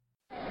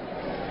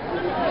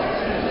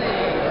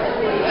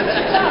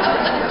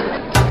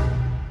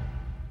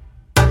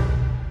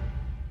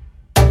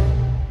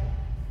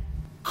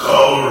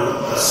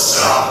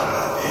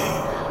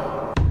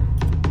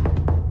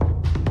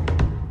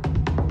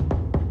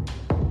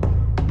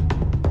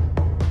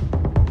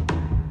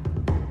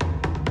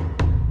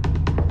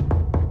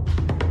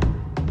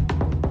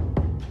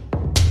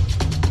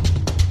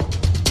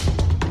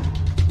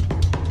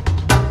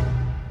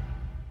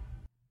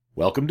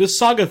Welcome to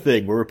Saga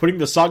Thing, where we're putting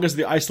the sagas of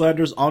the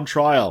Icelanders on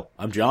trial.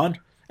 I'm John.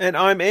 And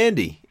I'm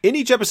Andy. In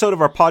each episode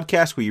of our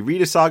podcast, we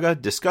read a saga,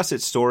 discuss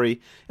its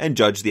story, and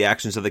judge the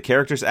actions of the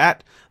characters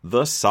at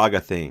The Saga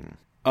Thing.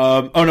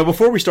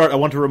 Before we start, I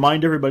want to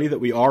remind everybody that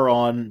we are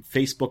on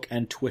Facebook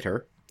and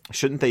Twitter.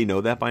 Shouldn't they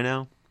know that by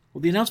now?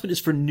 Well, the announcement is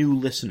for new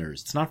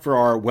listeners. It's not for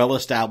our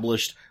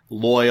well-established,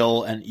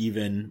 loyal, and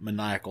even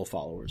maniacal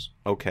followers.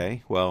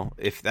 Okay, well,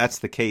 if that's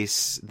the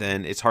case,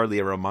 then it's hardly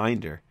a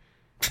reminder.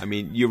 I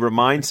mean, you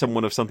remind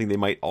someone of something they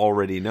might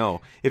already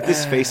know. If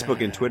this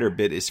Facebook and Twitter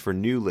bit is for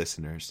new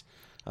listeners,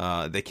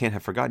 they can't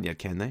have forgotten yet,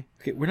 can they?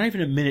 Okay, we're not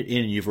even a minute in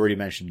and you've already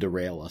mentioned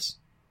derail us.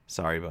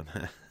 Sorry about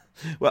that.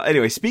 Well,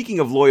 anyway, speaking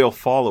of loyal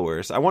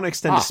followers, I want to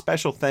extend a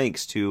special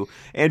thanks to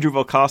Andrew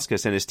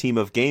Volkoskas and his team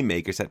of game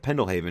makers at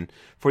Pendelhaven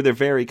for their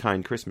very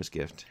kind Christmas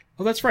gift.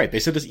 Oh, that's right. They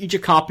sent us each a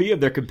copy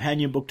of their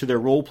companion book to their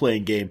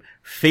role-playing game,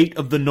 Fate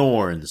of the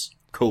Norns,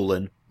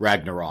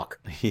 Ragnarok.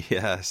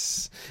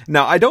 Yes.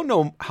 Now, I don't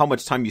know how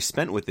much time you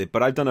spent with it,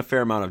 but I've done a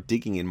fair amount of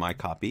digging in my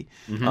copy.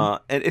 And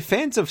if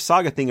fans of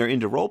Saga Thing are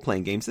into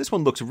role-playing games, this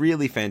one looks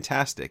really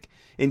fantastic.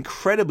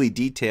 Incredibly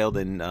detailed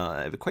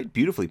and quite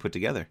beautifully put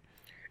together.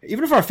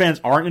 Even if our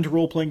fans aren't into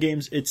role-playing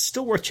games, it's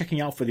still worth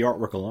checking out for the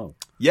artwork alone.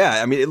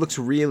 Yeah, I mean, it looks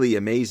really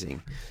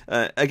amazing.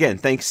 Again,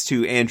 thanks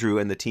to Andrew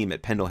and the team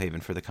at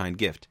Pendelhaven for the kind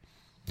gift.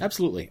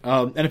 Absolutely.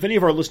 And if any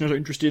of our listeners are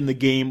interested in the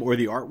game or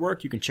the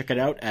artwork, you can check it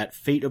out at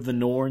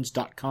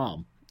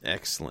fateofthenorns.com.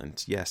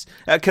 Excellent, yes.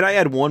 Can I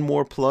add one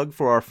more plug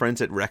for our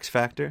friends at Rex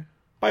Factor?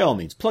 By all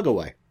means, plug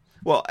away.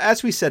 Well,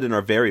 as we said in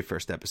our very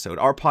first episode,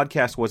 our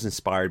podcast was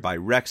inspired by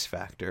Rex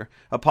Factor,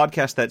 a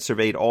podcast that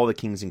surveyed all the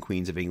kings and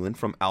queens of England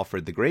from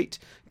Alfred the Great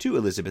to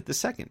Elizabeth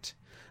II.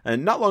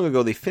 And not long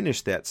ago, they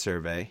finished that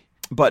survey,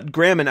 but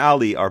Graham and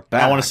Ali are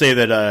back. I want to say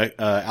that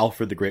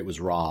Alfred the Great was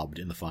robbed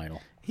in the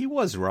final. He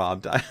was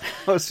robbed. I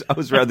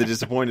was rather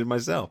disappointed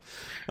myself.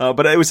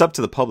 But it was up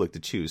to the public to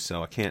choose,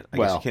 so I guess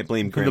you can't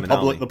blame Graham and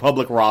Ali. The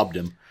public robbed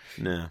him.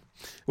 No.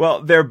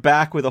 Well, they're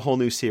back with a whole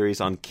new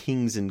series on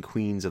kings and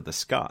queens of the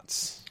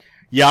Scots.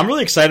 Yeah, I'm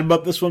really excited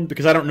about this one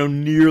because I don't know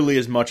nearly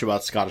as much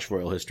about Scottish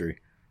royal history.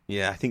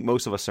 Yeah, I think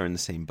most of us are in the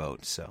same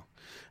boat, so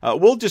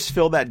we'll just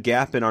fill that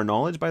gap in our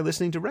knowledge by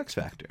listening to Rex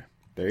Factor.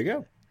 There you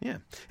go. Yeah.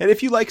 And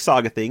if you like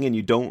Saga Thing and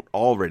you don't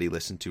already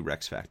listen to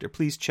Rex Factor,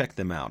 please check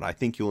them out. I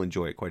think you'll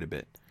enjoy it quite a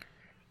bit.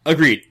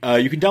 Agreed.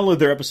 You can download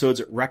their episodes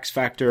at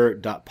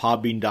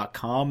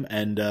rexfactor.podbean.com,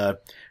 and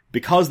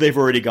because they've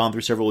already gone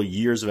through several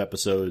years of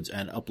episodes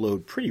and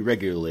upload pretty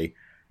regularly,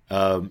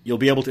 you'll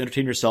be able to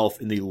entertain yourself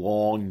in the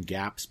long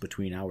gaps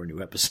between our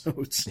new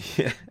episodes.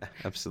 Yeah,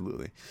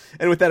 absolutely.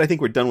 And with that, I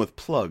think we're done with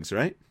plugs,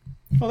 right?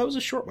 Oh, that was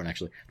a short one,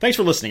 actually. Thanks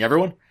for listening,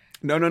 everyone.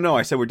 No.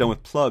 I said we're done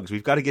with plugs.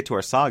 We've got to get to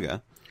our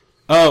saga.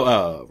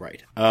 Oh,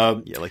 right.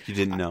 Yeah, like you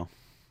didn't know.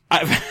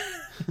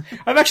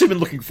 I've actually been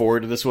looking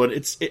forward to this one.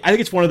 I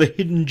think it's one of the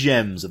hidden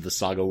gems of the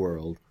saga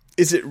world.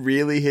 Is it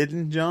really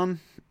hidden,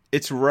 John?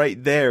 It's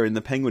right there in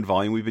the Penguin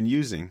volume we've been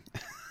using.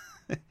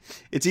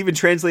 It's even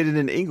translated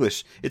into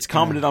English. It's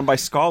commented on by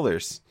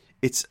scholars.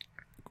 It's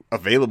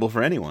available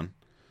for anyone.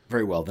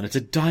 Very well, then it's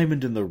a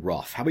diamond in the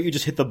rough. How about you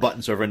just hit the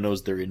button so everyone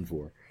knows they're in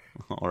for?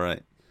 All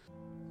right.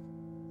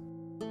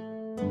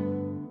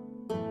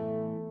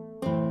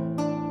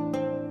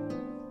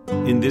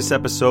 In this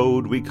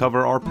episode, we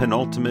cover our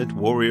penultimate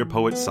warrior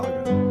poet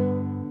saga.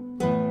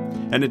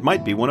 And it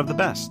might be one of the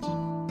best.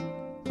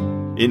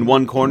 In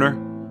one corner,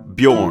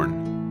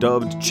 Bjorn,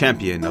 dubbed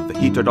champion of the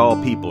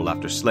Hitterdal people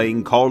after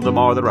slaying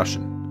Kaldemar the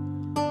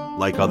Russian.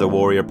 Like other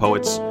warrior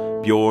poets,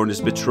 Bjorn is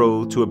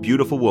betrothed to a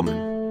beautiful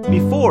woman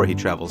before he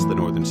travels the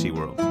northern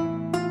seaworld.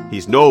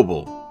 He's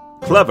noble,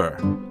 clever,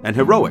 and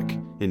heroic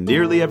in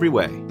nearly every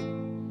way.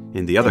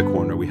 In the other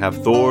corner, we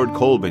have Thord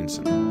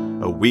Kolbeinsson,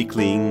 a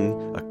weakling,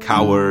 a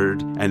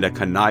coward, and a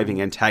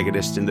conniving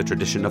antagonist in the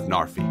tradition of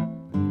Narfi.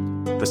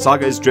 The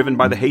saga is driven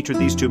by the hatred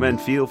these two men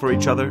feel for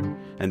each other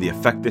and the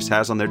effect this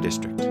has on their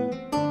district.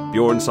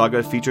 Bjorn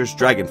Saga features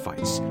dragon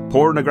fights,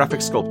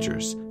 pornographic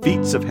sculptures,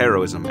 feats of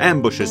heroism,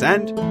 ambushes,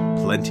 and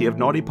plenty of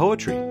naughty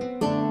poetry.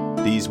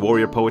 These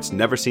warrior poets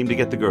never seem to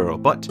get the girl,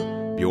 but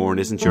Bjorn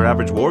isn't your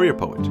average warrior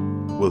poet.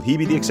 Will he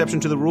be the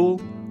exception to the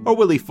rule, or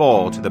will he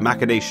fall to the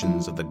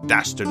machinations of the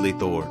dastardly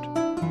Thord?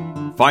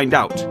 Find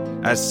out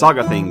as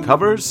Saga Thing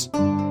covers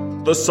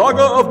The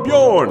Saga of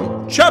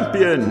Bjorn,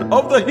 champion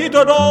of the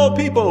Hitterdal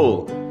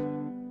people.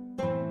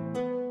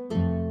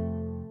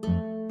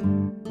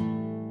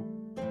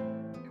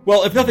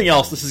 Well, if nothing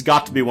else, this has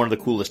got to be one of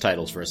the coolest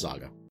titles for a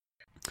saga.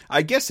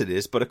 I guess it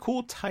is, but a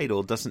cool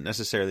title doesn't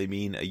necessarily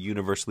mean a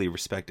universally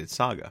respected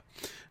saga.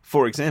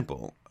 For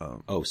example...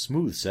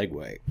 smooth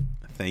segue.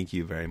 Thank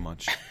you very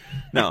much.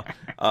 No,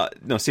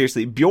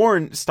 seriously,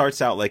 Bjorn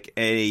starts out like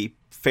a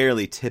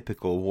fairly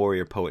typical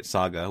warrior poet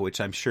saga,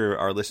 which I'm sure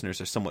our listeners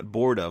are somewhat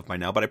bored of by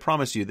now, but I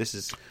promise you this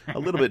is a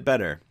little bit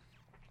better.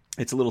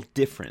 It's a little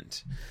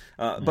different.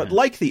 But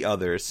like the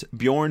others,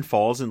 Bjorn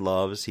falls in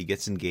love, he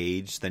gets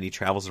engaged, then he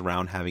travels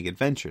around having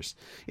adventures.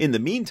 In the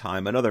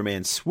meantime, another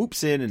man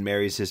swoops in and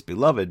marries his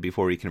beloved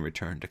before he can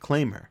return to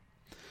claim her.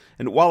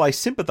 And while I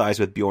sympathize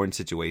with Bjorn's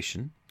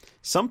situation,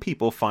 some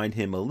people find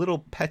him a little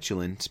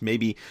petulant,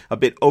 maybe a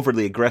bit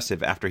overly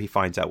aggressive after he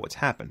finds out what's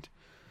happened.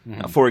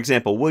 For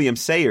example, William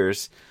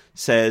Sayers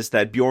says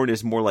that Bjorn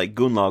is more like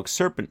Gunnlaug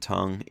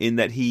Serpent-Tongue in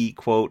that he,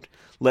 quote,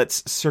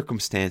 lets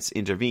circumstance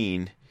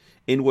intervene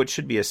in what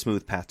should be a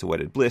smooth path to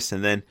wedded bliss,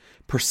 and then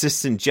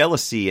persists in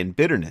jealousy and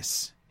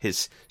bitterness,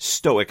 his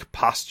stoic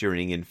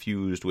posturing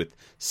infused with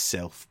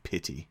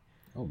self-pity.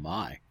 Oh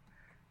my.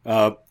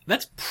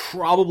 That's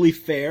probably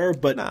fair,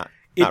 but not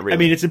really. I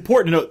mean, it's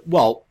important to note,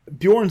 well,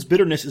 Bjorn's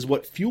bitterness is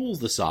what fuels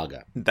the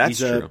saga. That's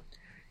true.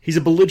 He's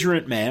a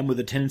belligerent man with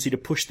a tendency to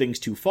push things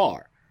too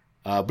far.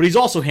 But he's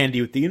also handy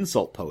with the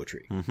insult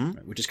poetry,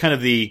 right, which is kind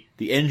of the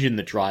engine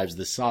that drives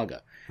this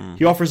saga.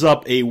 He offers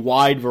up a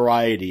wide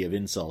variety of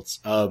insults.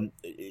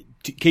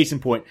 Case in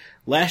point,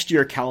 last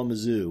year at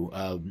Kalamazoo,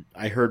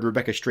 I heard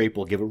Rebecca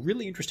Strapel give a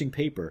really interesting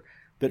paper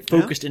that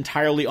focused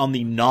entirely on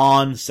the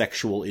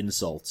non-sexual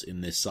insults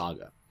in this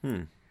saga.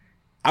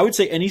 I would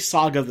say any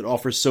saga that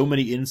offers so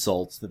many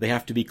insults that they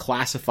have to be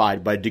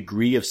classified by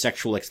degree of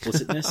sexual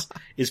explicitness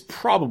is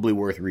probably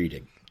worth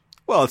reading.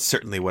 Well, it's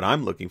certainly what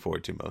I'm looking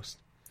forward to most.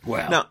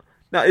 Well,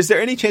 now, is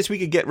there any chance we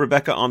could get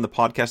Rebecca on the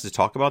podcast to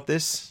talk about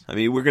this? I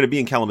mean, we're going to be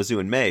in Kalamazoo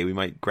in May. We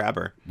might grab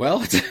her.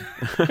 Well,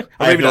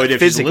 I have no idea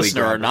if she's a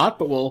listener or not,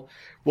 but we'll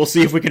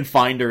see if we can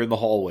find her in the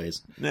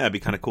hallways. Yeah, it'd be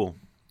kind of cool.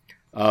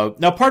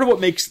 Now, part of what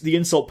makes the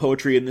insult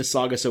poetry in this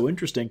saga so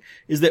interesting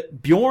is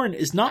that Bjorn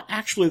is not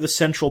actually the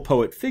central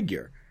poet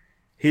figure.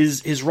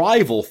 His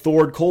rival,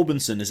 Thord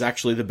Kolbensson, is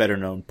actually the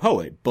better-known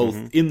poet,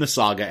 both in the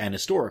saga and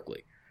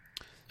historically.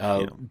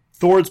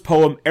 Thord's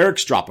poem,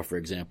 Erikstrapa, for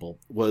example,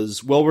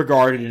 was well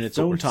regarded in its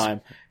own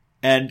time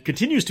and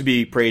continues to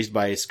be praised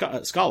by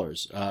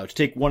scholars. To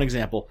take one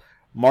example,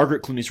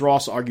 Margaret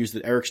Clunies-Ross argues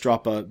that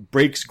Erikstrapa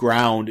breaks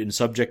ground in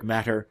subject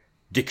matter,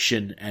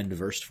 diction, and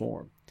verse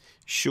form.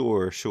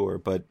 Sure,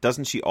 but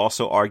doesn't she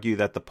also argue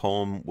that the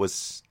poem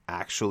was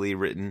actually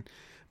written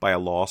by a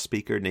law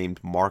speaker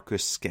named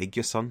Marcus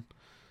Skegjason?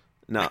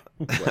 No,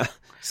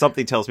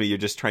 something tells me you're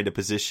just trying to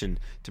position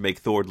to make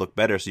Thord look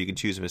better so you can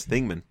choose him as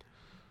Thingman.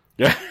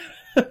 Yeah.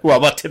 Well,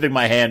 I'm not tipping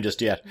my hand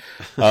just yet.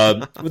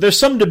 But there's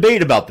some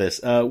debate about this.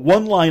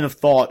 One line of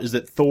thought is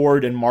that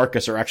Thord and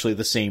Marcus are actually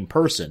the same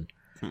person,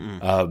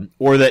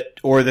 or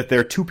that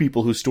they're two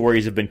people whose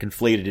stories have been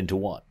conflated into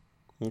one.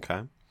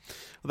 Okay.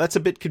 Well, that's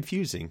a bit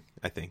confusing,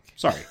 I think.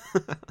 Sorry.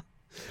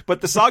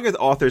 But the saga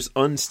author's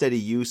unsteady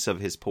use of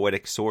his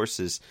poetic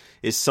sources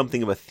is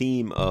something of a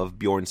theme of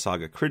Bjorn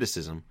Saga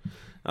criticism.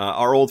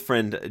 Our old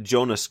friend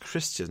Jonas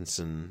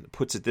Christensen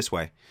puts it this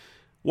way.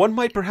 One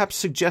might perhaps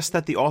suggest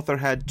that the author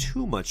had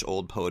too much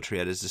old poetry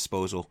at his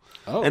disposal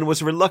and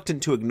was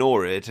reluctant to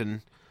ignore it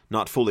and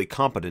not fully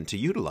competent to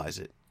utilize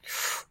it.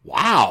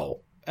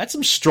 Wow. That's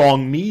some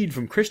strong mead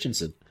from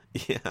Christensen.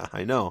 Yeah,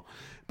 I know.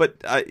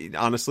 But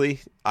honestly,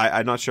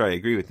 I'm not sure I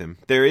agree with him.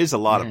 There is a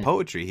lot of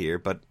poetry here,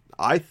 but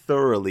I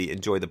thoroughly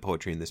enjoy the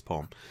poetry in this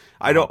poem.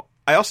 I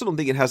also don't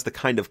think it has the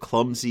kind of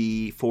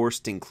clumsy,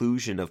 forced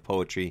inclusion of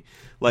poetry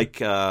like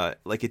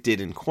it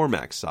did in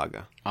Cormac's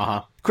saga.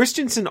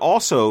 Christensen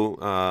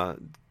also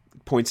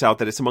points out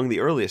that it's among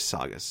the earliest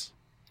sagas.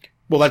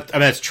 Well,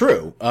 that's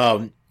true.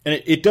 And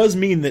it does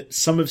mean that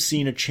some have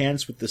seen a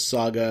chance with this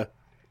saga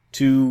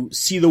to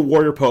see the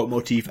warrior poet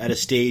motif at a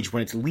stage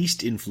when it's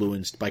least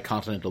influenced by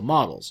continental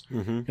models.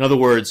 In other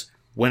words,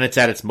 when it's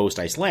at its most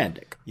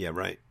Icelandic. Yeah,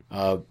 right.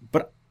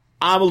 But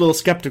I'm a little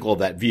skeptical of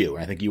that view,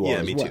 and I think you are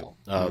as well.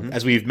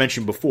 As we've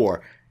mentioned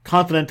before,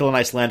 continental and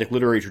Icelandic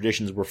literary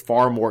traditions were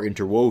far more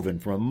interwoven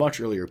from a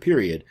much earlier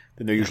period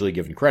than they're usually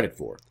given credit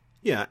for.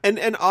 Yeah,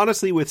 and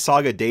honestly, with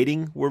saga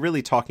dating, we're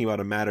really talking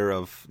about a matter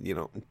of,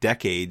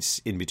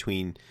 decades in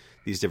between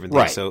these different things.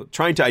 Right. So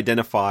trying to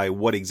identify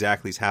what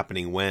exactly is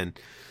happening when,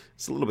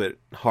 it's a little bit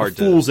hard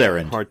to... fool's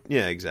errand.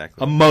 Yeah,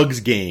 exactly. A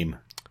mug's game.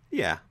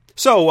 Yeah.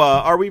 So,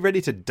 are we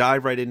ready to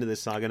dive right into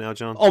this saga now,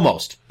 John?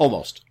 Almost.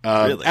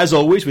 Really? As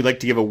always, we'd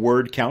like to give a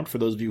word count for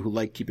those of you who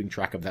like keeping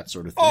track of that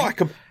sort of thing. Oh, I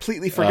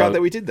completely forgot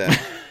that we did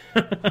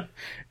that.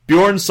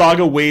 Bjorn's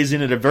saga weighs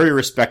in at a very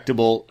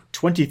respectable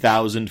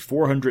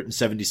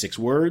 20,476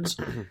 words,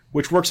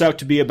 which works out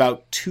to be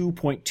about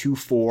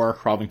 2.24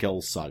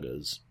 Hrafnkel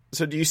sagas.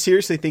 So do you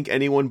seriously think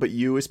anyone but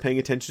you is paying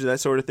attention to that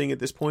sort of thing at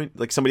this point?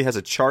 Like somebody has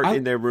a chart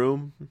in their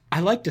room? I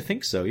like to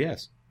think so,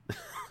 yes.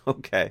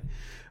 Okay.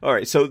 All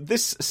right, so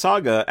this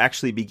saga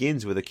actually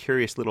begins with a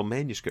curious little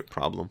manuscript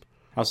problem.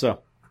 How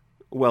so?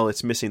 Well,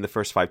 it's missing the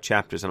first 5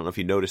 chapters. I don't know if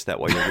you noticed that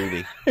while you're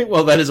reading.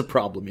 Well, that is a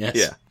problem, yes.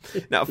 Yeah.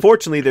 Now,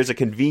 fortunately, there's a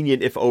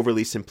convenient, if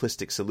overly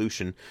simplistic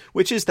solution,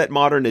 which is that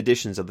modern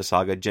editions of the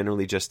saga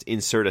generally just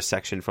insert a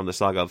section from the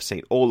saga of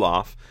St.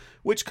 Olaf,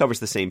 which covers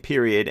the same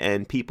period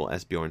and people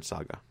as Bjorn's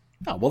saga.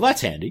 Oh, well,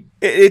 that's handy.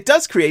 It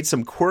does create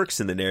some quirks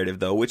in the narrative,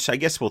 though, which I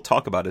guess we'll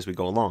talk about as we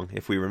go along,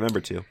 if we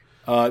remember to.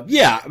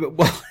 Yeah,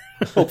 well,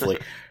 hopefully.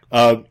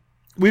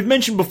 We've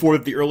mentioned before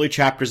that the early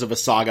chapters of a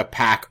saga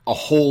pack a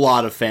whole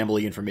lot of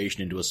family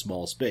information into a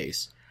small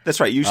space. That's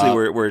right. Usually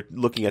we're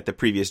looking at the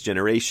previous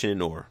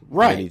generation or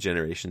many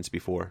generations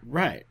before.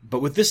 Right.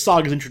 But with this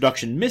saga's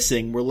introduction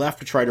missing, we're left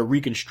to try to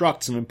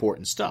reconstruct some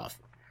important stuff.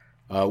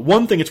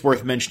 One thing it's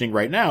worth mentioning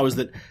right now is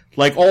that,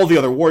 like all the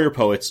other warrior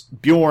poets,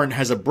 Bjorn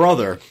has a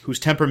brother whose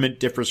temperament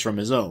differs from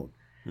his own.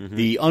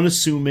 The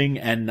unassuming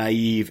and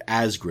naive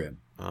Asgrim.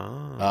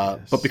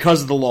 Yes. But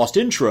because of the lost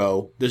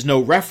intro, there's no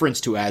reference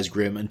to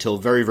Asgrim until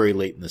very, very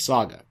late in the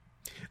saga.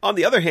 On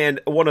the other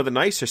hand, one of the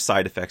nicer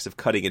side effects of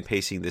cutting and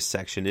pasting this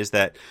section is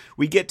that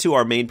we get to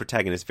our main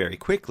protagonist very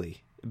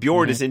quickly.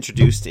 Bjorn is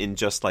introduced in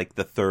just like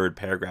the third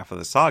paragraph of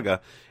the saga,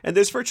 and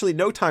there's virtually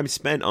no time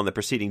spent on the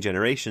preceding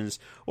generations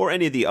or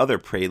any of the other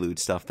prelude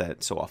stuff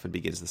that so often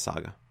begins the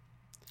saga.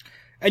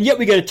 And yet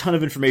we get a ton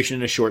of information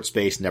in a short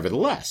space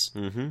nevertheless.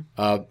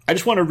 I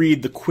just want to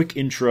read the quick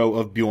intro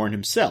of Bjorn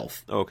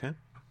himself. Okay.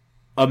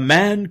 A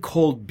man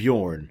called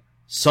Bjorn,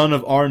 son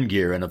of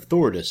Arngir and of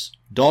Thordis,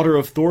 daughter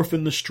of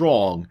Thorfinn the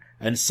Strong,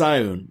 and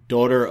Sion,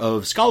 daughter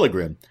of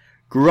Skallagrim,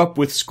 grew up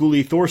with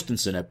Skuli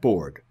Thorstensen at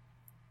Borg.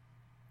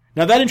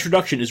 Now that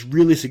introduction is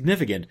really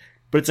significant,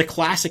 but it's a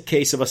classic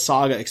case of a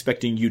saga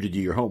expecting you to do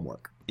your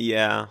homework.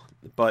 Yeah,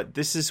 but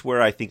this is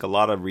where I think a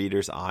lot of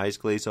readers' eyes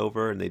glaze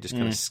over and they just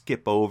kind of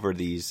skip over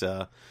these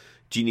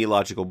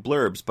genealogical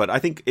blurbs. But I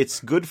think it's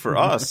good for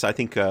us. I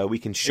think we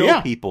can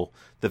show people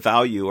the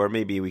value, or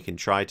maybe we can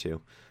try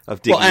to,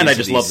 of digging into and I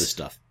just these. love this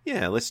stuff.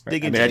 Yeah, let's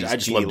dig into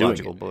these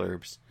genealogical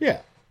blurbs.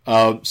 Yeah.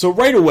 So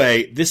right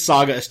away, this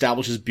saga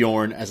establishes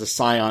Bjorn as a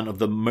scion of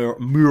the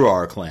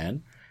Murar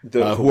clan,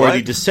 who are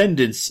the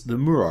descendants, the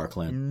Murar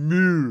clan.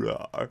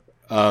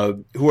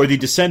 Who are the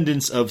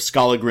descendants of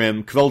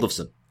Skallagrim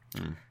Kveldofsson.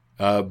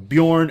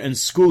 Bjorn and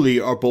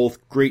Skuli are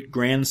both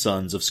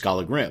great-grandsons of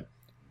Skallagrim.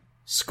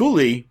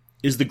 Skuli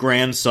is the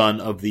grandson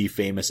of the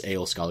famous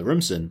Egil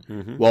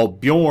Skallagrimson, while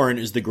Bjorn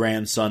is the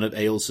grandson of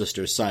Egil's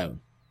sister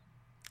Sion.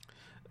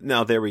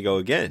 Now, there we go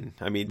again.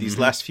 I mean, these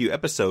last few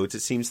episodes,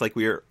 it seems like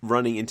we're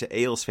running into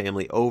Egil's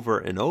family over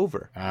and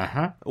over.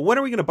 When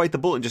are we going to bite the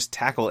bullet and just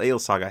tackle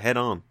Egil's saga head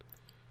on?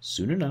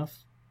 Soon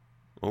enough.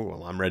 Oh,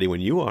 well, I'm ready when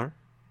you are.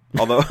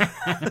 Although,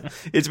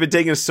 it's been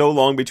taking us so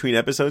long between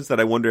episodes that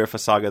I wonder if a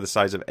saga the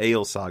size of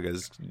Egil's saga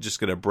is just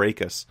going to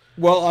break us.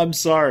 Well, I'm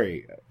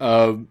sorry.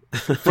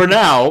 For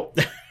now,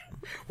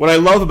 what I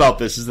love about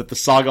this is that the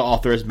saga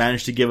author has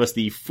managed to give us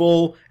the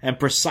full and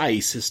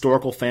precise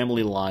historical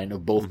family line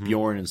of both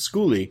Bjorn and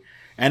Skuli,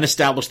 and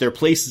establish their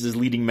places as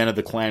leading men of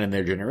the clan in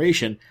their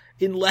generation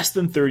in less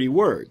than 30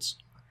 words.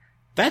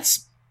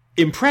 That's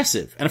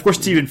impressive. And of course,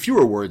 it's even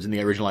fewer words in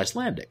the original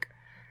Icelandic.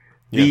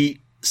 The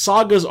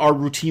sagas are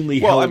routinely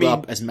held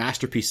up as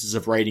masterpieces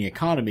of writing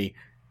economy,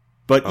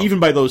 but even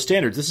by those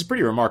standards, this is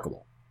pretty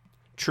remarkable.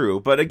 True,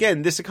 but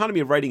again, this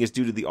economy of writing is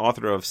due to the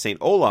author of St.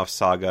 Olaf's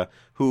saga,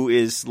 who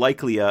is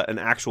likely an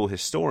actual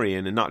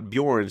historian, and not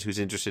Bjorn's, who's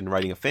interested in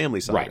writing a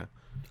family saga. Right.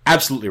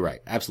 Absolutely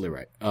right.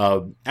 Absolutely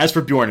right. As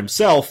for Bjorn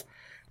himself,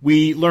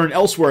 we learn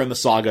elsewhere in the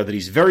saga that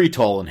he's very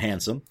tall and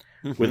handsome,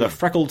 with a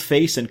freckled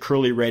face and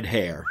curly red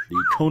hair,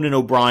 the Conan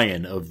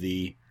O'Brien of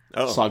the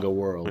saga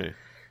world.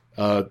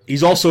 Right.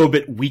 He's also a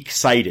bit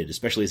weak-sighted,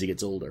 especially as he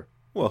gets older.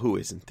 Well, who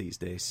isn't these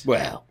days?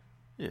 Well.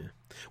 Yeah.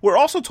 We're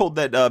also told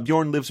that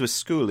Bjorn lives with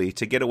Skuli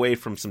to get away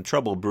from some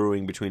trouble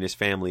brewing between his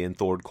family and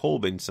Thord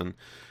Kolbeinsson,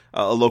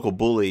 a local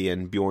bully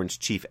and Bjorn's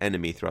chief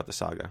enemy throughout the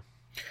saga.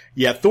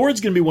 Yeah,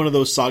 Thord's going to be one of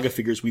those saga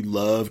figures we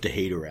love to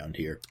hate around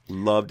here.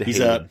 Love to hate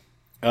him.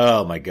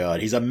 Oh my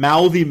god, he's a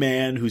mouthy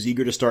man who's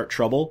eager to start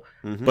trouble,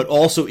 but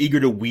also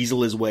eager to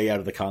weasel his way out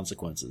of the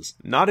consequences.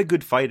 Not a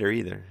good fighter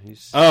either.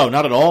 Oh,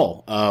 not at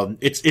all.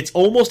 It's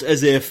almost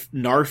as if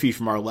Narfi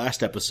from our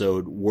last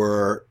episode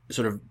were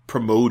sort of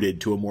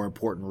promoted to a more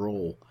important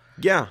role.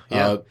 Yeah.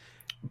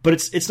 But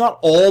it's not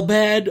all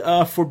bad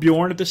for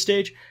Bjorn at this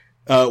stage.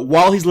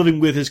 While he's living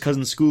with his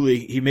cousin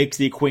Skuli, he makes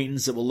the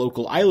acquaintance of a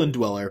local island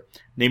dweller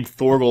named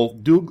Thorgal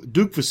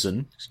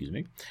Dugfusson,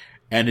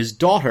 and his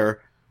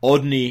daughter,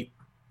 Odni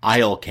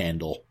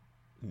Islecandle.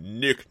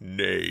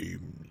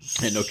 Nicknames.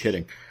 Yeah, no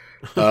kidding.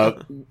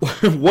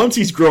 Once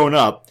he's grown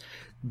up,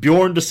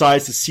 Bjorn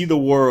decides to see the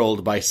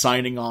world by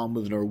signing on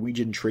with a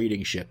Norwegian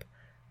trading ship.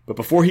 But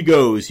before he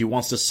goes, he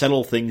wants to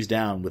settle things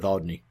down with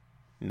Odni.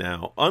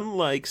 Now,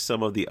 unlike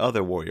some of the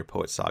other warrior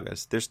poet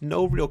sagas, there's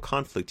no real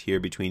conflict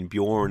here between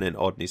Bjorn and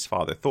Odni's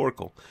father,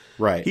 Thorkel.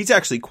 Right. He's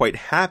actually quite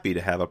happy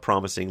to have a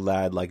promising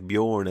lad like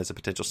Bjorn as a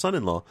potential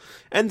son-in-law,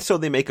 and so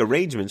they make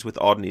arrangements with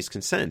Odni's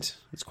consent.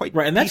 It's quite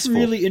right, and that's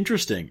peaceful. really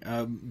interesting,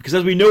 because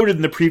as we noted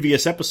in the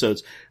previous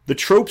episodes, the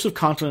tropes of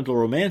continental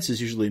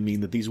romances usually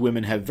mean that these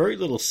women have very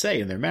little say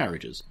in their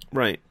marriages.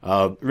 Right.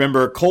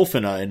 Remember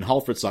Kolfinna in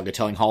Hallfred's saga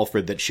telling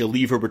Hallfred that she'll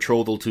leave her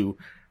betrothal to,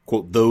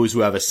 quote, those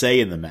who have a say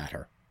in the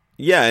matter.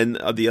 Yeah, and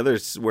the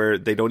others where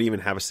they don't even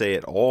have a say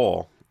at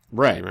all.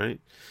 Right. Right.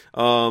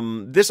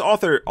 This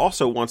author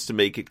also wants to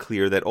make it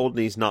clear that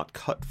Odni's not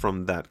cut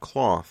from that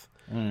cloth.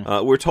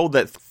 We're told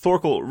that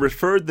Thorkel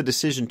referred the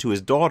decision to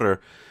his daughter,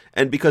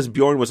 and because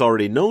Bjorn was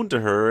already known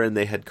to her and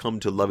they had come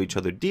to love each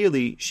other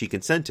dearly, she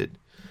consented.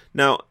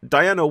 Now,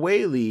 Diana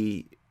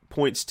Whaley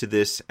points to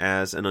this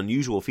as an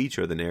unusual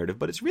feature of the narrative,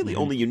 but it's really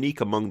only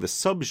unique among the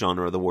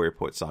subgenre of the warrior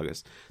poet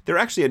sagas. There are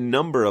actually a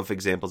number of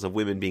examples of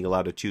women being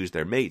allowed to choose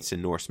their mates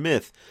in Norse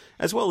myth,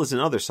 as well as in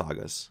other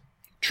sagas.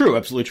 True,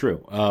 absolutely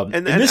true. And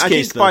in this I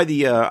case,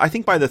 think I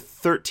think by the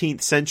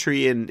 13th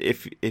century, and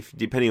if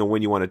depending on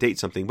when you want to date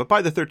something, but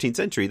by the 13th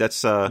century,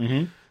 that's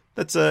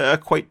a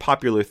quite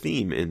popular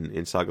theme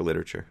in saga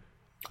literature.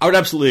 I would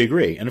absolutely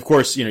agree. And of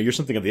course, you're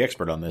something of the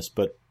expert on this,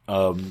 but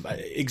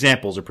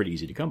examples are pretty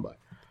easy to come by.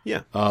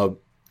 Yeah.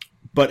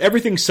 But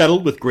everything's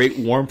settled with great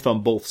warmth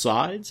on both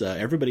sides.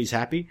 Everybody's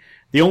happy.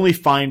 The only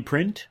fine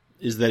print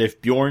is that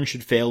if Bjorn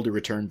should fail to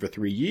return for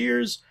 3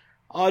 years,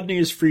 Odny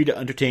is free to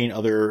entertain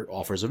other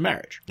offers of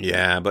marriage.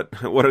 Yeah,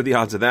 but what are the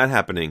odds of that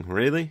happening?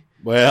 Really?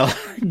 Well,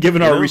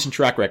 given our recent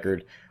track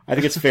record, I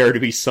think it's fair to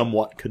be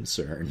somewhat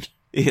concerned.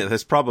 Yeah,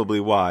 that's probably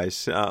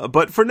wise.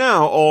 But for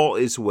now, all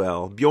is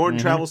well. Bjorn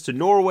travels to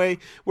Norway,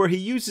 where he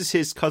uses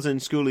his cousin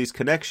Skuli's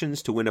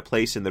connections to win a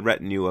place in the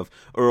retinue of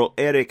Earl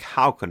Erik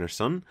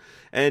Haukonarsson,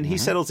 and he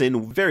settles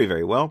in very,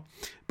 very well.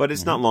 But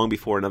it's not long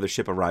before another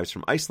ship arrives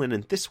from Iceland,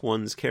 and this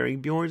one's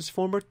carrying Bjorn's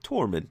former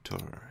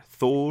tormentor,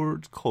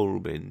 Thord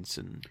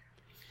Kolbeinsson.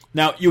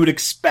 Now, you would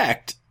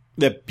expect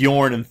that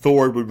Bjorn and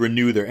Thord would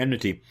renew their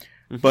enmity.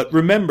 But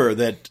remember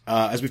that,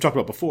 as we've talked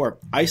about before,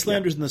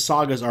 Icelanders in the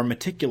sagas are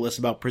meticulous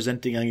about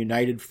presenting a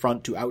united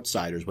front to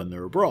outsiders when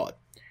they're abroad,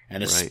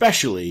 and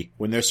especially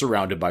when they're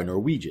surrounded by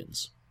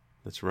Norwegians.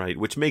 That's right,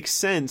 which makes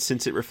sense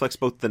since it reflects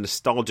both the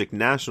nostalgic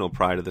national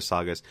pride of the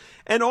sagas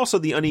and also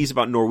the unease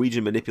about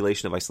Norwegian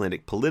manipulation of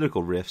Icelandic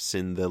political rifts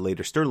in the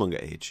later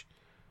Sturlunga age.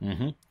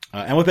 And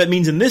what that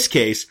means in this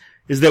case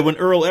is that when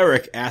Earl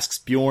Erik asks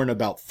Bjorn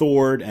about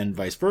Thord and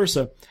vice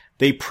versa,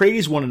 they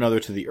praise one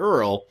another to the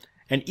Earl,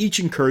 and each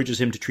encourages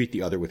him to treat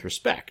the other with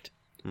respect.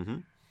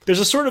 There's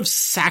a sort of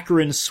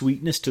saccharine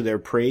sweetness to their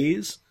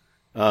praise,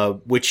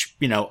 which,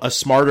 a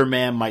smarter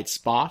man might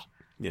spot,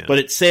 but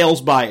it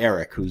sails by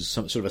Erik, who's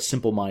sort of a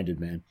simple-minded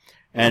man,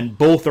 and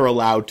both are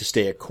allowed to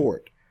stay at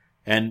court.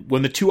 And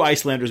when the two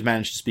Icelanders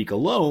manage to speak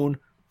alone,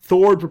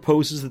 Thord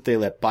proposes that they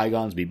let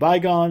bygones be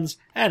bygones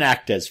and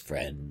act as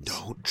friends.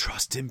 Don't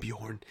trust him,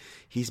 Bjorn.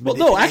 He's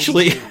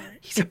actually,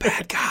 he's a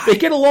bad guy. They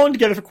get along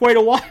together for quite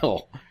a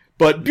while.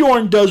 But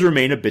Bjorn does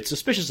remain a bit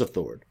suspicious of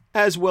Thord.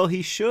 As well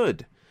he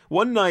should.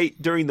 One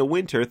night during the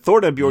winter,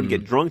 Thord and Bjorn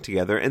get drunk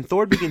together, and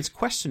Thord begins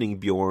questioning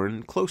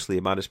Bjorn closely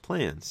about his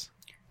plans.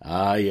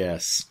 Ah,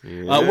 yes.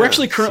 We're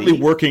actually currently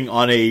working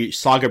on a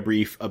saga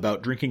brief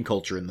about drinking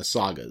culture in the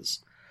sagas.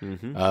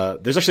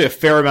 There's actually a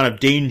fair amount of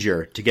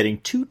danger to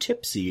getting too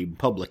tipsy in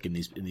public in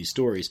these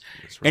stories.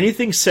 Right.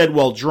 Anything said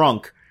while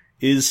drunk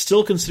is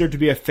still considered to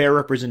be a fair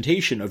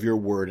representation of your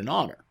word and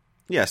honor.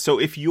 Yeah, so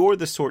if you're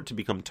the sort to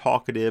become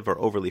talkative or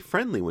overly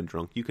friendly when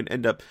drunk, you can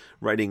end up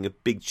writing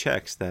big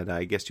checks that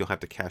I guess you'll have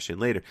to cash in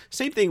later.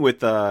 Same thing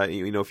with,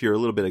 if you're a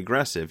little bit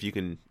aggressive, you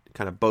can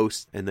kind of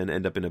boast and then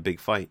end up in a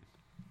big fight.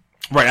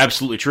 Right,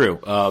 absolutely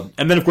true.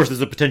 And then, of course, there's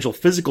the potential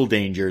physical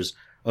dangers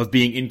of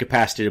being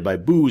incapacitated by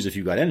booze if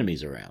you've got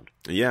enemies around.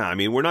 Yeah, I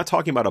mean, we're not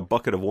talking about a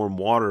bucket of warm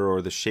water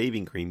or the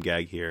shaving cream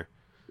gag here.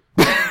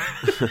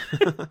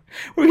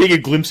 We're getting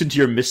a glimpse into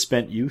your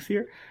misspent youth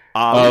here.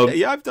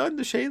 Yeah, I've done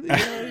the shaving.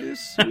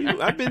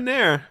 I've been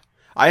there.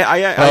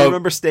 I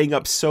remember staying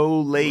up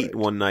so late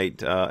one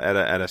night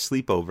at a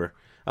sleepover.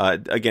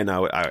 Again,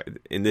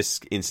 in this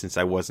instance,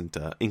 I wasn't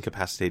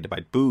incapacitated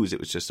by booze. It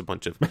was just a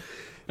bunch of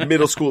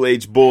middle school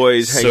age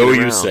boys hanging around.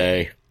 So you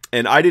say.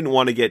 And I didn't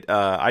want to get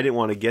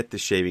the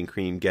shaving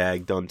cream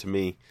gag done to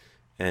me,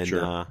 and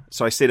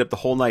so I stayed up the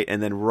whole night.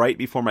 And then right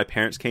before my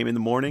parents came in the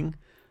morning,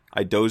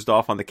 I dozed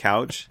off on the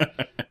couch.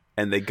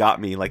 And they got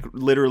me, like,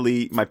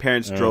 literally, my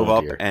parents drove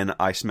up, and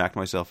I smacked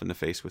myself in the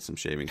face with some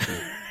shaving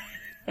cream.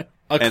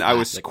 And I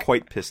was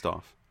quite pissed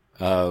off.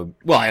 Well,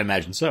 I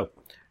imagine so.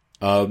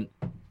 And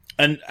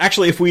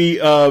actually, if we,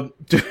 to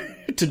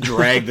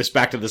drag this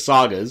back to the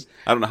sagas,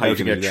 I don't know how you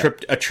can do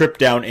that. A trip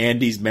down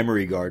Andy's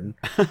memory garden.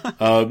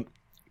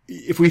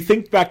 If we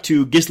think back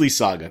to Gisli's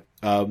saga,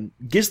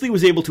 Gisli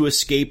was able to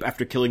escape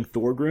after killing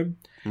Thorgrim,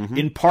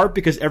 in part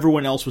because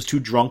everyone else was too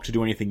drunk to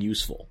do anything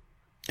useful.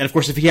 And of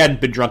course, if he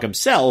hadn't been drunk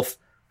himself,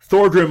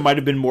 Thorgrim might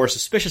have been more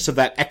suspicious of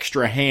that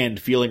extra hand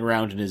feeling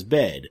around in his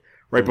bed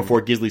right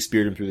before Gisli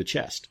speared him through the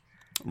chest.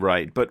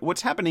 Right, but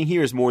what's happening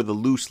here is more the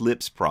loose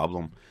lips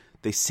problem.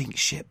 They sink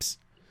ships.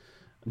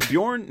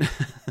 Bjorn...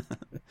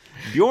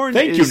 Thank you,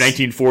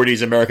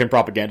 1940s American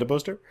propaganda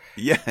poster.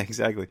 Yeah,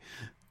 exactly.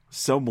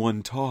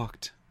 Someone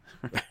talked.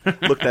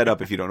 Look that up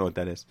if you don't know what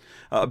that is.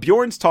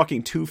 Bjorn's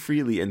talking too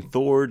freely, and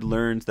Thord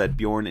learns that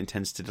Bjorn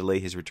intends to delay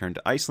his return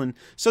to Iceland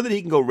so that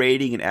he can go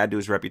raiding and add to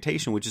his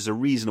reputation, which is a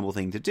reasonable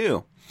thing to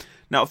do.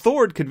 Now,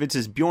 Thord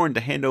convinces Bjorn to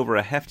hand over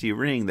a hefty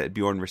ring that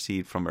Bjorn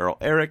received from Earl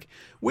Erik,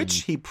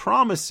 which he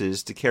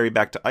promises to carry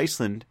back to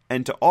Iceland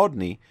and to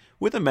Odny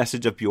with a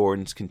message of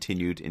Bjorn's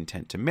continued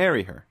intent to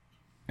marry her.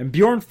 And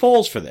Bjorn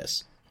falls for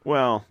this.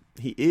 Well,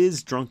 he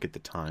is drunk at the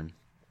time.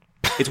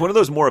 It's one of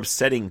those more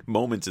upsetting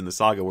moments in the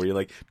saga where you're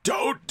like,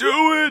 don't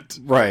do it!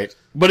 Right.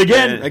 But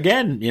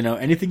again,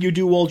 anything you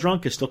do while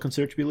drunk is still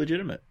considered to be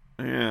legitimate.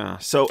 Yeah.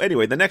 So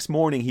anyway, the next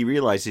morning he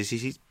realizes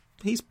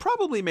he's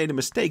probably made a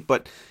mistake,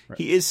 but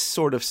he is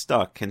sort of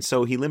stuck. And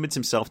so he limits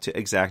himself to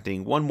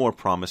exacting one more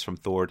promise from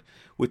Thord,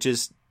 which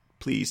is,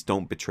 please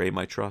don't betray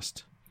my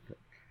trust.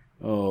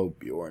 Oh,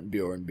 Bjorn,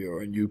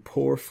 you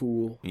poor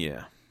fool.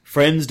 Yeah.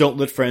 Friends don't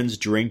let friends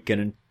drink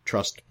and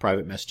entrust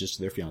private messages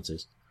to their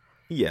fiancés.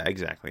 Yeah,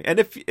 exactly. And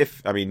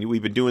if I mean,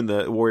 we've been doing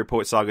the Warrior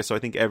Poet Saga, so I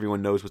think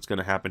everyone knows what's going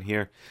to happen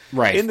here.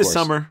 Right. In the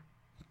summer,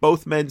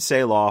 both men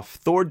sail off.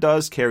 Thor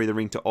does carry the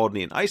ring to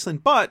Aldney in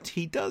Iceland, but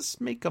he does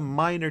make a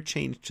minor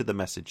change to the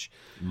message.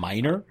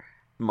 Minor?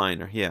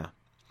 Minor, yeah.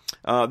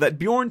 That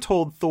Bjorn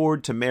told Thor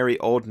to marry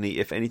Aldney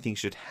if anything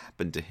should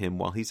happen to him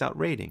while he's out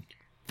raiding.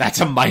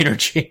 That's a minor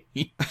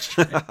change.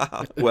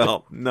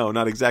 Well, no,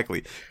 not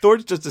exactly.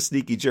 Thor's just a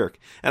sneaky jerk.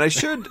 And I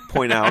should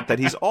point out that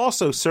he's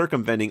also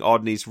circumventing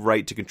Aldney's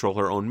right to control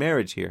her own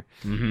marriage here.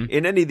 Mm-hmm.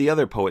 In any of the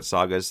other poet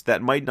sagas,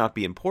 that might not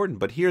be important,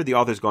 but here the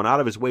author's gone out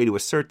of his way to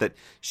assert that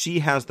she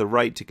has the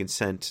right to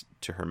consent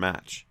to her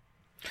match.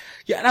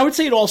 Yeah, and I would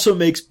say it also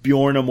makes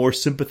Bjorn a more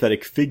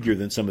sympathetic figure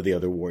than some of the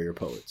other warrior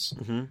poets.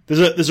 Mm-hmm.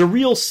 There's a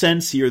real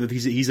sense here that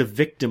he's a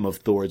victim of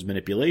Thor's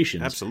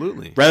manipulations.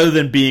 Absolutely. Rather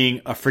than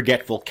being a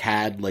forgetful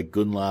cad like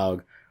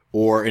Gunnlaug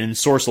or an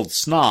ensorcelled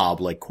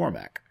snob like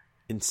Cormac.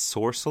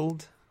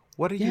 Ensorcelled?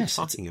 What are you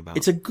talking about?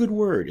 It's a good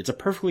word. It's a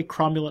perfectly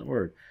cromulent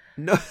word.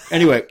 No.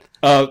 Anyway,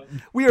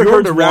 we are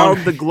heard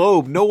around the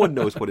globe. No one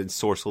knows what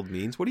ensorcelled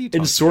means. What are you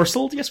talking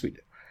Ensorcelled? Yes, we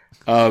do.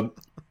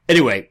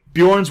 Anyway,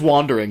 Bjorn's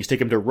wanderings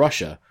take him to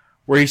Russia,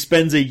 where he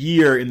spends a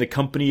year in the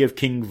company of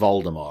King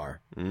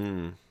Valdemar.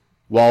 Mm.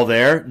 While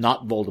there,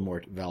 not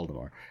Voldemort,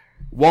 Valdemar.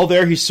 While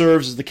there, he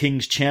serves as the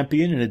king's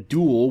champion in a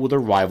duel with a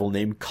rival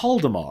named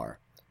Kaldemar.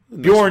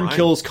 Bjorn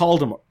kills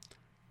Kaldemar.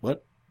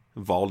 What?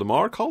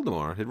 Valdemar,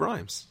 Kaldemar. It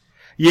rhymes.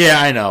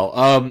 Yeah, I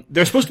know.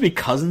 They're supposed to be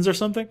cousins or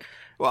something.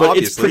 Well, but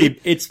obviously,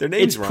 it's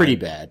pretty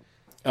bad.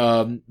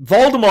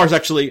 Valdemar's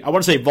actually, I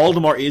want to say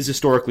Valdemar is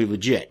historically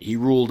legit. He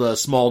ruled a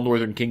small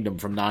northern kingdom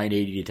from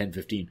 980 to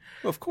 1015.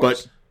 Of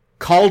course. But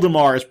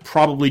Kaldemar is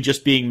probably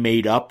just being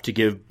made up to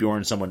give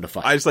Bjorn someone to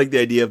fight. I just like the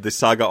idea of the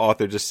saga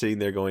author just sitting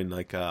there going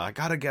like, I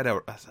got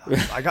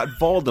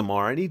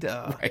Valdemar. I need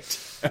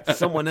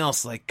someone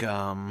else like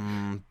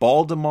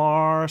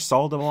Baldemar,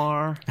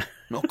 Saldemar.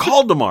 No,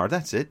 Kaldemar.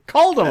 That's it.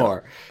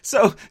 Kaldemar.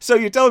 So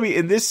you're telling me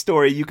in this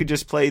story you could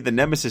just play the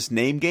Nemesis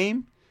name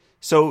game?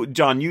 So,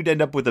 John, you'd end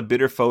up with a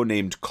bitter foe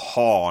named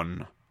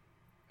Khan.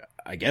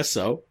 I guess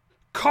so.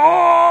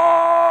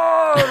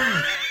 Khan!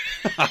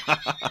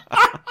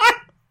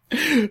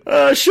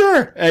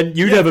 Sure. And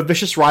you'd have a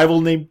vicious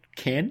rival named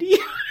Candy?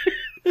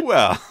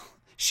 Well,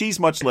 she's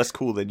much less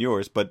cool than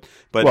yours, but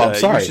I'm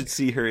sorry. You should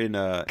see her in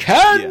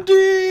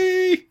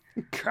Candy!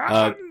 Yeah.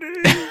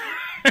 Candy!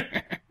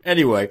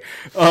 Anyway,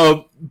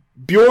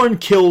 Bjorn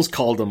kills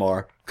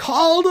Kaldemar.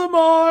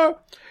 Kaldemar!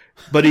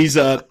 But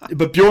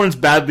Bjorn's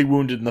badly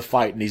wounded in the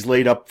fight, and he's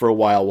laid up for a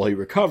while he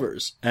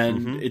recovers.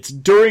 And it's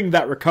during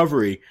that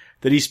recovery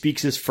that he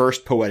speaks his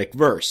first poetic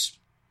verse.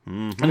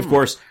 Mm-hmm. And of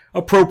course,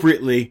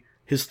 appropriately,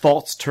 his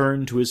thoughts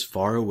turn to his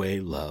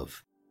faraway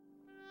love.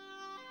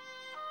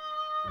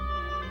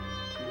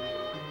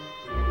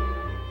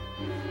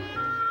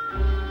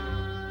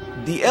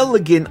 The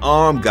elegant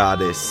arm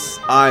goddess,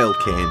 Isle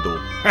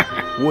Candle,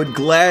 would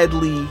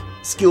gladly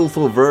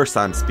skillful verse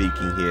I'm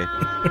speaking here.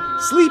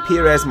 Sleep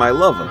here as my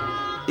lover.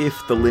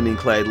 If the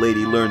linen-clad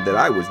lady learned that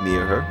I was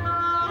near her,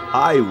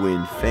 I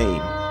win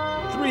fame.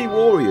 3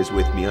 warriors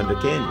with me under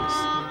canvas.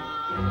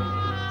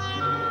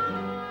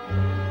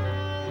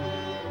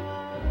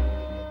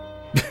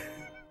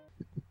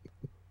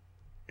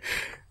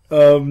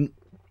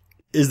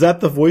 Is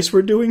that the voice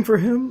we're doing for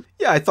him?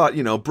 Yeah, I thought,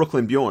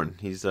 Brooklyn Bjorn.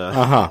 He's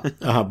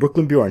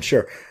Brooklyn Bjorn,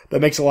 sure.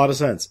 That makes a lot of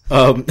sense.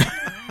 Yeah,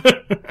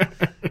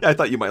 I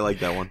thought you might like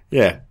that one.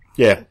 Yeah,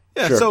 sure.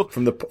 So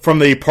from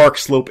the Park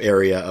Slope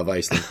area of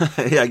Iceland.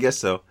 Yeah, I guess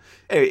so.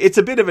 Anyway, it's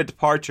a bit of a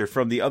departure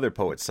from the other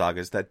poet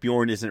sagas that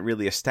Bjorn isn't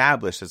really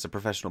established as a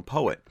professional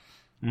poet.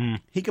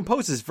 He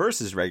composes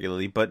verses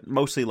regularly, but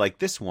mostly like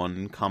this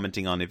one,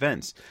 commenting on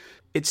events.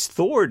 It's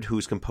Thor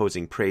who's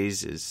composing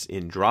praises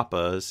in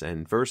droppas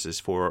and verses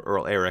for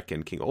Earl Eric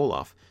and King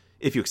Olaf,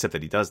 if you accept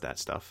that he does that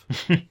stuff.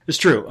 It's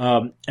true.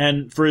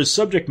 And for his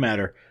subject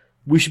matter,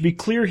 we should be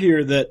clear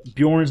here that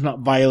Bjorn's not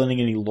violating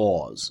any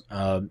laws.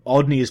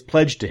 Aldney is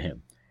pledged to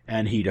him,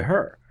 and he to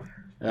her.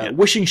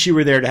 Wishing she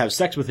were there to have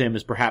sex with him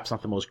is perhaps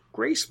not the most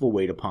graceful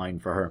way to pine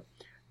for her,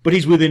 but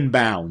he's within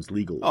bounds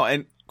legally. Oh,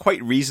 and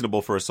quite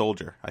reasonable for a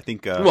soldier. I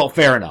think. Well,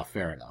 fair enough.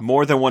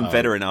 More than one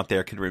veteran out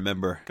there can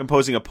remember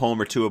composing a poem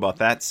or two about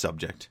that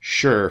subject.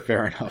 Sure,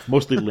 fair enough.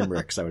 Mostly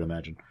limericks, I would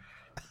imagine.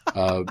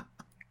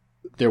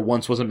 There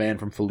once was a man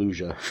from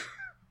Fallujah.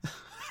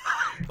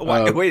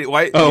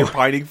 Why? You're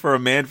pining for a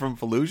man from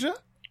Fallujah?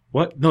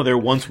 What? No, there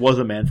once was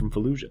a man from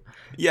Fallujah.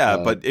 Yeah,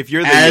 but if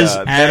you're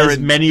the veteran, as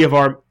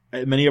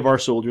many of our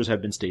soldiers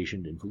have been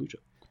stationed in Fallujah,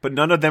 but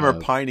none of them are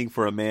pining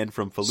for a man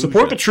from Fallujah.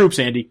 Support the troops,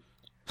 Andy.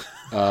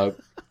 Missed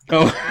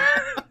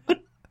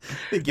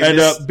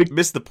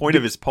the point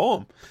of his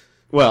poem.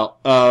 Well,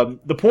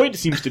 the point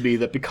seems to be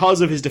that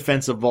because of his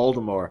defense of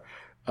Valdemar,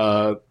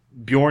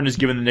 Bjorn is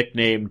given the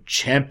nickname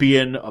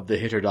Champion of the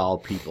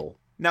Hitterdal People.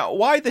 Now,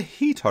 why the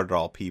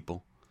Hitterdal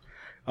people?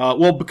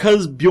 Well,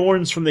 because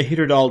Bjorn's from the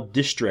Hitterdal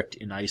district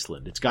in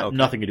Iceland. It's got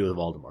nothing to do with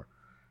Valdemar.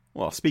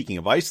 Well, speaking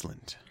of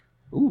Iceland.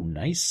 Ooh,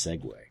 nice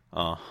segue.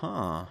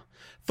 Uh-huh.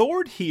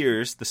 Thord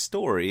hears the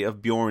story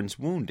of Bjorn's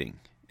wounding,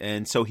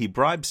 and so he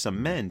bribes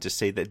some men to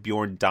say that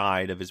Bjorn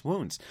died of his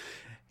wounds.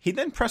 He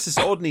then presses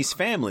Odni's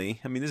family.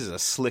 I mean, this is a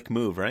slick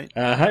move, right?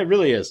 It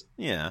really is.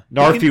 Yeah.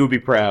 Narfi would be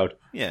proud.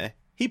 Yeah.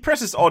 He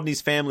presses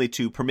Odni's family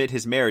to permit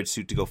his marriage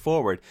suit to go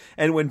forward,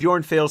 and when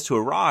Bjorn fails to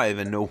arrive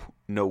and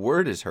no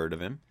word is heard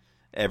of him,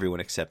 everyone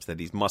accepts that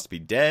he must be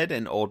dead,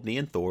 and Odni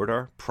and Thord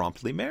are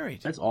promptly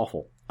married. That's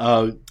awful.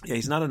 Yeah,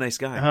 he's not a nice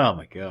guy. Oh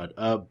my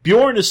god.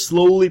 Bjorn is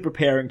slowly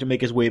preparing to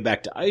make his way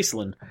back to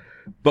Iceland,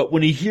 but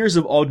when he hears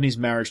of Odni's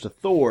marriage to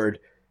Thord,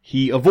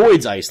 he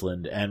avoids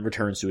Iceland and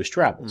returns to his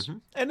travels. Mm-hmm.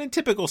 And in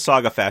typical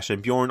saga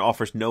fashion, Bjorn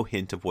offers no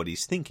hint of what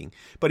he's thinking,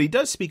 but he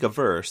does speak a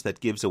verse that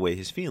gives away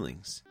his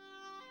feelings.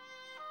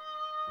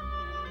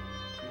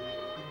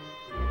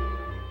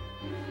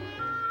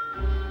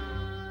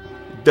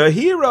 The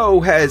hero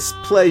has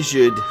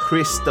pleasured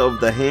Hrist of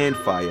the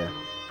Handfire.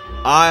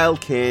 Isle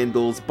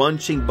candles,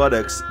 bunching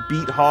buttocks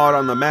beat hard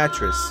on the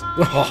mattress,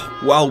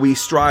 while we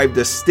strive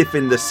to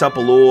stiffen the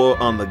supple oar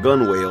on the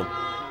gunwale.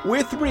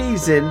 With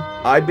reason,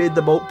 I bid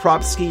the boat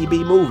prop ski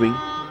be moving.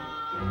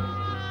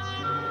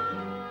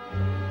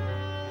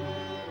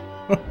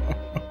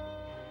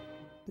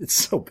 It's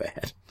so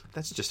bad.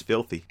 That's just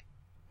filthy.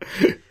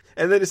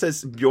 And then it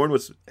says Bjorn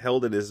was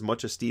held in as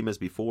much esteem as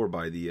before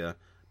by the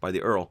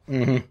Earl.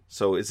 Mm-hmm.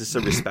 So is this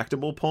a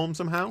respectable poem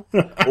somehow?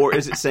 Or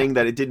is it saying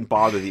that it didn't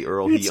bother the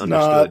Earl, he It's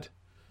understood? not.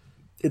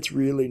 It's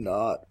really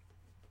not.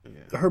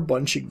 Yeah. Her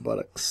bunching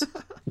buttocks.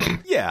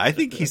 Yeah, I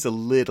think he's a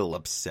little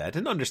upset,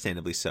 and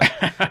understandably so.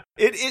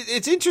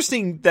 It's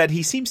interesting that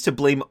he seems to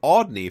blame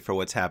Odni for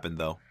what's happened,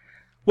 though.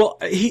 Well,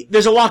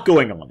 there's a lot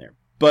going on there,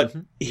 but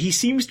he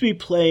seems to be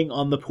playing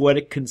on the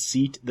poetic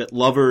conceit that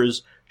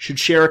lovers should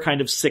share a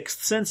kind of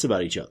sixth sense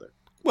about each other.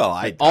 Well,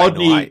 I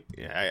Odni-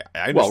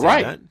 understand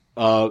right.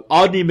 that.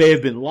 Odni may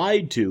have been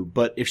lied to,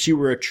 but if she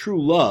were a true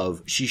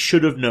love, she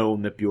should have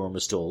known that Bjorn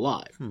was still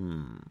alive.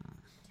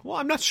 Well,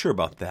 I'm not sure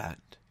about that.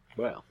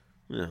 Well,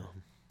 Yeah.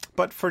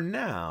 But for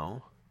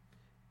now,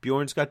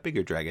 Bjorn's got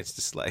bigger dragons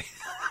to slay.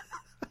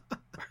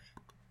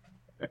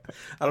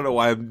 I don't know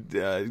why I'm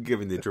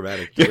giving the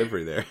dramatic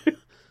delivery there.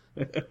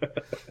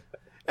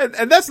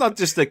 And that's not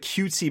just a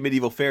cutesy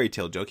medieval fairy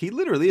tale joke. He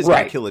literally is going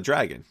Right. to kill a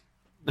dragon.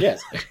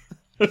 yes.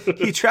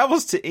 He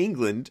travels to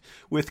England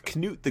with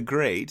Knut the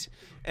Great,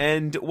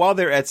 and while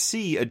they're at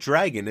sea, a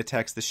dragon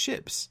attacks the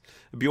ships.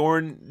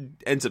 Bjorn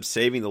ends up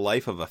saving the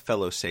life of a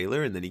fellow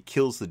sailor, and then he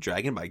kills the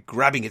dragon by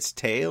grabbing its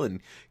tail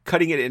and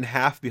cutting it in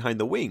half behind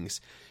the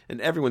wings. And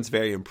everyone's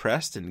very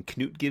impressed, and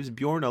Knut gives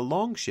Bjorn a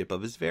longship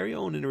of his very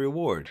own in a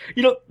reward.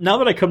 You know, now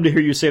that I come to hear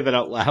you say that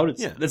out loud,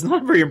 Yeah. that's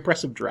not a very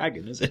impressive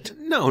dragon, is it?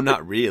 No,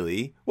 not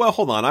really. Well,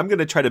 hold on. I'm going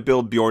to try to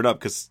build Bjorn up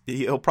because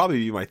he'll probably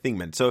be my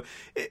thingman. So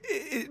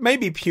it may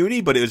be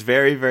puny, but it was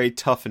very, very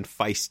tough and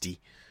feisty.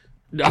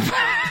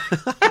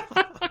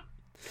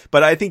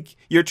 But I think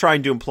you're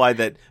trying to imply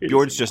that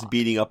Bjorn's just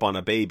beating up on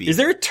a baby. Is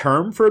there a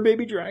term for a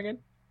baby dragon?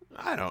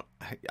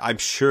 I'm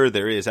sure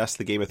there is. Ask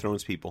the Game of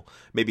Thrones people.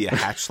 Maybe a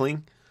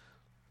hatchling?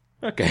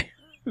 Okay,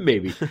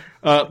 maybe.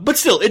 But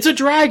still, it's a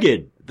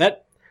dragon.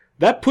 That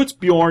puts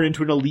Bjorn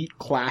into an elite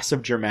class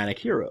of Germanic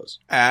heroes.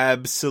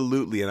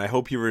 Absolutely. And I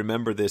hope you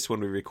remember this when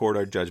we record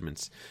our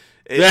judgments.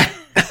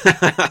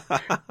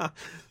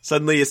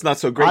 Suddenly it's not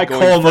so great I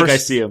going call him first. like I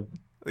see him.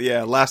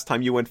 Yeah, last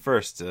time you went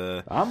first.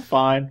 I'm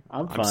fine.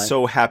 I'm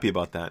so happy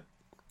about that.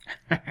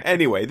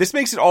 Anyway, this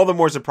makes it all the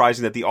more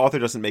surprising that the author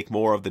doesn't make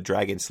more of the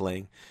dragon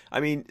slaying. I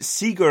mean,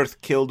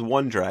 Sigurd killed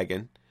one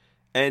dragon,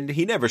 and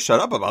he never shut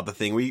up about the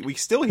thing. We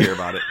still hear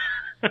about it.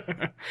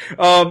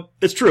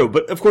 It's true,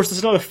 but of course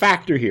there's another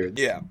factor here.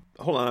 Yeah.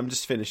 Hold on, I'm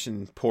just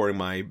finishing pouring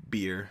my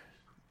beer.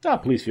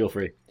 Please feel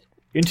free.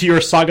 Into your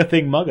Saga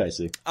Thing mug, I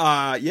see.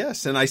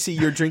 Yes, and I see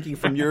you're drinking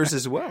from yours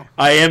as well.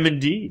 I am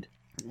indeed.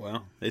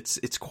 Well,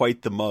 it's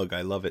quite the mug.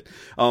 I love it.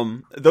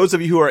 Those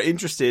of you who are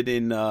interested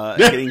in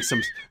getting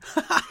some,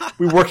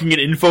 We're working an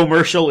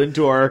infomercial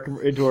into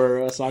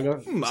our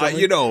Saga.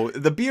 you know,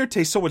 the beer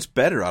tastes so much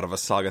better out of a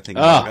Saga Thing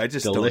mug. I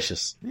just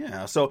delicious. Don't.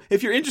 Yeah. So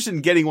if you're interested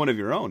in getting one of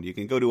your own, you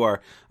can go to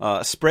our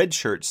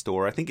Spreadshirt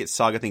store. I think it's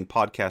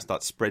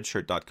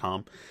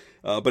sagathingpodcast.spreadshirt.com.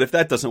 But if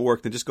that doesn't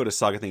work, then just go to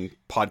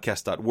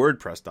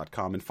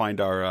sagathingpodcast.wordpress.com and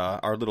find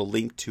our little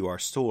link to our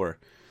store.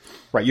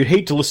 Right, you'd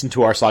hate to listen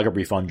to our Saga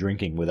Brief on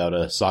drinking without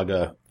a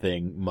Saga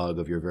Thing mug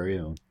of your very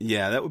own.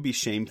 Yeah, that would be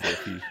shameful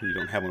if you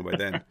don't have one by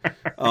then.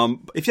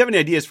 If you have any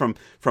ideas from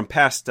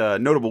past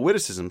notable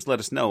witticisms, let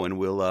us know, and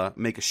we'll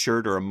make a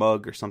shirt or a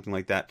mug or something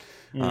like that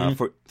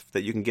for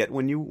that you can get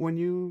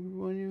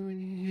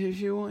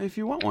if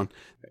you want one.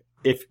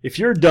 If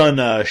you're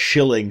done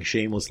shilling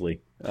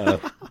shamelessly,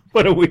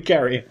 why don't we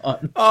carry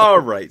on? All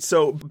right,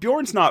 so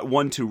Bjorn's not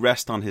one to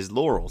rest on his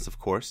laurels, of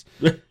course.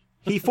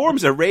 He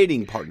forms a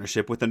raiding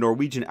partnership with a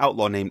Norwegian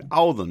outlaw named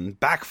Audun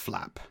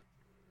Backflap.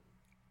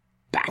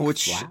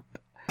 Backflap?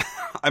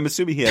 I'm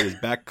assuming he had his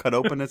back cut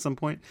open at some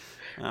point.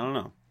 I don't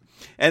know.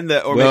 And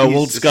or Well, maybe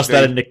we'll discuss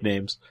that in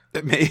nicknames.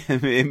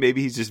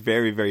 Maybe he's just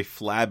very, very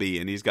flabby,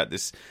 and he's got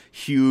this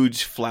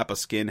huge flap of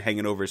skin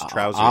hanging over his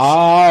trousers.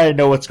 I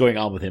know what's going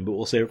on with him, but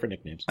we'll save it for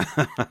nicknames.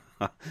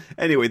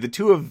 Anyway, the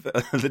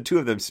two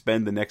of them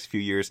spend the next few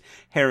years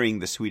harrying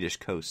the Swedish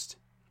coast.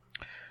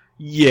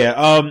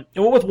 Yeah, and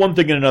what with one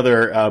thing and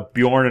another,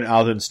 Bjorn and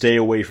Alden stay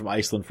away from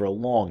Iceland for a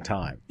long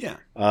time. Yeah.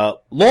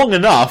 Long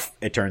enough,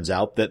 it turns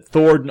out, that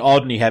Thord and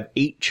Odny have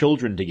 8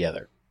 children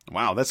together.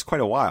 Wow, that's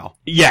quite a while.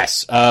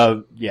 Yes,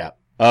 yeah.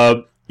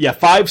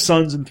 5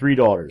 sons and 3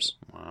 daughters.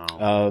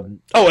 Wow.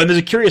 And there's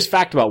a curious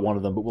fact about one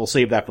of them, but we'll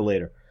save that for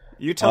later.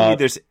 You're telling me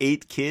there's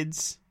 8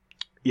 kids?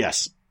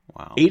 Yes.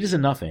 Wow. 8 is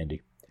enough,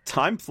 Andy.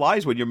 Time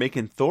flies when you're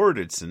making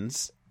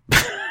Thordardsons,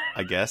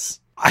 I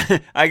guess.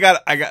 I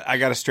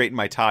gotta straighten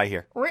my tie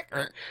here.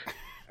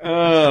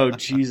 Oh,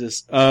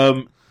 Jesus.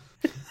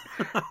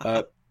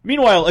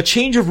 Meanwhile, a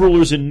change of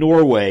rulers in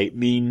Norway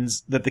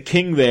means that the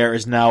king there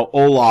is now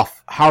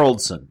Olaf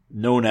Haraldsson,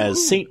 known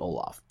as Saint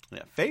Olaf.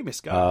 Yeah, famous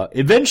guy.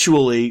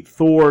 Eventually,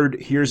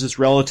 Thord hears his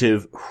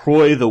relative,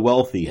 Hroy the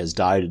Wealthy, has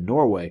died in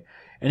Norway,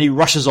 and he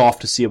rushes off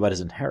to see about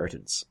his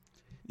inheritance.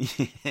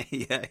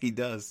 Yeah, he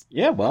does.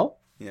 Yeah, well.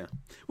 Yeah.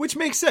 Which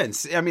makes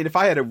sense. I mean, if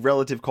I had a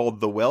relative called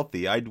the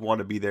Wealthy, I'd want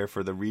to be there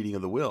for the reading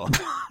of the will.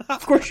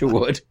 Of course you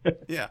would.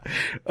 Yeah.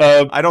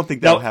 I don't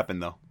think that'll happen,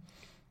 though.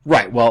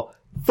 Right, well,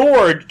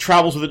 Thord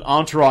travels with an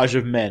entourage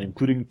of men,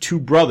 including 2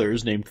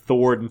 brothers named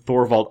Thord and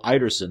Thorvald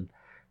Eiderson,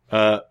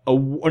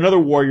 another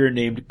warrior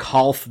named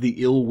Kalf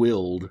the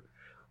Ill-Willed,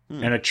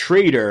 and a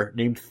trader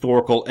named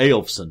Thorkel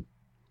Eyolfsson.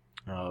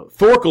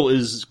 Thorkel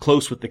is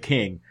close with the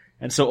king,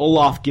 and so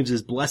Olaf gives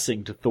his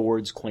blessing to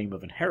Thord's claim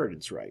of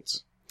inheritance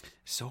rights.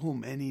 So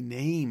many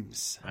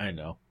names. I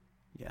know.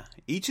 Yeah.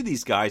 Each of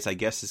these guys, I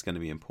guess, is going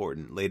to be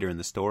important later in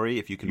the story,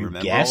 if you can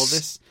remember guess? all of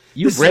this.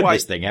 You've read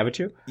this thing, haven't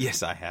you?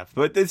 Yes, I have.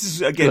 But this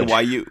is, again,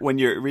 why when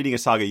you're reading a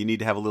saga, you need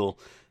to have a little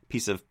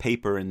piece of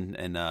paper and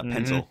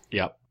pencil.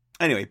 Yep.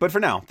 Anyway, but for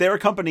now, they're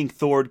accompanying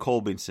Thord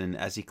Kolbjornsson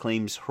as he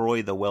claims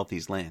Hroy the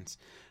Wealthy's lands.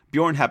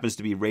 Bjorn happens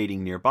to be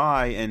raiding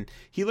nearby, and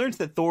he learns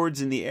that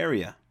Thord's in the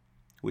area,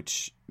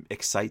 which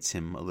excites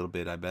him a little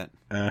bit, I bet.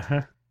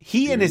 Uh-huh.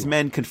 He and his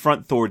men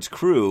confront Thord's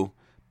crew,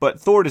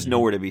 but Thord is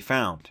nowhere to be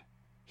found.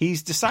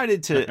 He's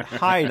decided to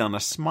hide on a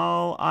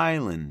small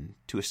island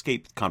to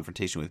escape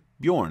confrontation with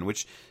Bjorn,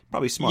 which is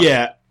probably smart.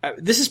 Yeah,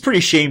 this is pretty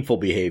shameful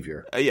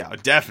behavior. Yeah,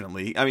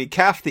 definitely. I mean,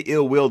 Kaf the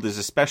Ill-Willed is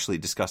especially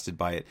disgusted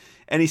by it,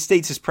 and he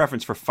states his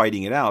preference for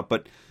fighting it out,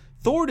 but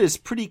Thord is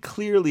pretty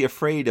clearly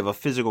afraid of a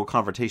physical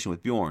confrontation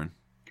with Bjorn.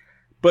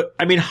 But,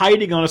 I mean,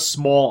 hiding on a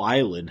small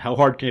island, how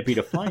hard can it be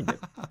to find him?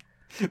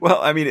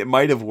 Well, I mean, it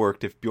might have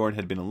worked if Bjorn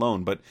had been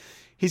alone, but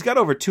he's got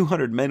over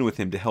 200 men with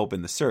him to help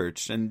in the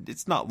search, and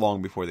it's not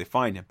long before they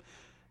find him.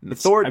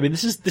 I mean,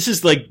 this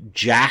is like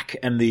Jack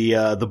and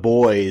the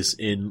boys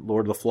in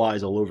Lord of the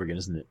Flies all over again,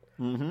 isn't it?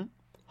 Mm-hmm.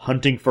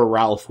 Hunting for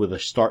Ralph with a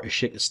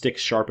stick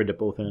sharpened at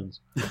both ends.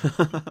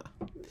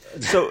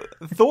 So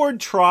Thord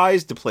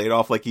tries to play it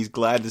off like he's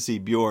glad to see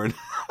Bjorn.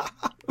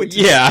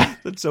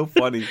 That's so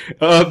funny.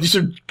 But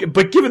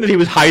given that he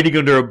was hiding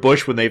under a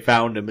bush when they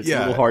found him, it's a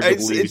little hard to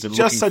believe. It's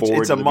just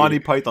it's a Monty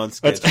Python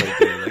sketch right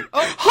there.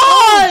 Like,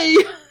 hi!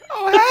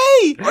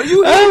 Oh, hey! Are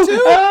you here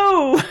too?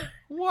 Oh!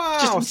 Wow!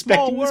 Just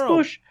inspecting this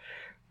bush.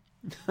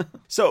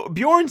 So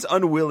Bjorn's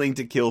unwilling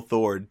to kill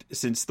Thord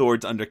since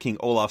Thord's under King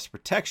Olaf's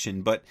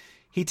protection, but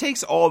he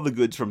takes all the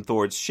goods from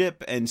Thord's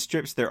ship and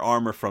strips their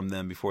armor from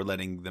them before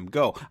letting them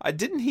go.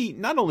 Didn't he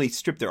not only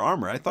strip their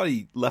armor, I thought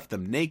he left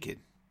them naked.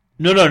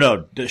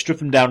 No. Strip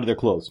them down to their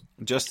clothes.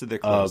 Just to their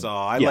clothes.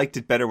 I liked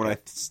it better when I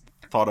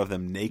thought of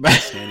them naked,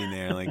 standing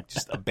there, like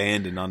just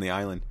abandoned on the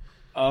island.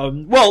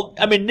 Well,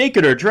 I mean,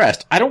 naked or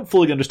dressed. I don't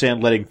fully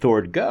understand letting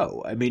Thord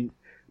go. I mean,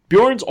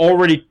 Bjorn's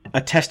already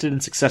a tested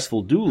and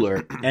successful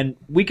dueler, and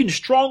we can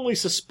strongly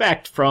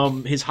suspect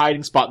from his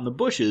hiding spot in the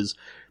bushes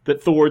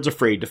that Thord's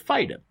afraid to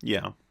fight him.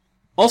 Yeah.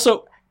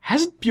 Also,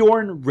 hasn't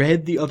Bjorn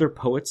read the other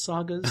poet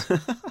sagas?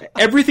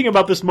 Everything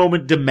about this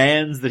moment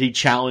demands that he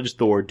challenge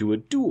Thord to a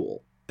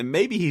duel. And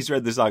maybe he's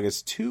read the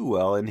sagas too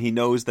well, and he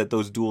knows that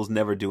those duels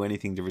never do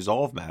anything to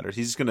resolve matters.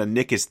 He's just going to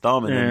nick his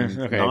thumb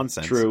and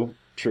nonsense.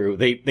 True.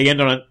 They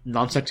end on a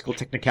nonsensical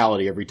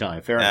technicality every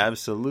time. Fair enough.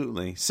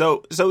 Absolutely.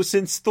 So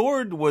since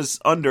Thord was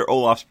under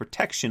Olaf's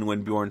protection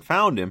when Bjorn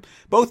found him,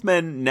 both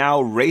men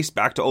now race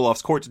back to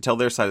Olaf's court to tell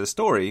their side of the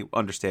story,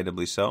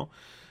 understandably so.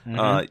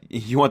 Mm-hmm.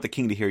 You want the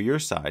king to hear your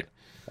side.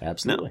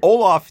 Absolutely. Now,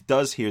 Olaf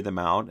does hear them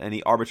out, and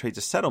he arbitrates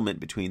a settlement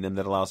between them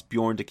that allows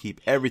Bjorn to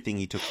keep everything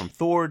he took from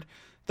Thord,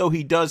 though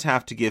he does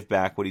have to give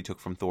back what he took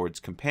from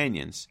Thord's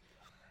companions.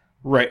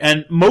 Right,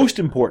 and most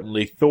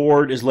importantly,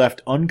 Thord is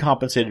left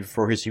uncompensated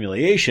for his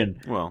humiliation,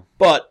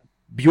 but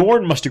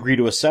Bjorn must agree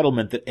to a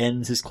settlement that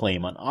ends his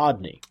claim on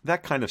Odny.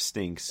 That kind of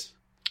stinks.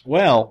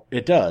 Well,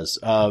 it does.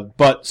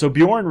 So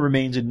Bjorn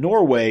remains in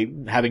Norway,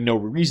 having no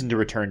reason to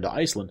return to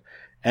Iceland,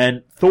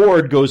 and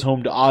Thord goes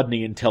home to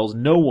Odny and tells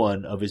no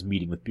one of his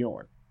meeting with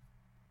Bjorn.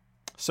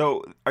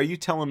 So, are you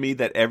telling me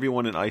that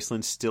everyone in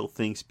Iceland still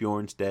thinks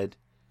Bjorn's dead?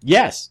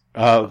 Yes,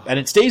 and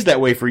it stays that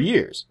way for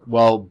years,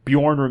 while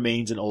Bjorn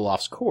remains in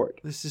Olaf's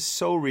court. This is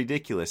so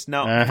ridiculous.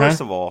 Now,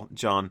 first of all,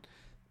 John,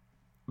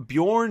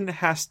 Bjorn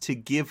has to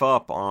give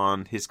up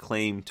on his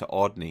claim to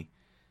Odni.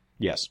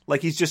 Yes.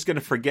 Like he's just going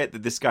to forget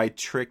that this guy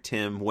tricked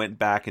him, went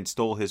back and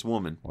stole his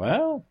woman.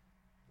 Well,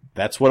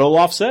 that's what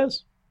Olaf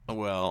says.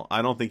 Well,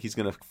 I don't think he's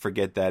going to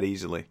forget that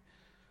easily.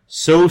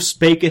 So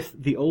spaketh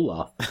the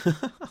Olaf.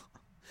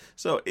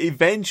 So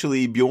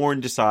eventually Bjorn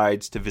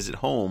decides to visit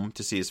home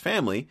to see his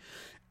family,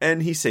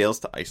 and he sails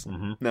to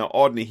Iceland. Now,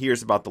 Odni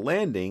hears about the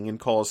landing and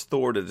calls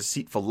Thor a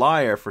deceitful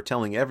liar for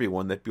telling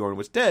everyone that Bjorn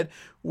was dead,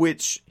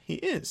 which he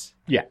is.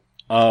 Yeah.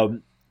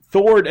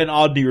 Thord and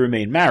Odni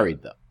remain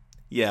married, though.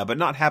 Yeah, but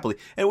not happily.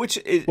 And which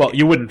is, well,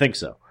 you wouldn't think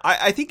so.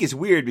 I think is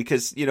weird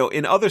because, you know,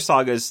 in other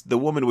sagas, the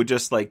woman would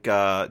just like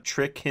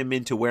trick him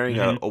into wearing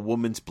a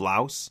woman's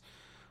blouse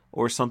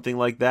or something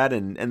like that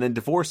and then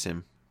divorce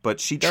him. But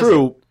she doesn't.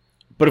 True.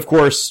 But of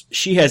course,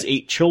 she has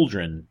 8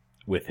 children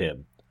with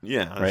him.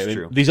 Yeah, that's right?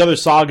 true. These other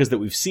sagas that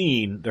we've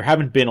seen, there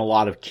haven't been a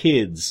lot of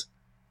kids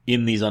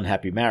in these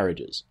unhappy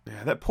marriages.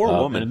 Yeah, that poor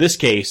woman. And in this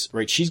case,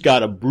 right, she's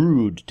got a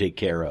brood to take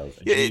care of.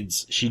 And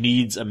she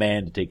needs a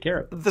man to take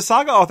care of. The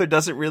saga author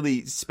doesn't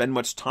really spend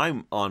much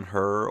time on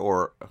her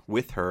or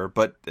with her,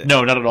 but...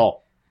 No, not at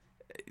all.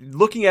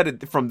 Looking at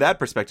it from that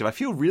perspective, I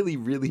feel really,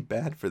 really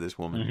bad for this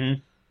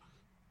woman.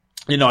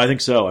 You know, I think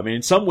so. I mean,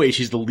 in some ways,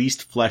 she's the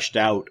least fleshed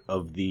out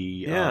of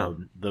the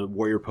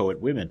warrior poet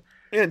women.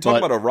 Yeah, and talk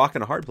about a rock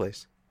and a hard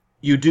place.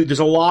 There's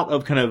a lot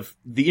of kind of,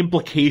 the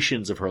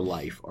implications of her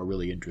life are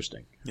really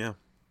interesting. Yeah.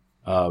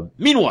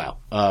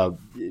 Meanwhile,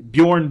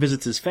 Bjorn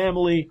visits his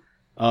family.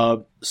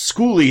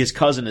 Skuli, his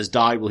cousin, has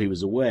died while he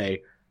was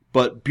away,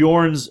 but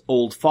Bjorn's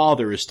old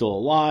father is still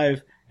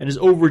alive and is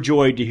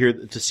overjoyed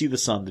to see the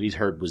son that he's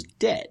heard was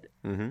dead.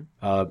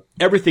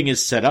 Everything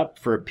is set up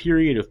for a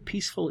period of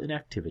peaceful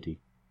inactivity.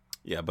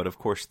 Yeah, but of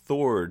course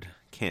Thord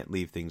can't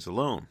leave things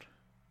alone.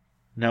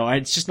 No,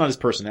 it's just not his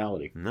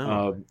personality.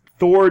 No.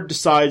 Thor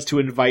decides to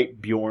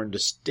invite Bjorn to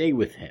stay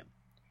with him.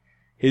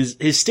 His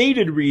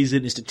stated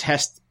reason is to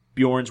test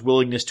Bjorn's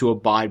willingness to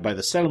abide by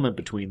the settlement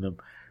between them,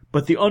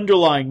 but the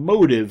underlying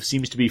motive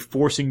seems to be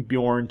forcing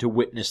Bjorn to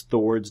witness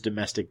Thord's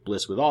domestic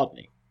bliss with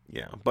Odni.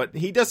 Yeah, but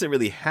he doesn't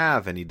really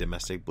have any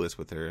domestic bliss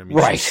with her. I mean,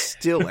 right. She's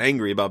still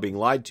angry about being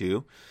lied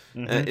to.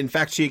 In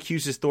fact, she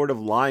accuses Thord of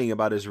lying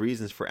about his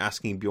reasons for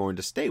asking Bjorn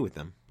to stay with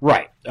them.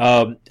 Right.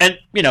 And,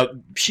 you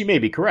know, she may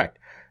be correct.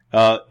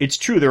 It's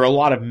true, there are a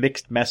lot of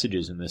mixed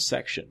messages in this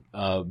section.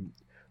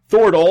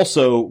 Thord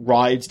also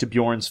rides to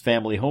Bjorn's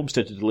family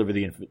homestead to deliver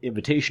the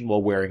invitation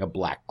while wearing a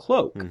black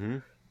cloak,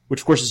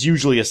 which of course is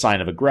usually a sign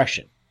of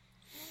aggression.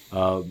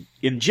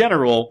 In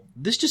general,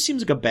 this just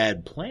seems like a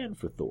bad plan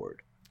for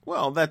Thord.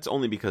 Well, that's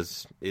only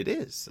because it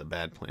is a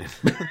bad plan.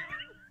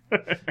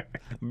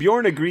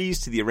 Bjorn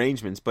agrees to the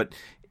arrangements, but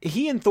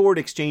he and Thord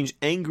exchange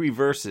angry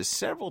verses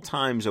several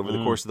times over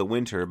the course of the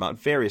winter about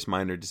various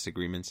minor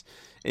disagreements.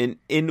 In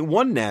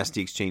one nasty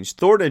exchange,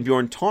 Thord and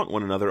Bjorn taunt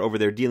one another over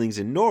their dealings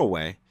in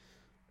Norway.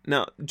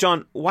 Now,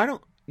 John, why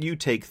don't you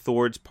take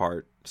Thord's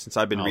part, since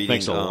I've been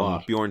reading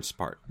Bjorn's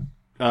part?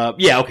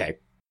 Yeah, okay.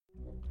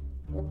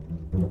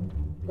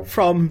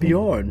 From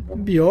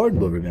Bjorn. Bjorn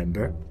will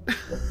remember.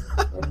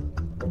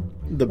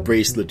 The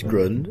bracelet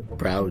Grund,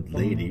 proud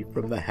lady,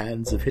 from the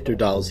hands of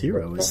Hitterdal's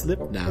hero is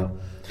slipped now.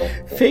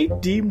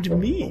 Fate deemed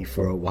me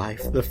for a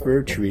wife, the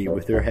fir tree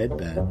with her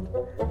headband.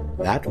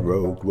 That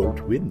rogue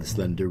won't win the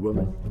slender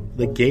woman.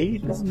 The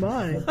gain is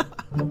mine.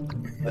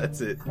 That's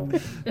it.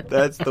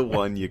 That's the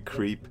one, you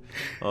creep.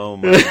 Oh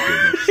my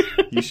goodness.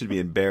 You should be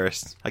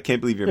embarrassed. I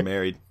can't believe you're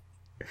married.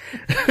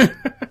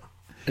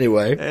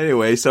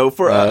 Anyway, so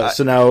for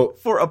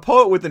a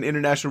poet with an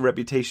international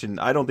reputation,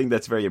 I don't think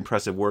that's very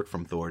impressive work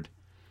from Thord.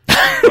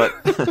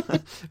 But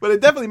but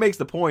it definitely makes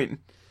the point.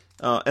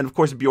 And of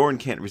course, Bjorn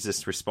can't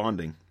resist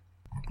responding.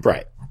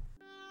 Right.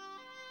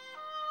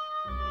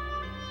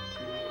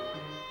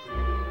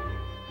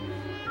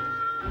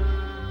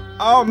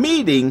 Our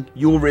meeting,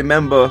 you'll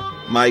remember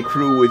my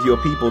crew with your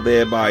people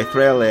there by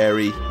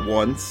Threlary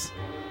once.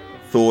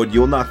 Thord,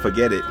 you'll not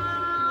forget it.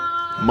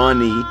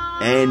 Money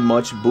and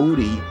much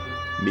booty,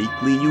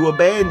 meekly you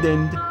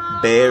abandoned,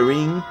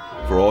 bearing,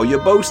 for all your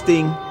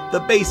boasting,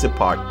 the baser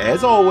part,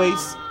 as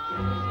always.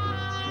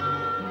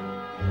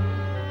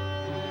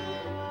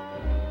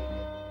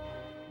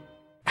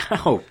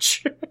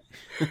 Ouch.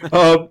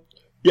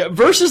 Yeah,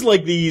 verses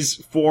like these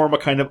form a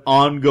kind of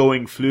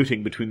ongoing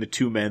fluting between the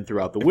two men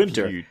throughout the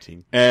winter.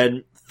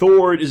 And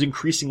Thord is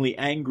increasingly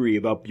angry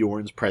about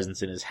Bjorn's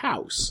presence in his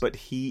house. But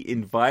he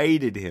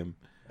invited him.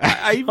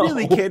 I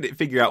really can't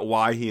figure out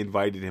why he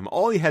invited him.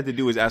 All he had to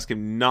do was ask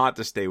him not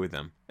to stay with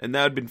them, and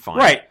that would have been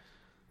fine.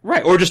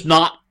 Right. Or just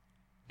not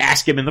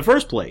ask him in the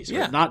first place.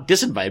 Yeah. Or not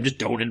disinvite him, just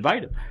don't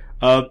invite him.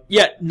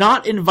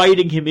 Not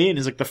inviting him in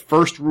is like the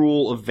first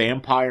rule of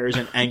vampires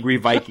and angry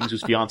Vikings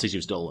whose fiancés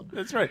you've stolen.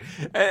 That's right.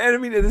 And I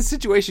mean, the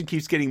situation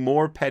keeps getting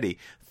more petty.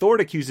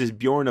 Thord accuses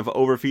Bjorn of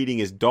overfeeding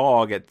his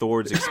dog at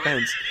Thord's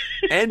expense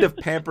and of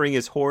pampering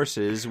his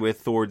horses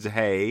with Thord's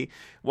hay,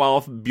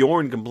 while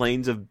Bjorn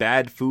complains of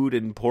bad food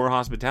and poor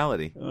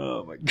hospitality.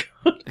 Oh my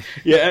god.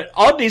 Yeah,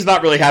 Odni's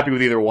not really happy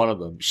with either one of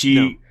them.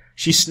 She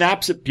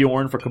snaps at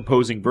Bjorn for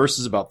composing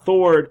verses about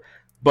Thord,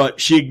 but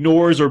she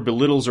ignores or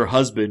belittles her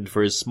husband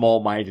for his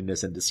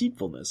small-mindedness and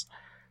deceitfulness.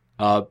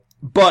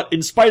 But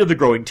in spite of the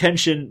growing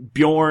tension,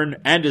 Bjorn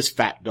and his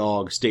fat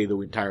dog stay the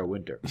entire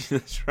winter.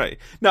 That's right.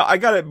 Now, I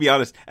gotta be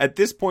honest, at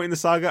this point in the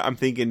saga, I'm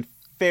thinking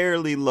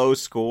fairly low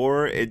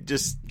score. It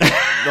just, the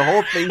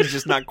whole thing's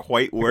just not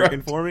quite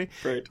working for me.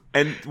 Right.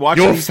 And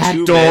watching Your these fat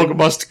two dog men,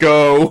 must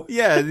go.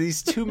 yeah,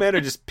 these two men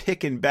are just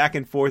picking back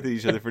and forth at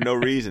each other for no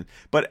reason.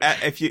 But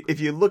if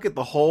you look at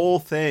the whole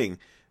thing,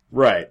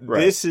 Right.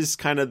 this is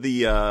kind of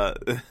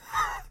the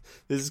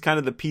this is kind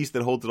of the piece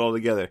that holds it all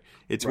together.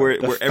 It's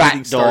where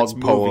everything starts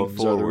moving poems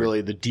forward. are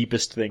really the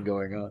deepest thing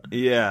going on.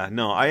 Yeah,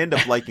 no, I end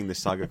up liking this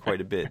saga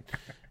quite a bit.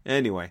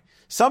 Anyway,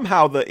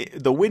 somehow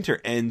the winter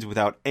ends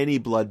without any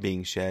blood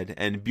being shed,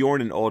 and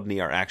Bjorn and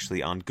Odni are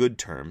actually on good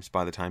terms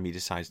by the time he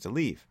decides to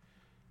leave.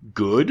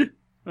 Good?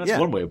 That's Yeah.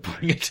 one way of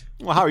putting it.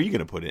 Well, how are you going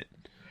to put it?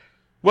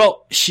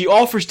 Well, she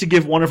offers to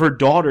give one of her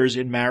daughters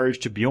in marriage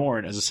to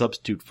Bjorn as a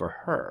substitute for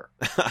her.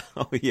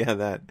 Oh, yeah,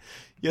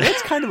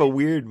 that's kind of a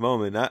weird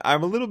moment.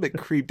 I'm a little bit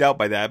creeped out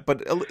by that,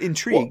 but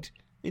intrigued.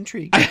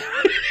 Intrigued.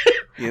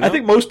 You know? I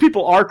think most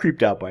people are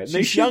creeped out by it.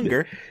 She's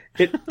younger.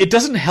 It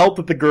doesn't help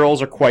that the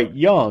girls are quite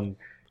young,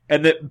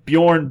 and that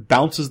Bjorn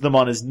bounces them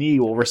on his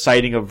knee while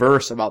reciting a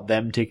verse about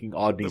them taking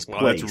Odni's Wow,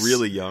 place. that's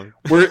really young.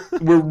 We're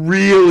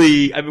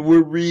really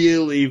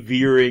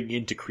veering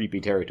into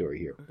creepy territory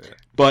here.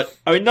 But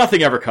I mean,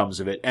 nothing ever comes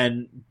of it,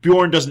 and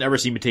Bjorn doesn't ever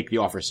seem to take the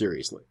offer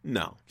seriously.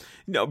 No,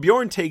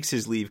 Bjorn takes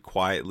his leave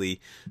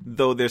quietly,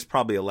 though there's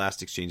probably a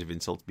last exchange of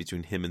insults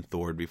between him and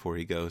Thord before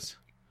he goes.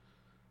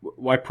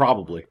 Why,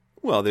 probably.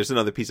 Well, there's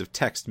another piece of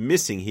text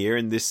missing here,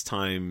 and this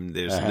time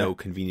there's no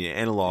convenient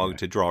analog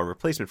to draw a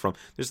replacement from.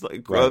 There's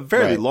a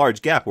fairly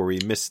large gap where we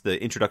miss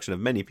the introduction of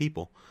many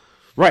people.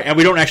 Right, and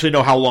we don't actually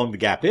know how long the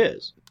gap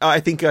is. I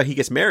think he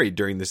gets married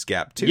during this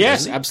gap, too. Yes,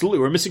 doesn't he? absolutely.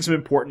 We're missing some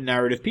important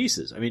narrative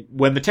pieces. I mean,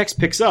 when the text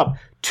picks up,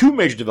 two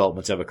major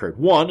developments have occurred.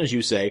 One, as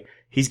you say,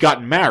 he's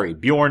gotten married.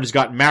 Bjorn has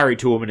gotten married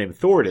to a woman named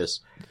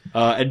Thordis.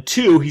 And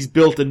two, he's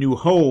built a new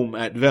home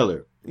at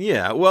Velur.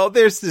 Yeah, well,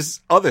 there's this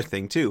other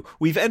thing, too.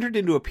 We've entered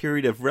into a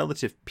period of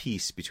relative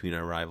peace between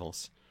our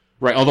rivals.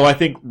 Right, although I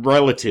think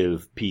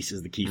relative peace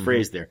is the key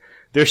phrase there.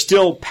 They're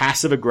still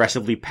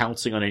passive-aggressively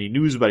pouncing on any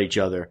news about each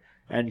other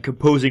and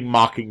composing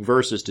mocking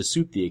verses to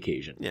suit the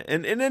occasion. Yeah,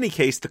 and in any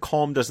case, the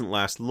calm doesn't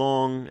last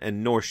long,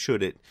 and nor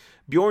should it.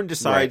 Bjorn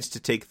decides to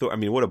take Thor. I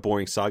mean, what a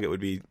boring saga it would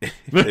be if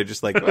they're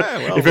just like,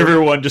 well, if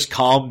everyone just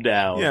calmed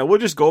down. Yeah, we'll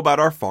just go about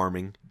our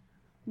farming.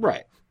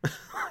 Right.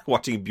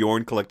 Watching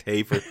Bjorn collect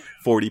hay for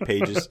 40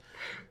 pages.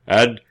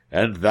 And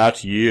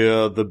that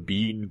year the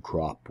bean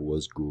crop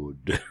was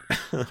good.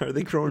 Are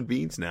they growing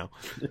beans now?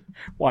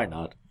 Why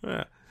not?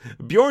 Yeah.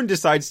 Bjorn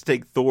decides to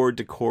take Thord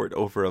to court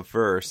over a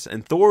verse,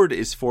 and Thord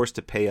is forced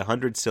to pay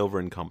 100 silver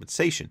in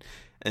compensation.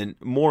 And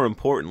more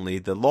importantly,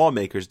 the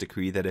lawmakers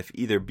decree that if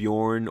either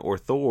Bjorn or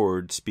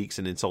Thord speaks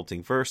an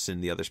insulting verse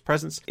in the other's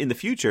presence, in the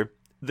future,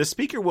 the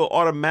speaker will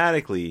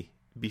automatically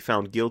be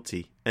found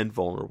guilty and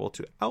vulnerable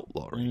to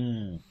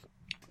outlawry.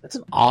 That's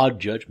an odd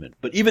judgment,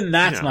 but even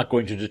that's not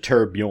going to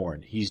deter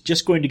Bjorn. He's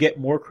just going to get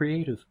more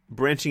creative.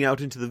 Branching out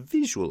into the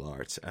visual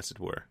arts, as it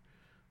were.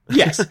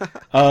 Yes.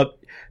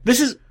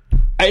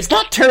 It's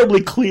not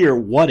terribly clear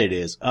what it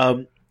is.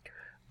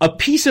 A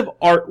piece of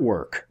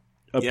artwork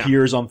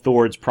appears on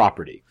Thord's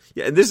property.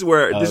 Yeah, and this is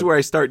where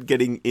I start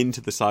getting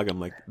into the saga. I'm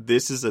like,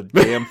 this is a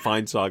damn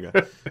fine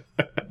saga.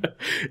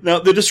 Now,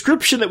 the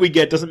description that we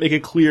get doesn't make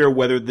it clear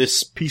whether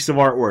this piece of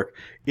artwork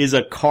is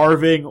a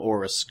carving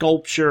or a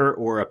sculpture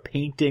or a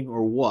painting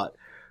or what.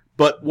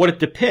 But what it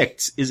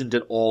depicts isn't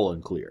at all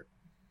unclear.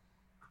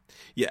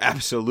 Yeah,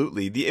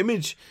 absolutely. The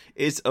image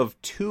is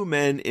of two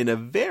men in a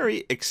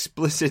very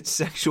explicit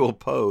sexual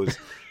pose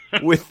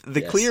with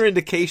the clear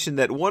indication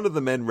that one of the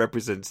men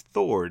represents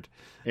Thord.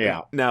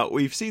 Yeah. Now,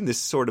 we've seen this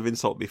sort of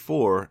insult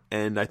before,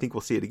 and I think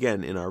we'll see it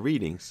again in our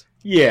readings.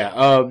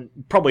 Yeah,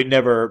 probably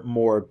never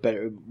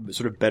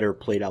better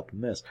played out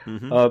than this.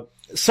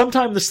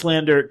 Sometimes the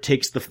slander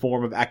takes the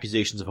form of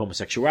accusations of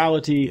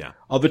homosexuality,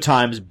 other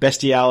times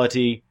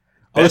bestiality,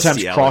 other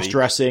times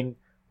cross-dressing,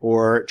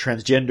 or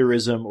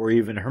transgenderism, or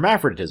even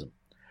hermaphroditism.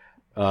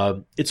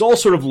 It's all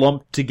sort of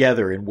lumped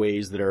together in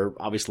ways that are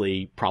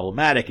obviously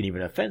problematic and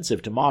even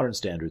offensive to modern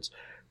standards.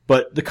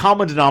 But the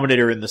common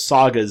denominator in the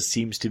sagas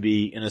seems to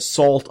be an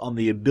assault on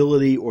the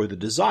ability or the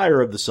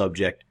desire of the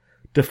subject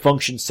to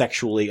function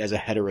sexually as a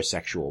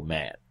heterosexual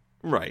man.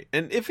 Right.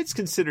 And if it's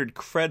considered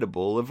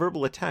credible, a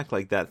verbal attack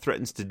like that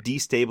threatens to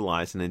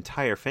destabilize an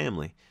entire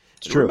family.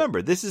 It's true.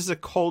 Remember, this is a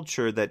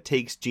culture that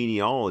takes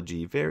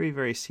genealogy very,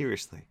 very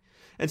seriously.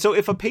 And so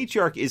if a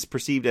patriarch is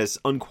perceived as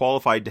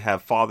unqualified to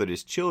have fathered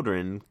his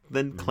children,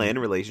 then clan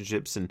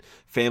relationships and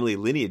family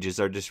lineages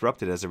are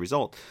disrupted as a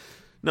result.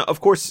 Now,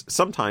 of course,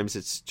 sometimes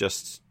it's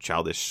just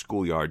childish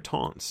schoolyard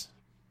taunts.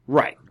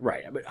 Right.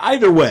 But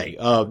either way,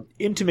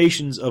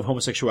 intimations of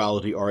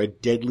homosexuality are a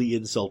deadly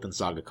insult in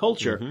saga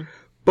culture.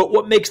 But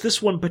what makes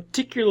this one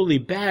particularly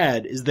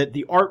bad is that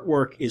the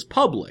artwork is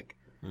public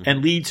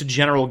and leads to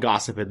general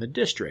gossip in the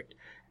district.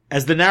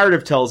 As the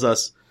narrative tells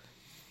us,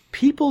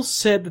 people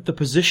said that the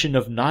position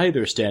of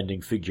neither standing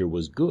figure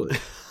was good,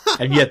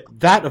 and yet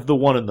that of the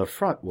one in the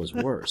front was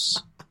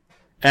worse.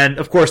 And,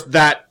 of course,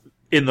 that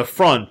in the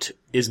front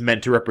is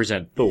meant to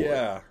represent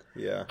Thor.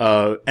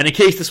 Yeah. And in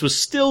case this was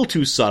still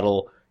too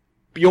subtle,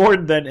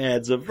 Bjorn then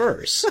adds a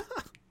verse.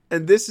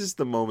 And this is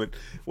the moment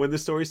when the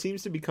story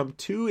seems to become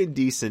too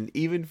indecent,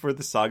 even for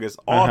the saga's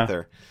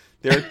author.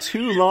 There are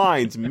 2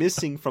 lines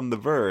missing from the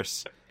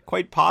verse,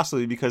 quite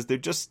possibly because they're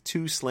just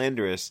too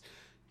slanderous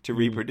to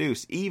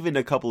reproduce, even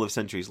a couple of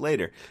centuries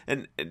later.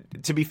 And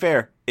to be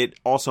fair, it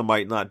also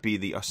might not be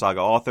the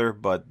saga author,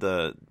 but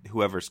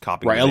whoever's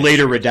copying Right, a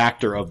later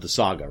redactor of the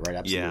saga, right?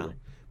 Absolutely. Yeah.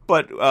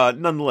 But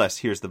nonetheless,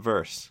 here's the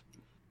verse.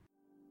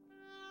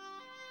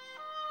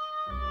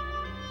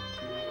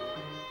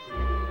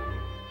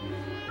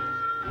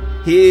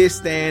 Here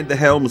stand the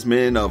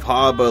helmsmen of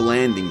harbor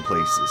landing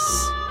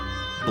places.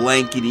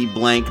 Blankety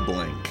blank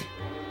blank.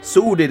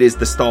 Suited is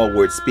the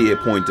stalwart spear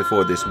pointer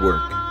for this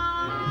work.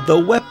 The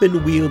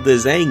weapon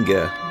wielder's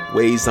anger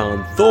weighs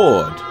on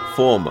Thord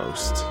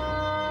foremost.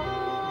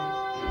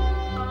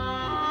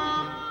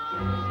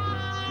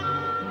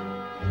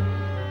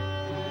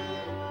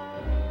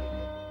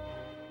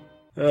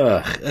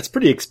 That's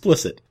pretty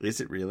explicit. Is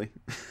it really?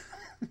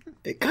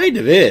 It kind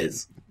of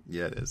is.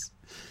 Yeah, it is.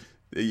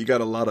 You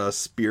got a lot of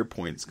spear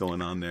points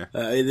going on there.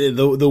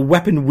 The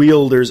weapon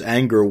wielder's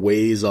anger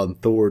weighs on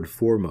Thord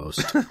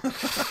foremost.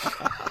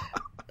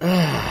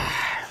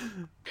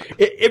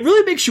 It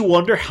really makes you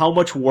wonder how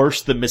much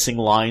worse the missing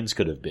lines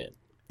could have been.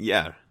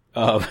 Yeah.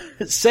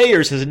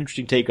 Sayers has an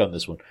interesting take on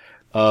this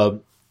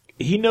one.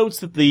 He notes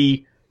that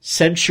the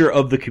censure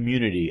of the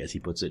community, as he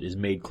puts it, is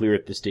made clear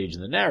at this stage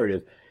in the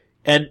narrative,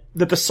 and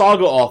that the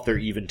saga author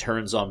even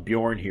turns on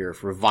Bjorn here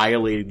for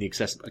violating the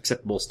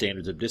acceptable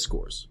standards of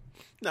discourse.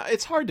 Now,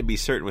 it's hard to be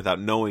certain without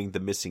knowing the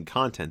missing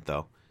content,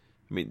 though.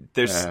 I mean,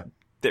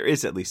 there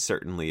is at least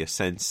certainly a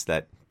sense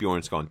that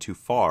Bjorn's gone too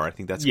far. I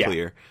think that's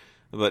clear.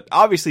 But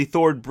obviously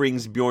Thord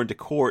brings Bjorn to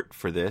court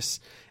for this,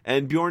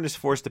 and Bjorn is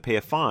forced to pay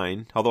a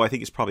fine, although I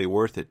think it's probably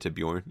worth it to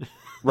Bjorn.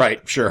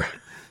 Right, sure.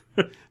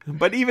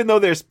 But even though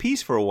there's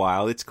peace for a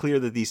while, it's clear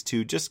that these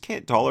two just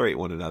can't tolerate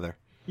one another.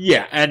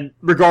 Yeah, and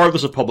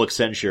regardless of public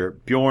censure,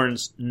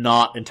 Bjorn's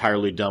not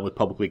entirely done with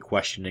publicly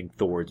questioning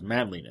Thord's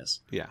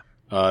manliness. Yeah.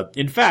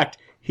 In fact,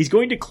 he's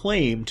going to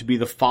claim to be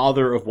the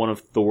father of one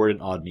of Thord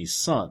and Odni's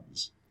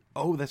sons.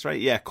 Oh, that's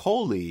right. Yeah,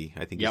 Koli,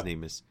 I think his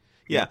name is.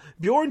 Yeah,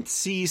 Bjorn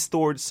sees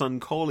Thord's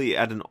son Koli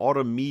at an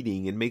autumn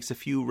meeting and makes a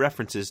few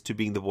references to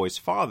being the boy's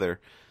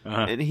father.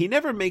 And he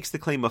never makes the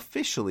claim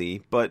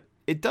officially, but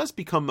it does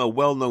become a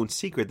well-known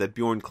secret that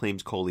Bjorn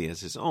claims Koli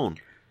as his own.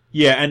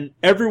 Yeah, and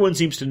everyone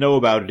seems to know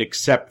about it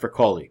except for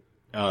Koli.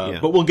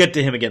 But we'll get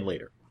to him again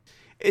later.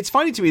 It's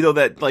funny to me, though,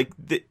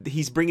 that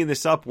he's bringing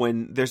this up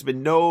when there's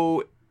been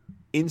no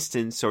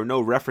instance or no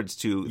reference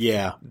to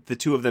the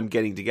two of them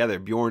getting together,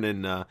 Bjorn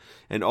and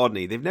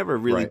Odni. They've never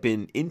really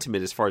been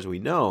intimate as far as we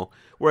know.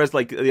 Whereas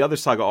like the other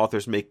saga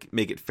authors make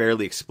it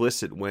fairly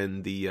explicit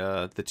when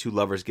the two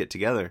lovers get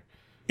together.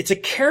 It's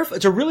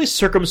a really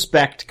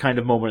circumspect kind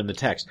of moment in the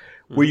text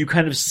where you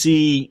kind of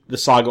see the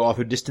saga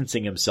author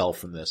distancing himself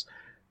from this.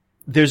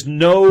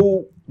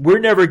 We're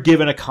never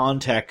given a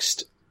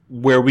context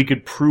where we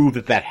could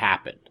prove that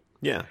happened.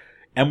 Yeah.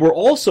 And we're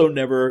also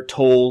never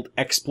told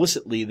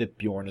explicitly that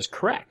Bjorn is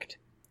correct.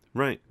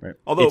 Right.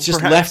 Although it's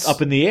just left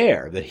up in the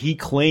air that he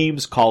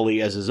claims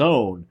Kali as his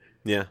own.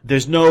 Yeah.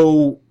 There's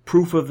no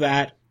proof of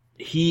that.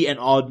 He and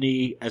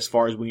Odni, as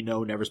far as we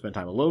know, never spent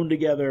time alone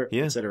together,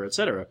 et cetera, et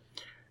cetera.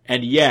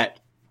 And yet,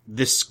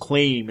 this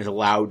claim is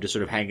allowed to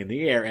sort of hang in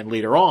the air, and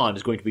later on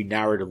is going to be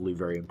narratively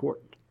very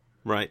important.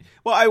 Right.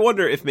 Well, I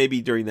wonder if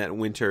maybe during that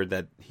winter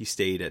that he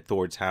stayed at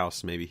Thord's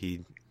house, maybe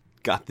he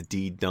got the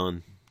deed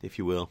done, if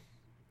you will.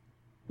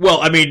 Well,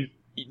 I mean,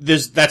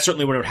 that's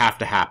certainly what would have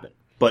to happen.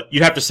 But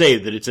you'd have to say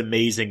that it's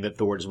amazing that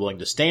Thord is willing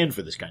to stand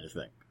for this kind of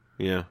thing.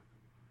 Yeah.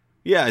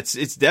 Yeah,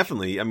 it's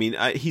definitely, I mean,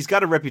 he's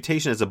got a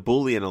reputation as a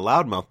bully and a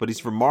loudmouth, but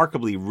he's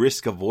remarkably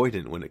risk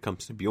avoidant when it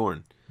comes to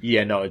Bjorn.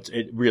 Yeah, no,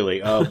 it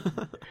really,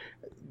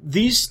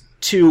 these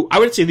two, I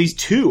would say these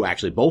two,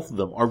 actually, both of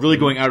them, are really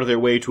going out of their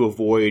way to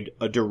avoid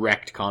a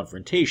direct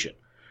confrontation.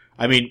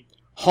 I mean,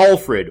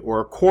 Hallfrid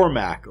or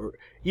Cormac or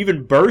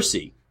even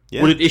Bercy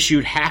would have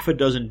issued half a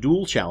dozen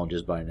duel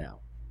challenges by now.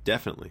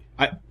 Definitely.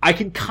 I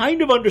can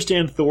kind of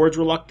understand Thord's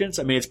reluctance.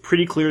 I mean, it's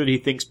pretty clear that he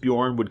thinks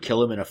Bjorn would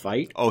kill him in a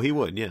fight. Oh, he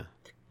would, yeah.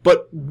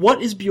 But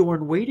what is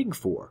Bjorn waiting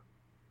for?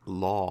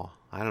 Law.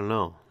 I don't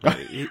know.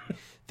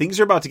 Things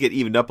are about to get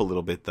evened up a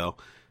little bit, though.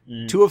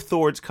 Two of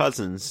Thord's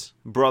cousins,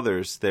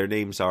 brothers, their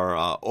names are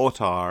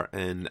Ottar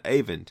and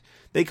Eyvind.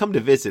 They come to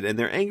visit, and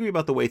they're angry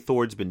about the way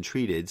Thord's been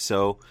treated.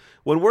 So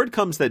when word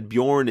comes that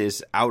Bjorn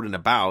is out and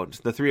about,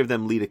 the three of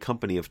them lead a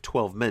company of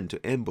 12 men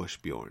to ambush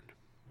Bjorn.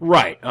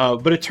 Right,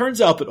 but it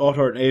turns out that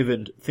Ottar and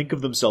Eyvind think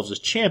of themselves as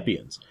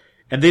champions,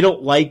 and they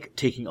don't like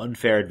taking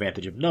unfair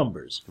advantage of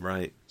numbers.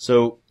 Right.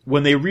 So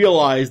when they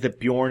realize that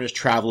Bjorn is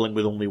traveling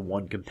with only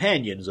one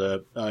companion,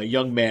 a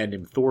young man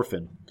named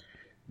Thorfinn,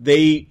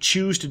 they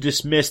choose to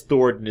dismiss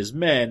Thord and his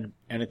men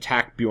and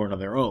attack Bjorn on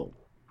their own.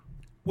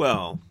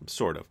 Well,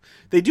 sort of.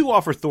 They do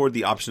offer Thord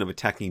the option of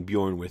attacking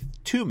Bjorn with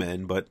 2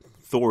 men, but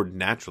Thord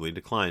naturally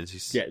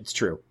declines. Yeah, it's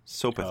true.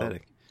 So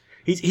pathetic.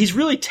 He's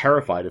really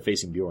terrified of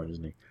facing Bjorn,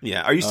 isn't he?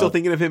 Yeah. Are you still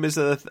thinking of him as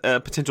a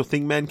potential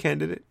Thingman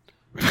candidate?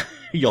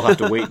 You'll have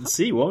to wait and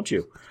see, won't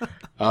you?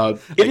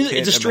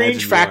 It's a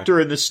strange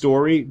factor in this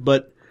story,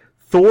 but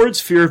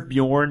Thord's fear of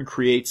Bjorn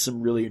creates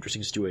some really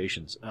interesting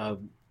situations.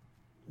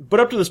 But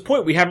up to this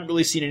point, we haven't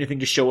really seen anything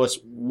to show us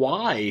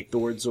why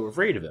Thord's so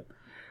afraid of him.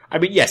 I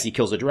mean, yes, he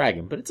kills a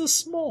dragon, but it's a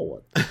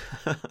small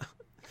one.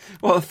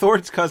 Well,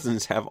 Thord's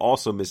cousins have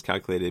also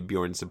miscalculated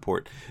Bjorn's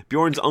support.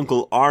 Bjorn's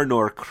uncle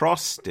Arnor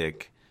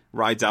Crossstick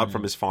rides out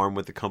from his farm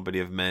with a company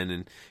of men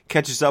and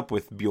catches up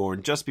with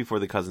Bjorn just before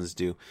the cousins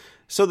do,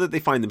 so that they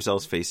find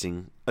themselves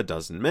facing a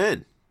dozen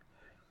men.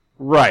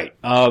 Right.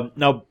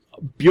 Now,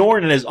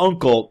 Bjorn and his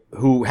uncle,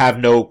 who have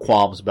no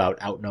qualms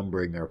about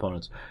outnumbering their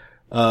opponents,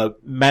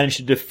 manage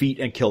to defeat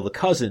and kill the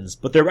cousins,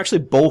 but they're actually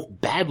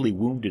both badly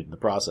wounded in the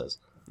process.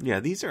 Yeah,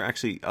 these are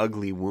actually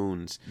ugly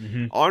wounds.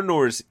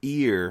 Arnor's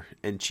ear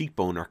and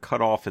cheekbone are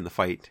cut off in the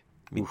fight.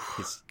 I mean,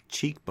 his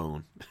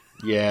cheekbone.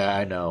 Yeah,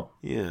 I know.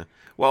 Yeah.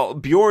 Well,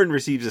 Bjorn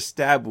receives a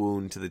stab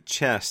wound to the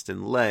chest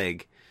and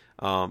leg.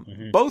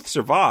 Both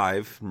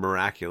survive,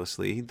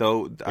 miraculously,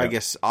 though I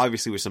guess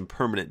obviously with some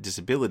permanent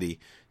disability,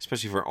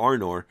 especially for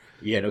Arnor.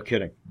 Yeah, no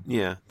kidding.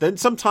 Yeah. Then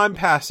some time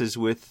passes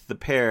with the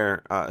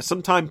pair.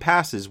 Some time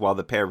passes while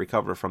the pair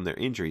recover from their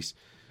injuries.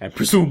 And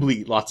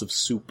presumably lots of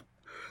soup.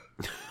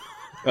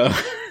 And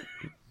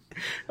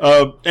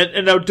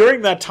now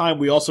during that time,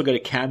 we also get a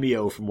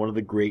cameo from one of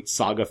the great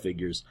saga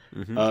figures.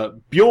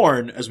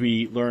 Bjorn, as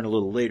we learn a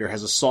little later,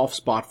 has a soft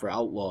spot for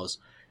outlaws,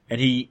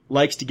 and he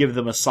likes to give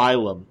them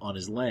asylum on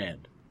his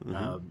land.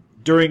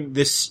 During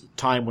this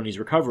time when he's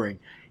recovering,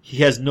 he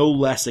has no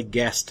less a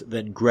guest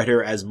than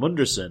Grettir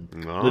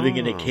Asmunderson living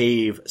in a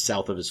cave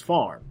south of his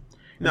farm.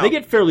 They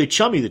get fairly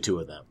chummy, the two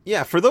of them.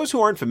 Yeah, for those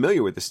who aren't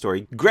familiar with the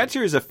story,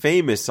 Grettir is a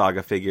famous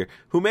saga figure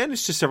who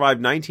managed to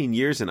survive 19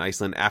 years in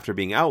Iceland after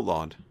being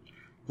outlawed.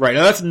 Right,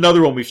 now that's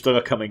another one we've still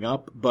got coming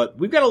up, but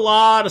we've got a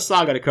lot of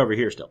saga to cover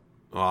here still.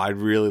 Oh, I'd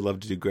really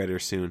love to do Grettir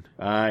soon.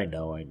 I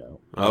know.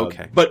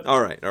 Okay. But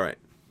all right.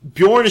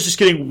 Bjorn is just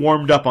getting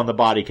warmed up on the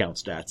body count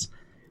stats.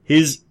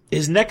 His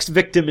next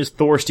victim is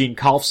Thorstein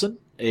Kalfsson,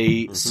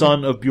 a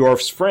son of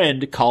Bjorf's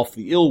friend, Kalf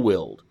the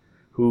Ill-Willed,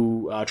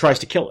 who tries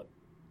to kill him.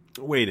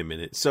 Wait a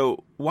minute.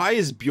 So why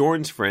is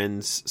Bjorn's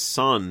friend's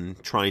son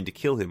trying to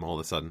kill him all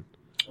of a sudden?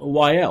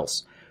 Why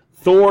else?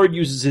 Thord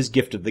uses his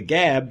gift of the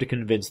gab to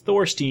convince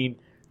Thorstein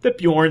that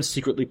Bjorn's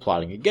secretly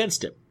plotting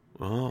against him.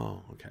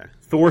 Oh, okay.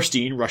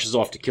 Thorstein rushes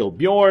off to kill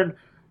Bjorn,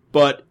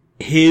 but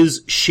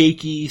his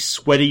shaky,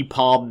 sweaty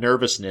palm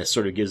nervousness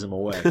sort of gives him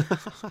away.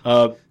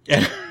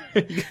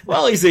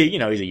 Well, he's a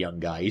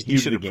young guy. He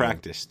should have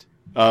practiced.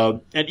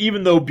 And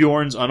even though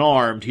Bjorn's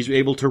unarmed, he's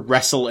able to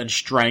wrestle and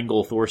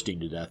strangle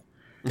Thorstein to death.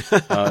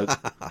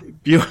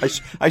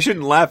 I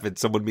shouldn't laugh at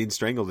someone being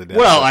strangled to death.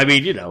 Well, I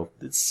mean,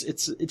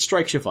 it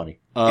strikes you funny.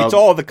 It's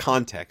all the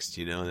context,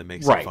 that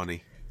makes it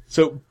funny.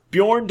 So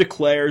Bjorn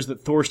declares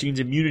that Thorstein's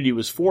immunity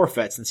was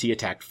forfeit since he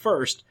attacked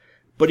first,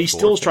 but he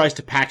still tries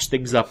to patch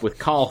things up with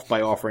Kalf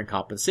by offering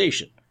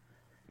compensation.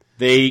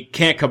 They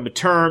can't come to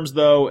terms,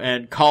 though,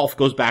 and Kalf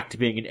goes back to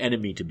being an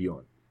enemy to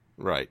Bjorn.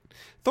 Right.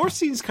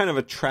 Thorstein's kind of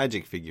a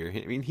tragic figure.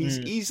 I mean, he's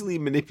easily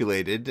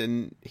manipulated,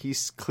 and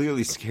he's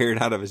clearly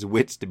scared out of his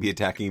wits to be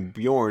attacking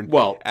Bjorn.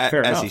 Well,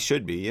 as he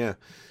should be, yeah.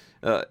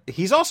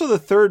 He's also the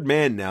third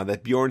man now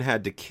that Bjorn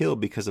had to kill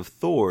because of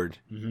Thord.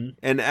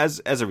 And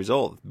as a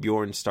result,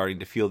 Bjorn's starting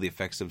to feel the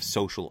effects of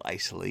social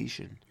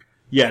isolation.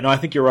 Yeah, no, I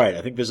think you're right.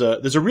 I think there's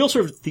a real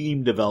sort of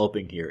theme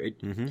developing here.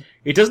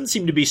 It doesn't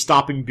seem to be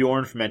stopping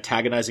Bjorn from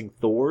antagonizing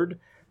Thord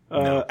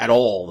at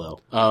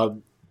all,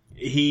 though.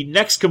 He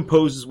next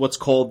composes what's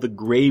called the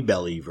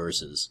Greybelly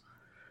verses,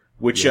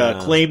 which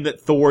claim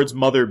that Thord's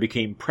mother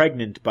became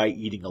pregnant by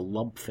eating a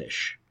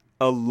lumpfish.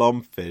 A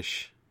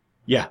lumpfish.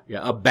 Yeah,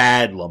 a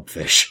bad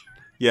lumpfish.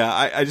 Yeah,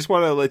 I just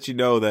want to let you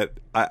know that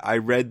I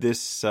read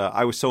this,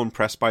 I was so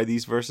impressed by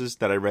these verses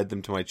that I read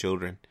them to my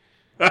children.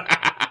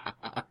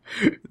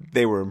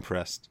 They were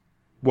impressed.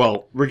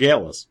 Well,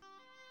 regale us.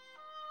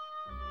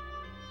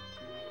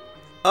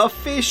 A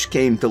fish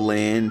came to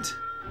land,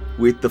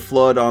 with the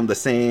flood on the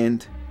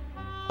sand.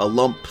 A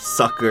lump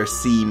sucker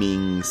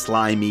seeming,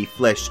 slimy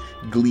flesh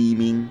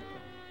gleaming.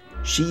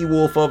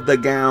 She-wolf of the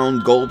gown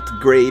gulped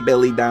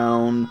Greybelly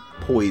down,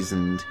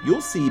 poisoned.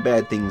 You'll see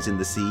bad things in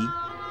the sea.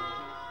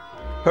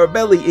 Her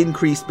belly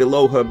increased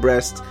below her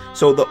breast,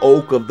 so the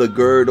oak of the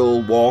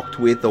girdle walked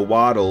with a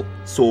waddle,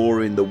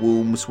 sore in the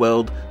womb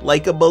swelled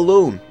like a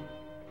balloon.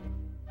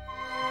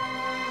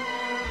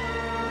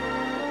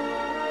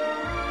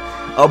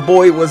 A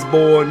boy was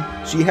born,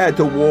 she had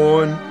to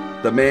warn,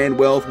 the man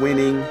wealth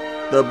winning,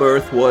 the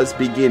birth was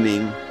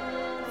beginning.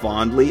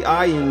 Fondly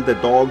eyeing the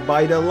dog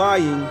biter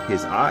lying,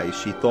 his eyes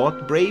she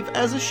thought brave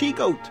as a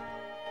she-goat.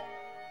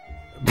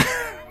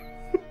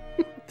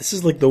 This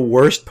is like the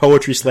worst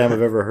poetry slam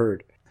I've ever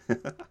heard.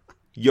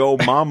 Yo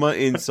mama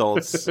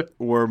insults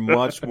were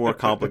much more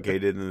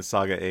complicated in the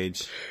Saga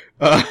age.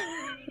 I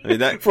mean,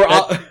 that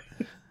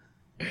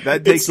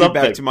takes me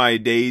back to my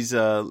days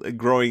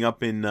growing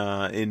up in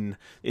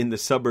the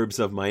suburbs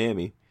of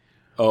Miami.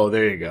 Oh,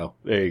 there you go.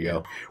 There you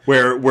go.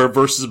 Where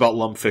verses about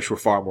lumpfish were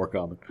far more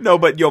common. No,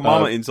 but yo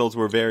mama insults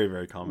were very,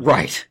 very common.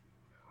 Right.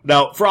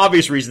 Now, for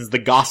obvious reasons, the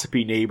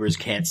gossipy neighbors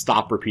can't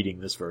stop repeating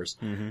this verse.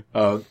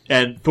 Mm-hmm.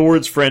 And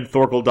Thord's friend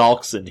Thorkel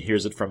Dalkson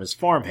hears it from his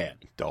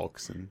farmhand.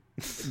 Dalkson.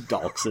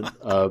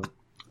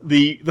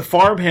 The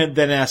farmhand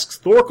then asks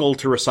Thorkel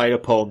to recite a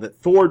poem that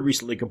Thord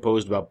recently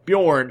composed about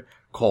Bjorn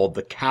called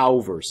the Cow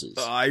Verses.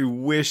 I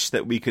wish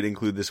that we could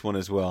include this one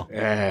as well.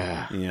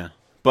 Yeah.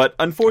 But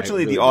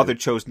unfortunately, the author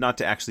chose not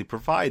to actually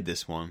provide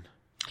this one.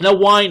 Now,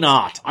 why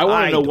not? I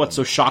want to know what's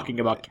so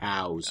shocking about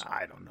cows.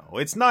 I don't know.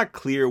 It's not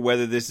clear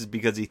whether this is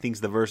because he thinks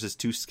the verse is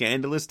too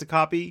scandalous to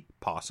copy,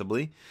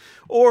 possibly,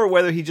 or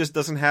whether he just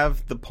doesn't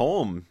have the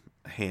poem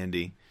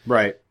handy.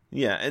 Right.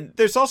 Yeah, and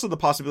there's also the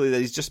possibility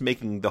that he's just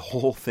making the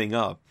whole thing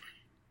up.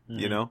 Mm-hmm.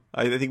 You know?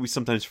 I think we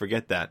sometimes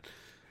forget that.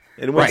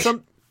 And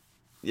when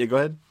Yeah, go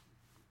ahead.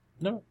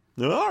 No.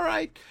 All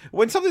right.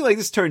 When something like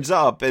this turns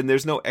up and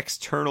there's no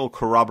external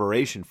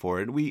corroboration for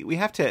it, we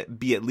have to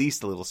be at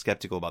least a little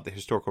skeptical about the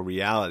historical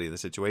reality of the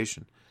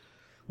situation.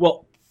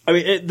 Well, I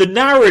mean, the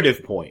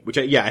narrative point, which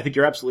I think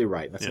you're absolutely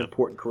right. That's an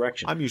important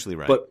correction. I'm usually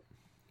right.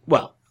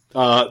 But,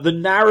 the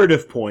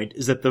narrative point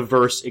is that the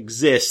verse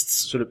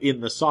exists sort of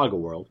in the saga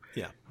world.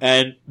 Yeah.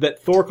 And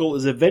that Thorkel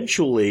is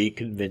eventually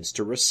convinced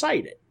to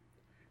recite it.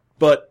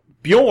 But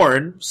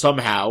Bjorn,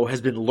 somehow, has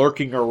been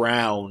lurking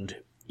around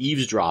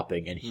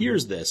eavesdropping and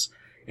hears this,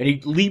 and he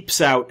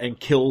leaps out and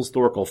kills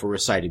Thorkel for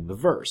reciting the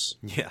verse.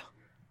 Yeah.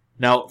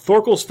 Now,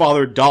 Thorkel's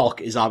father, Dalk,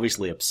 is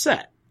obviously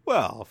upset.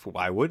 Well,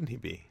 why wouldn't he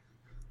be?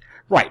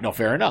 Right, no,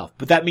 fair enough.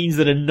 But that means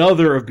that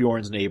another of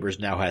Bjorn's neighbors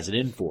now has it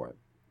in for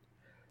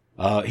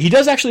him. He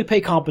does actually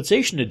pay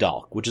compensation to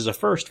Dalk, which is a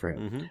first for him.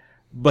 Mm-hmm.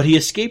 But he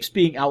escapes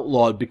being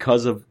outlawed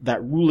because of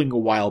that ruling a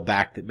while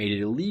back that made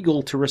it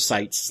illegal to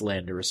recite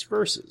slanderous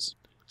verses.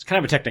 It's kind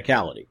of a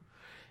technicality.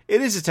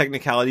 It is a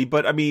technicality,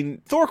 but I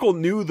mean, Thorkel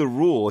knew the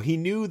rule. He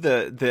knew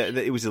that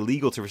it was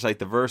illegal to recite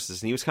the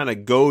verses, and he was kind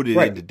of goaded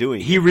into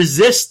doing it. He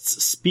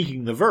resists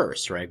speaking the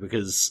verse, right?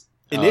 Because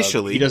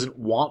initially he doesn't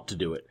want to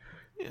do it.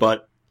 Yeah.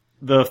 But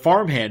the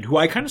farmhand, who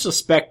I kind of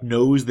suspect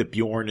knows that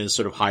Bjorn is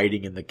sort of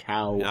hiding in the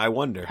cow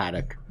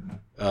paddock,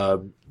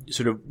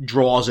 sort of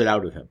draws it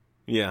out of him.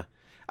 Yeah,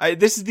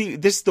 this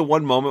is the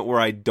one moment where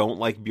I don't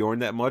like Bjorn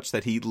that much.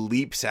 That he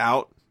leaps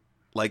out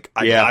like,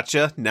 I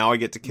gotcha. Now I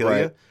get to kill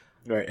you.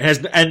 Right,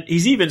 and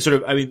he's even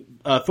sort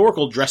of,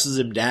 Thorkel dresses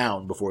him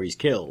down before he's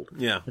killed.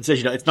 Yeah. And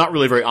says, it's not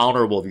really very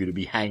honorable of you to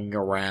be hanging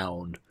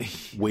around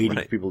waiting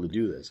for people to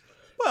do this.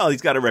 Well,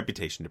 he's got a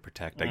reputation to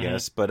protect, I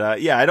guess. But,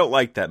 I don't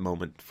like that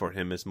moment for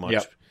him as much.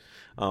 Yep.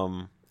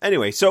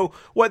 Anyway, so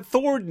what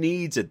Thord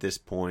needs at this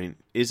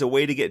point is a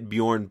way to get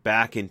Bjorn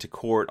back into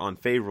court on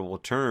favorable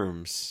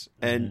terms.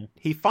 And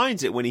he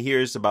finds it when he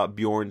hears about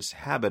Bjorn's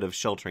habit of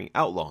sheltering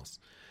outlaws.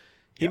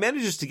 He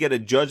manages to get a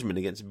judgment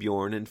against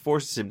Bjorn and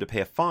forces him to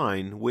pay a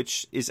fine,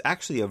 which is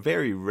actually a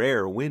very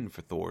rare win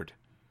for Thord.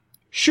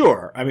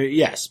 Sure,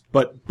 yes,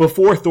 but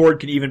before Thord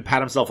can even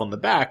pat himself on the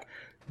back,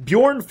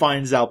 Bjorn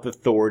finds out that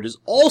Thord is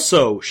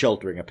also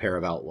sheltering a pair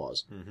of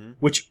outlaws,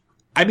 which,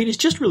 is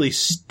just really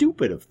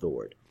stupid of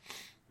Thord.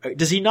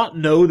 Does he not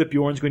know that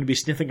Bjorn's going to be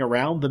sniffing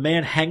around? The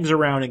man hangs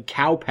around in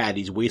cow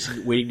patties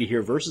waiting to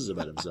hear verses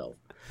about himself.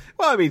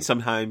 Well,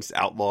 sometimes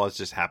outlaws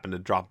just happen to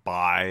drop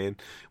by, and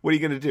what are you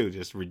going to do?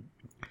 Just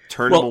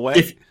turn them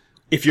away?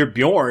 If you're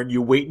Bjorn,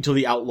 you wait until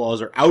the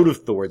outlaws are out of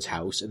Thord's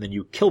house, and then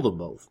you kill them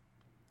both.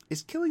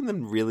 Is killing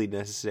them really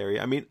necessary?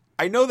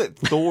 I know that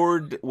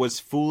Thord was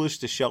foolish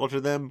to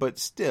shelter them, but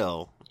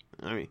still.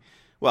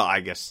 I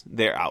guess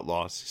they're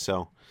outlaws,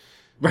 so.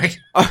 Right.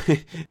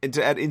 And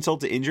to add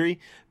insult to injury,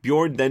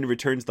 Bjorn then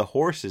returns the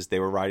horses they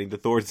were riding to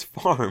Thord's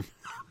farm.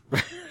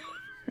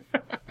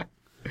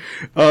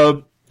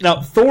 Now,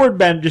 Thord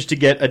manages to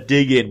get a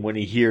dig in when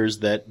he hears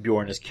that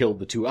Bjorn has killed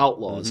the two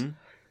outlaws.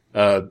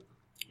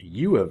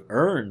 You have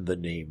earned the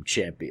name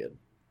champion.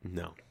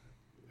 No.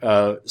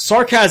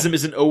 Sarcasm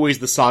isn't always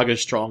the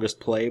saga's strongest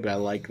play, but I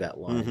like that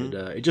line.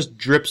 It just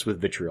drips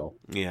with vitriol.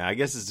 Yeah, I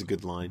guess it's a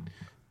good line.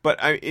 But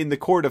in the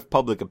court of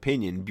public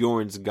opinion,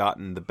 Bjorn's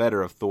gotten the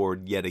better of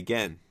Thord yet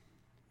again.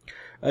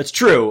 That's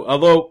true,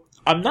 although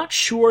I'm not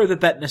sure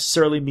that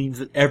necessarily means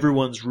that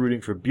everyone's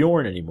rooting for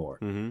Bjorn anymore.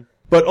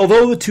 But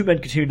although the two men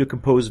continue to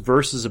compose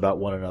verses about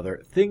one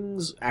another,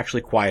 things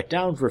actually quiet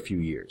down for a few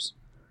years.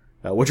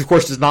 Which of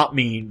course does not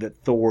mean that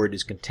Thord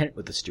is content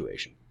with the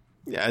situation.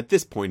 Yeah, at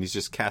this point, he's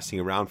just casting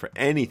around for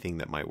anything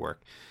that might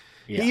work.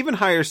 Yeah. He even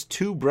hires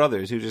 2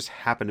 brothers who just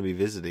happen to be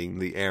visiting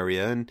the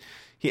area, and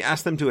he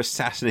asks them to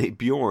assassinate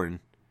Bjorn.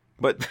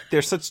 But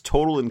they're such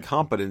total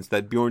incompetence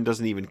that Bjorn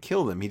doesn't even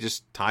kill them. He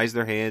just ties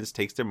their hands,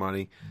 takes their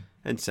money,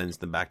 and sends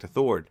them back to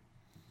Thord.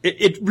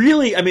 It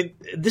really, I mean,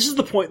 this is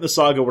the point in the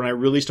saga when I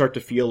really start to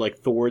feel like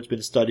Thord's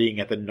been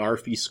studying at the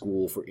Narfi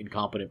School for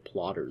Incompetent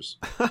Plotters.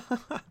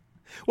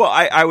 Well,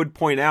 I would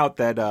point out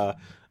that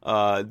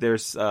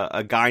there's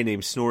a guy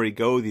named Snorri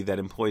Gothi that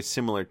employs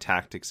similar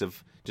tactics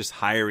of just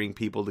hiring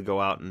people to go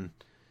out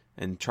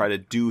and try to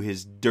do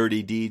his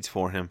dirty deeds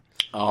for him.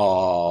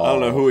 Oh, I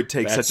don't know who would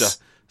take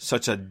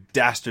such a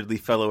dastardly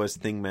fellow as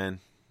Thingman.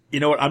 You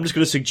know what? I'm just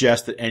going to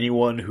suggest that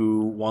anyone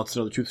who wants to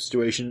know the truth of the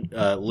situation,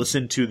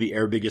 listen to the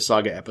Eyrbyggja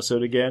Saga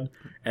episode again,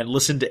 and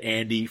listen to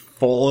Andy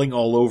falling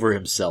all over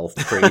himself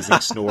praising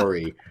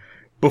Snorri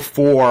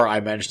before I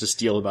managed to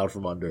steal him out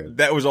from under him.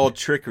 That was all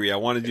trickery. I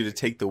wanted you to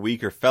take the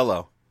weaker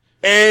fellow.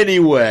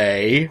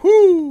 Anyway.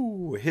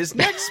 Whoo! His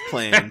next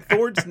plan,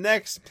 Thord's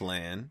next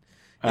plan,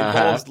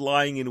 involves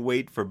lying in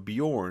wait for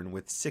Bjorn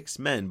with 6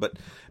 men. But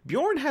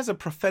Bjorn has a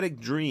prophetic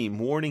dream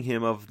warning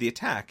him of the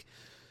attack.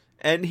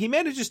 And he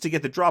manages to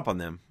get the drop on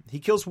them. He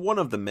kills one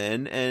of the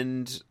men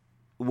and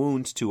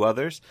wounds 2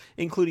 others,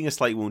 including a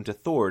slight wound to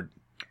Thord.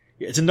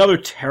 It's another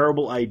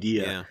terrible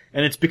idea. Yeah.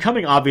 And it's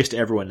becoming obvious to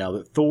everyone now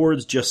that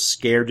Thord's just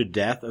scared to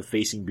death of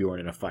facing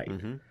Bjorn in a fight.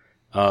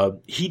 Mm-hmm.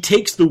 He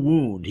takes the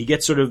wound. He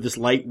gets sort of this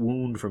light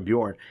wound from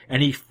Bjorn,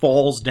 and he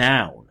falls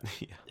down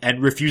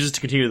and refuses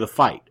to continue the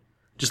fight.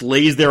 Just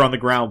lays there on the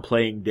ground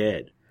playing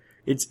dead.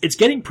 It's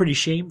getting pretty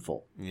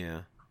shameful.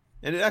 Yeah.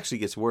 And it actually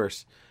gets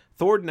worse.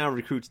 Thord now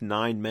recruits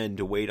 9 men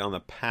to wait on the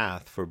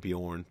path for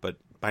Bjorn, but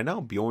by now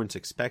Bjorn's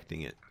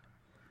expecting it.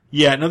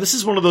 Yeah, now this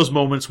is one of those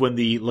moments when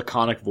the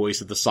laconic voice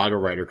of the saga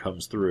writer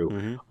comes through.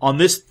 Mm-hmm. On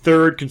this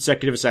 3rd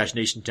consecutive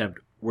assassination attempt,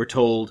 we're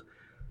told,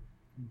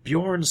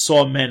 Bjorn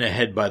saw men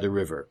ahead by the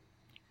river.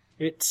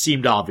 It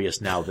seemed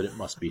obvious now that it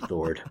must be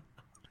Thord.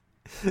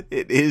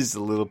 It is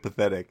a little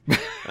pathetic.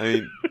 I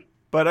mean,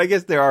 but I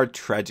guess there are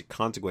tragic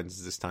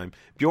consequences this time.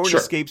 Bjorn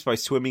escapes by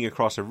swimming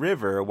across a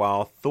river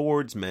while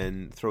Thord's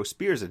men throw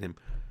spears at him.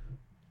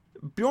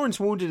 Bjorn's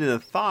wounded in the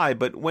thigh,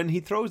 but when he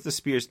throws the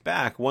spears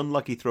back, one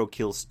lucky throw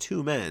kills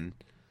 2 men.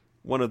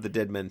 One of the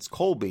dead men's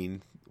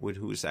Kolbein,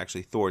 who is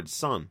actually Thord's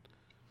son.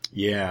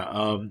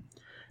 Yeah,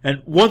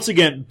 and once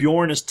again,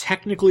 Bjorn is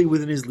technically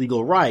within his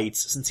legal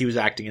rights since he was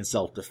acting in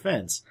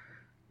self-defense,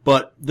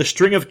 but the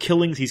string of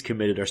killings he's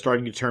committed are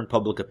starting to turn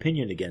public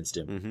opinion against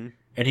him,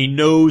 and he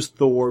knows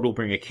Thord will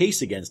bring a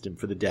case against him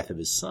for the death of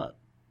his son.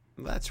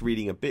 That's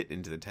reading a bit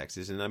into the text,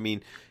 and I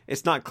mean,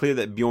 it's not clear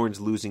that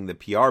Bjorn's losing the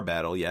PR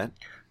battle yet.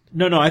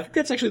 No, I think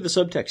that's actually the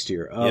subtext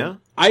here. Yeah?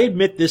 I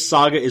admit this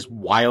saga is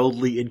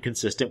wildly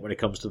inconsistent when it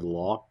comes to the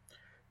law,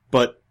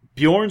 but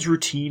Bjorn's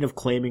routine of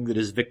claiming that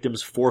his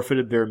victims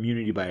forfeited their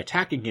immunity by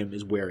attacking him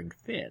is wearing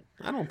thin.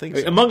 I don't think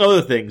so. Among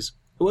other things,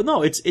 well,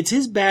 no, it's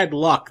his bad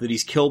luck that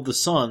he's killed the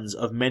sons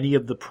of many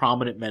of the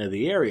prominent men of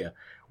the area,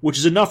 which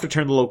is enough to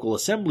turn the local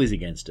assemblies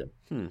against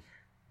him.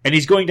 And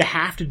he's going to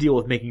have to deal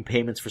with making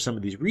payments for some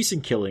of these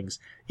recent killings,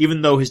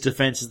 even though his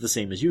defense is the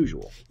same as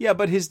usual. Yeah,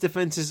 but his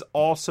defense is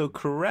also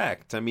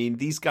correct. I mean,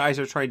 these guys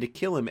are trying to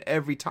kill him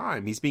every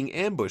time. He's being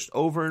ambushed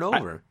over and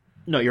over.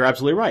 No, you're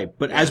absolutely right.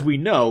 But as we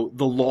know,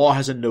 the law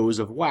has a nose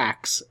of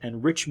wax,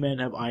 and rich men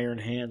have iron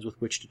hands with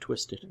which to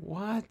twist it.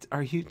 What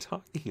are you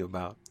talking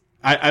about?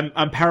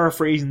 I'm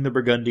paraphrasing the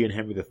Burgundian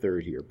Henry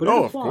III here. But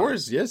of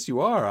course. Yes,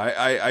 you are.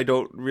 I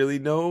don't really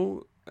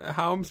know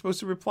how I'm supposed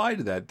to reply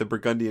to that, the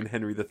Burgundian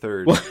Henry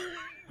III.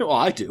 Well,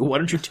 I do. Why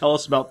don't you tell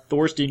us about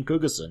Thorstein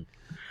Kugason?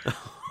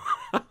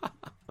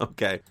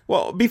 Okay.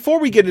 Well, before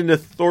we get into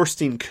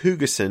Thorstein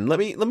Kugason,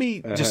 let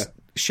me just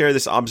share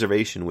this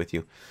observation with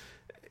you.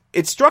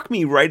 It struck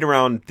me right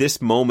around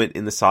this moment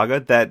in the saga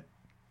that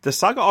the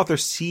saga author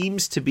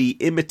seems to be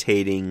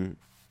imitating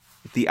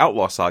the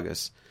outlaw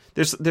sagas.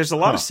 There's a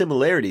lot of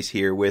similarities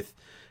here with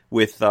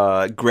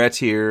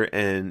Grettir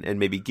and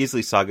maybe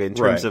Gisli saga in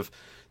terms of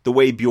the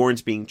way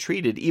Bjorn's being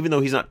treated, even though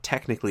he's not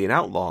technically an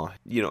outlaw.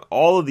 You know,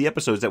 all of the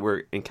episodes that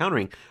we're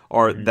encountering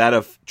are that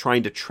of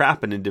trying to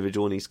trap an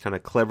individual, and he's kind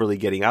of cleverly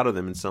getting out of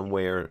them in some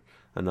way or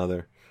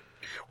another.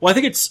 Well, I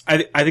think it's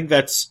an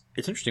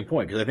interesting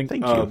point, because I think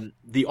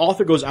the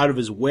author goes out of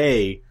his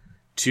way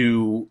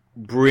to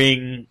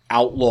bring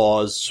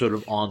outlaws sort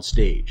of on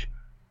stage.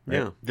 Right?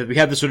 Yeah. That we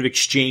have this sort of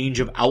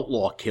exchange of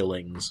outlaw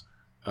killings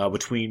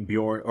between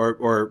Bjorn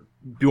or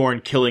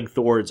Bjorn killing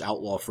Thord's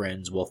outlaw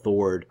friends while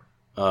Thord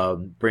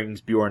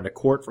brings Bjorn to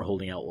court for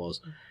holding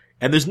outlaws.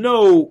 And there's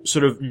no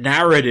sort of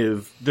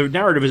narrative. The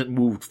narrative isn't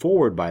moved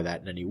forward by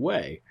that in any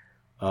way.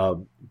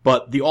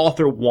 But the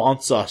author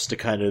wants us to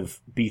kind of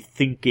be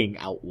thinking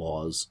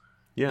outlaws.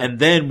 Yeah. And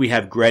then we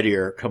have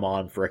Grettir come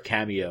on for a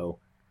cameo.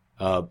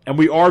 And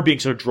we are being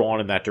sort of drawn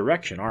in that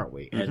direction, aren't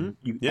we? And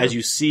as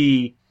you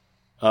see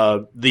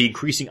the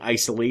increasing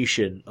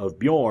isolation of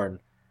Bjorn,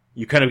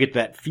 you kind of get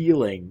that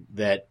feeling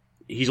that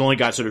he's only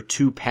got sort of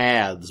 2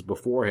 paths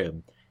before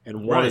him.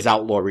 And one Right. is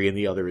outlawry and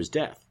the other is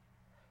death.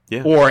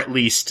 Yeah. Or at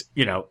least,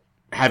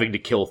 having to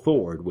kill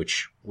Thord,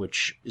 which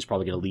is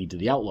probably going to lead to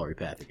the outlawry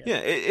path again. Yeah,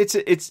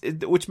 it's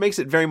which makes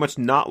it very much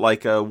not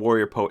like a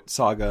warrior poet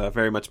saga,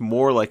 very much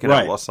more like an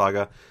Right. outlaw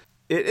saga.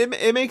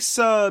 It makes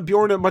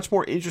Bjorn a much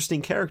more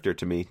interesting character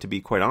to me, to be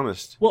quite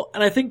honest. Well,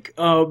 and I think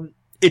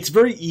it's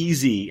very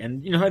easy,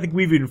 and I think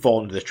we've even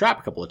fallen into this trap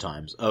a couple of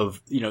times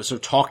of sort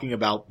of talking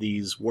about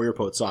these warrior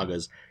poet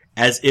sagas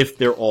as if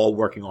they're all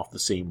working off the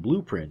same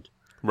blueprint,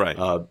 Right.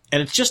 and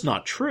it's just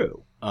not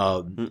true.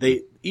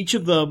 Each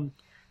of them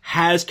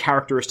has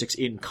characteristics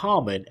in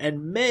common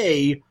and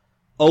may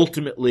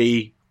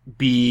ultimately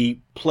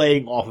be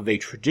playing off of a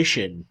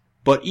tradition,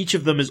 but each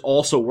of them is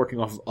also working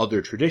off of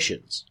other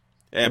traditions.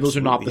 And those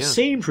are not the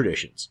same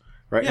traditions,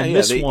 right? Yeah, and yeah,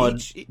 this they one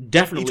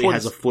definitely each one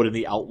has a is- foot in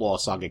the outlaw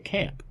saga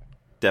camp.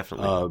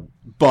 Definitely.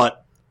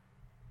 But,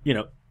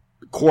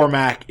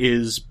 Cormac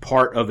is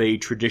part of a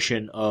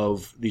tradition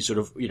of these sort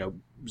of,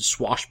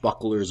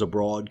 swashbucklers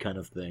abroad kind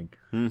of thing.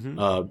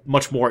 Mm-hmm.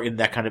 Much more in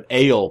that kind of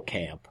ale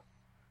camp,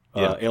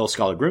 Yeah. Ale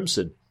Scholar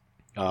Grimson,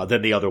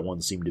 than the other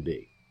ones seem to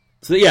be.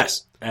 So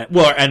yes,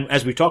 and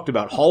as we talked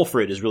about,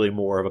 Hallfrid is really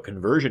more of a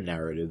conversion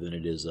narrative than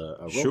it is a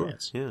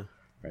romance. Yeah.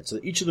 Right, so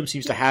each of them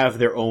seems to have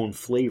their own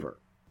flavor.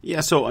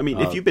 Yeah, so, I mean,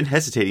 if you've been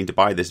hesitating to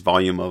buy this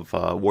volume of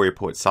Warrior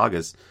Poet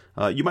Sagas,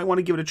 you might want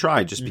to give it a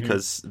try, just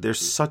because there's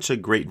such a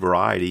great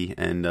variety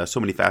and so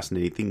many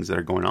fascinating things that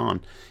are going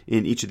on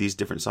in each of these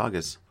different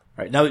sagas.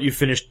 All right, now that you've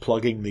finished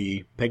plugging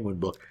the Penguin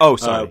book. Oh,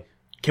 sorry.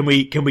 Can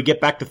we get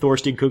back to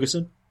Thorstein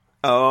Kugason?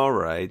 All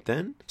right,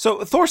 then.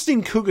 So,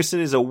 Thorstein Kugason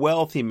is a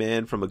wealthy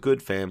man from a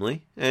good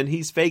family, and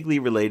he's vaguely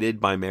related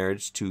by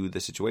marriage to the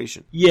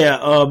situation. Yeah,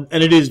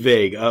 and it is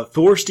vague.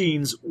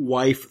 Thorstein's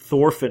wife,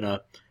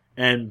 Thorfinna,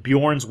 and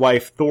Bjorn's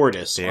wife,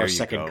 Thordis, There are you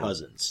second go.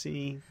 cousins.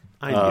 See,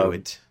 I knew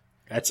it.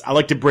 I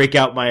like to break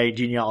out my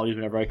genealogies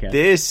whenever I can.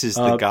 This is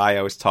the guy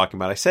I was talking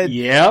about.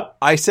 Yep.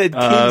 I said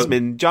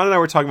Kingsman. John and I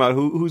were talking about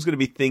who's going to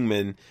be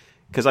Thingman,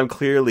 because I'm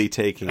clearly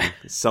taking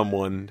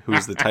someone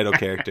who's the title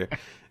character.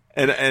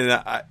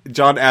 And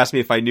John asked me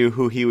if I knew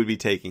who he would be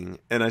taking,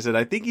 and I said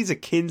I think he's a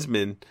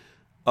kinsman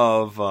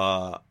of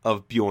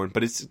Bjorn,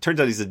 but it turns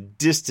out he's a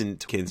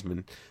distant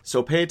kinsman.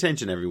 So pay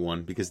attention,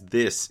 everyone, because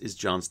this is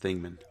John's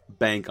Thingman.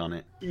 Bank on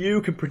it.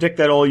 You can predict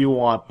that all you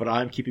want, but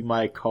I'm keeping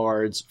my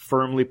cards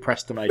firmly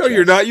pressed to my No, chest.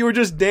 you're not. You were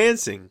just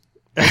dancing.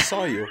 I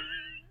saw you.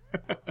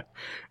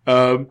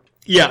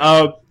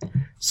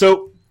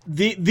 So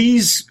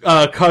these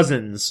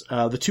cousins,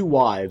 the two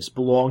wives,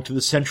 belong to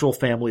the central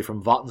family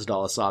from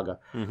Vatnsdala saga,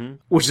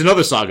 which is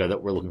another saga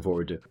that we're looking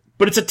forward to.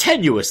 But it's a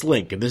tenuous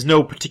link, and there's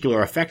no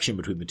particular affection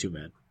between the two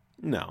men.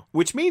 No.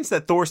 Which means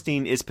that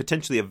Thorstein is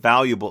potentially a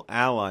valuable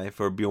ally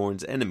for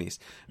Bjorn's enemies.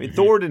 I mean,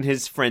 Thord and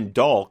his friend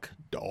Dalk,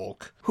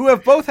 who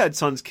have both had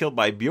sons killed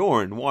by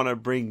Bjorn, want to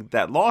bring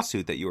that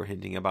lawsuit that you were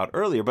hinting about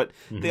earlier, but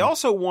they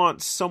also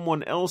want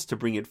someone else to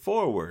bring it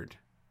forward.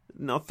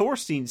 Now,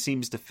 Thorstein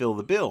seems to fill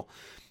the bill.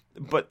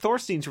 But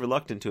Thorstein's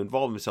reluctant to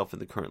involve himself in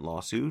the current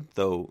lawsuit,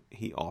 though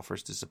he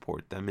offers to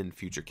support them in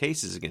future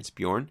cases against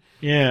Bjorn.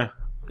 Yeah.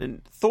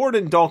 And Thord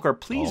and Dalk are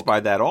pleased by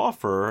that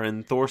offer,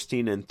 and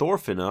Thorstein and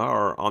Thorfinna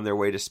are on their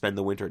way to spend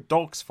the winter at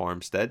Dalk's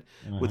farmstead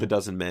with a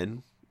dozen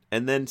men,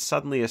 and then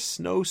suddenly a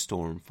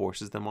snowstorm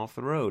forces them off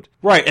the road.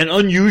 Right, and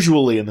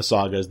unusually in the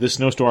sagas, this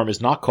snowstorm is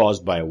not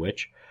caused by a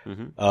witch.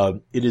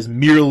 It is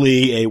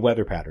merely a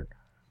weather pattern.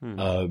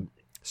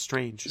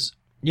 Strange.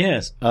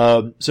 Yes.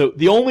 So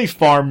the only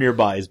farm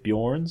nearby is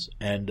Bjorn's,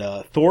 and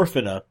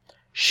Thorfinna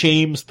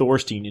shames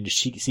Thorstein into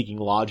seeking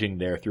lodging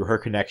there through her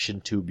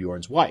connection to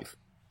Bjorn's wife.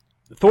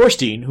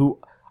 Thorstein, who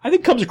I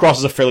think comes across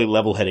as a fairly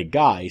level-headed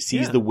guy,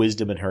 sees the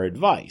wisdom in her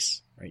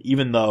advice, right?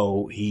 Even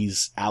though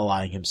he's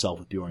allying himself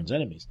with Bjorn's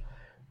enemies.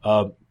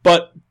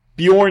 But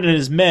Bjorn and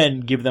his men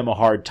give them a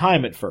hard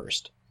time at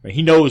first. Right?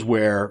 He knows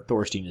where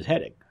Thorstein is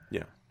heading.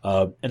 Yeah.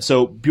 And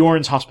so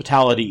Bjorn's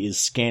hospitality is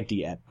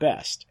scanty at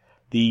best.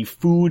 The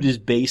food is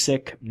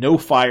basic, no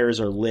fires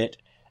are lit,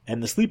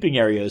 and the sleeping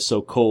area is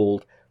so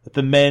cold that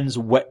the men's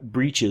wet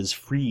breeches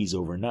freeze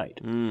overnight.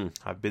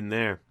 I've been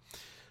there.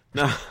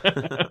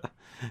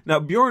 Now,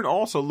 Bjorn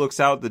also looks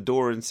out the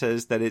door and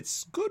says that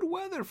it's good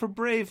weather for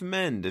brave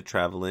men to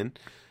travel in,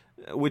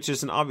 which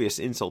is an obvious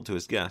insult to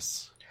his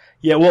guests.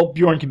 Yeah, well,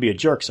 Bjorn can be a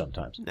jerk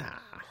sometimes.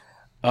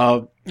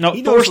 Nah. Now,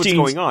 He knows what's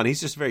going on.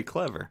 He's just very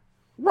clever.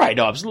 Right,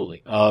 no,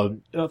 absolutely.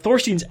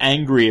 Thorstein's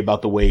angry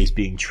about the way he's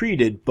being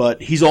treated,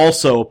 but he's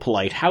also a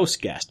polite house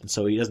guest, and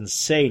so he doesn't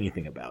say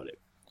anything about it.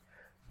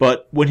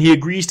 But when he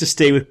agrees to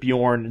stay with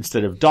Bjorn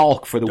instead of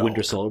Dalk for the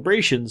winter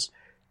celebrations,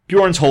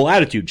 Bjorn's whole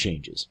attitude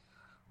changes.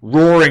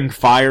 Roaring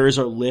fires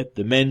are lit,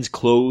 the men's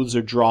clothes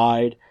are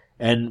dried,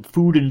 and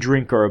food and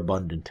drink are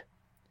abundant.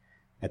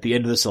 At the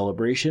end of the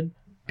celebration,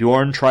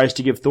 Bjorn tries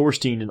to give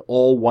Thorstein an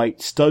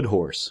all-white stud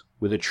horse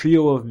with a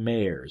trio of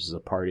mares as a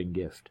parting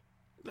gift.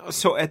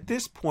 So at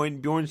this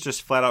point, Bjorn's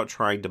just flat out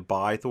trying to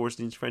buy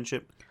Thorstein's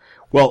friendship?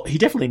 Well, he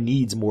definitely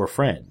needs more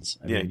friends.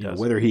 I Yeah, mean, he does.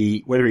 whether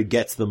he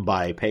gets them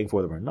by paying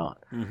for them or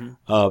not.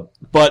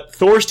 But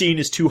Thorstein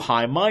is too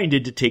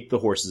high-minded to take the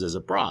horses as a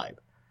bribe.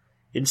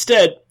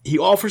 Instead, he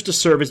offers to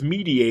serve as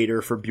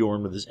mediator for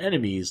Bjorn with his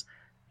enemies,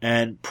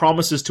 and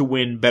promises to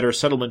win better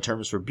settlement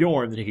terms for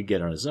Bjorn than he could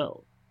get on his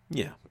own.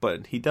 Yeah,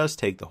 but he does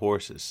take the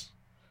horses.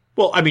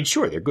 Well, I mean,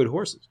 sure, they're good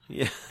horses.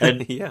 Yeah,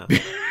 And- yeah.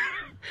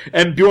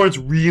 And Bjorn's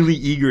really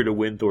eager to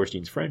win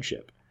Thorstein's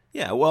friendship.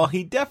 Yeah, well,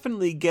 he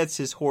definitely gets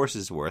his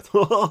horse's worth.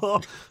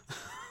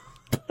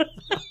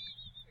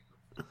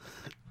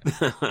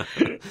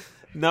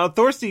 Now,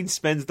 Thorstein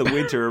spends the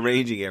winter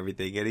arranging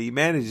everything, and he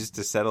manages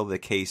to settle the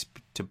case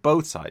to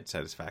both sides'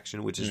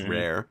 satisfaction, which is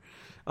rare.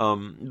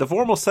 The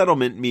formal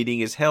settlement meeting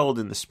is held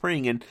in the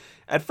spring, and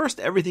at first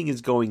everything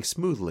is going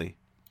smoothly.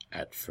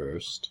 At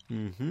first.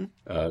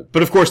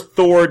 But of course,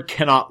 Thord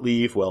cannot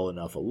leave well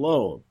enough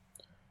alone.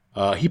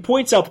 He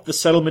points out that the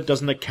settlement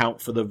doesn't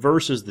account for the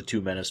verses the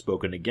two men have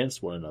spoken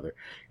against one another,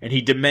 and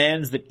he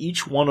demands that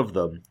each one of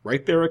them,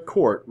 right there at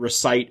court,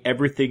 recite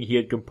everything he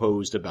had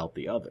composed about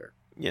the other.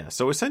 Yeah,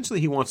 so essentially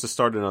he wants to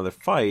start another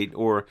fight,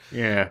 or...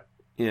 Yeah.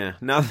 Yeah,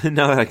 now that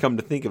I come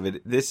to think of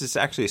it, this is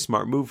actually a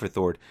smart move for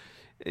Thord.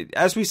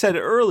 As we said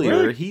earlier,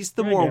 Really? he's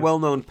the Yeah, more yeah.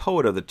 well-known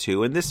poet of the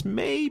two, and this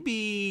may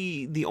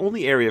be the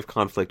only area of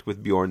conflict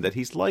with Bjorn that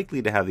he's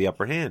likely to have the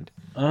upper hand.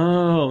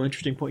 Oh,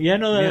 interesting point. Yeah,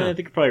 no, Yeah. I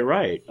think you're probably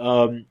right.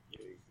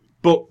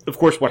 But, of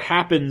course, what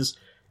happens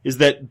is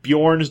that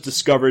Bjorn is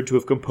discovered to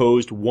have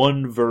composed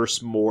one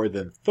verse more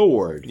than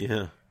Thord.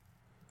 Yeah.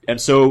 And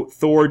so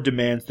Thord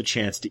demands the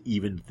chance to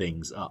even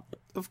things up.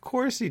 Of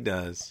course he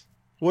does.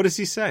 What does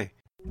he say?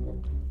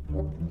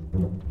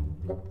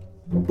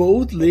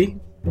 Boldly,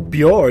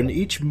 Bjorn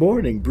each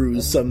morning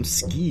brews some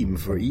scheme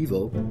for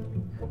evil.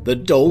 The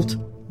dolt,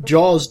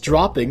 jaws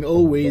dropping,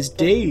 always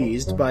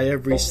dazed by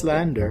every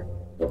slander.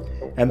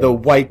 And the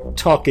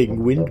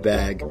white-talking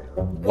windbag,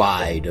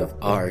 wide of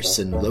arse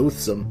and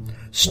loathsome,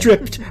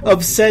 stripped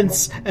of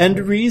sense and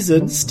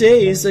reason,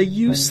 stays a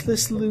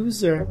useless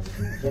loser.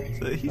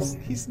 So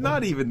he's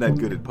not even that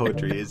good at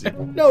poetry, is he?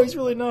 No, he's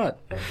really not.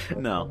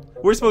 No.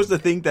 We're supposed to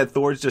think that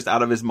Thor's just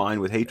out of his mind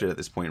with hatred at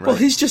this point, right? Well,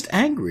 he's just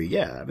angry,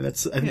 yeah. I mean, I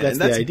think Yeah, that's and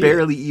the that's idea.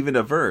 barely even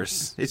a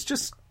verse. It's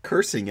just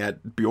cursing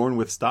at Bjorn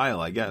with style,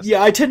 I guess.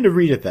 Yeah, I tend to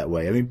read it that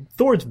way. I mean,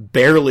 Thor's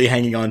barely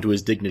hanging on to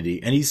his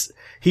dignity, and he's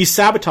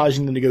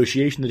sabotaging the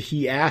negotiation that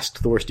he asked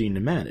Thorstein to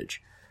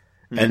manage.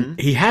 And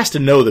he has to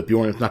know that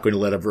Bjorn is not going to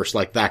let a verse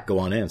like that go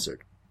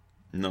unanswered.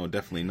 No,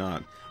 definitely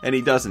not. And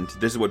he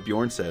doesn't. This is what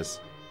Bjorn says.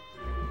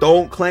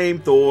 Don't claim,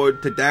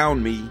 Thord, to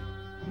down me.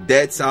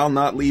 Debts I'll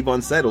not leave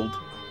unsettled.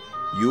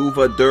 You've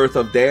a dearth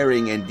of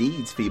daring and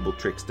deeds, feeble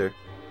trickster.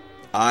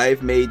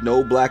 I've made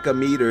no blacker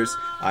meters.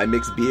 I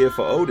mix beer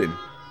for Odin.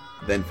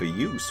 Than for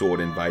you, sword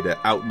inviter,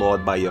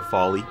 outlawed by your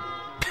folly.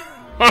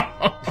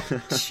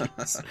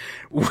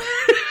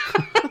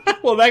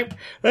 Well, that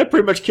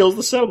pretty much kills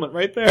the settlement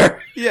right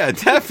there. Yeah,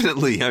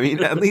 definitely. I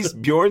mean, at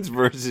least Bjorn's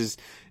verse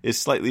is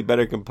slightly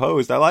better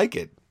composed. I like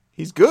it.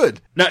 He's good.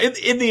 Now,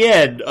 in the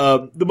end,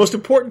 the most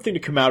important thing to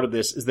come out of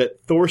this is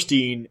that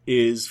Thorstein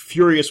is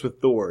furious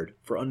with Thord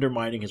for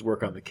undermining his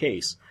work on the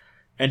case,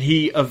 and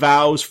he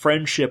avows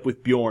friendship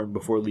with Bjorn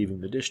before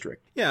leaving the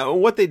district. Yeah,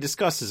 what they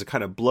discuss is a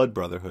kind of blood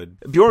brotherhood.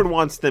 Bjorn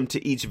wants them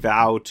to each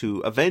vow to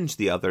avenge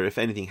the other if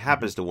anything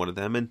happens to one of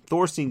them, and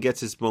Thorstein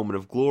gets his moment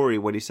of glory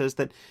when he says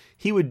that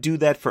he would do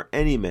that for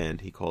any man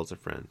he calls a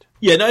friend.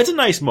 Yeah, no, it's a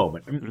nice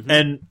moment.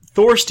 And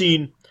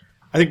Thorstein,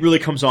 I think, really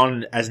comes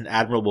on as an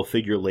admirable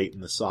figure late in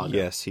the saga.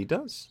 Yes, he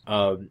does.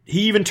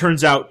 He even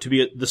turns out to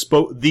be the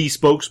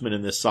spokesman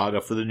in this saga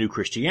for the new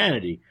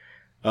Christianity,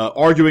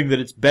 arguing that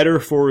it's better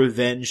for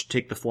revenge to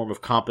take the form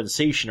of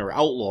compensation or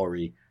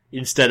outlawry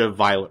instead of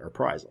violent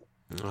reprisal.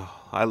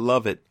 Oh, I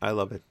love it. I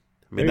love it.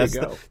 I mean, There that's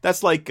you go.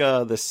 that's like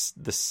the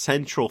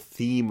central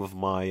theme of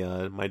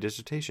my my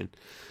dissertation.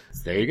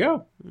 There you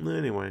go.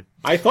 Anyway,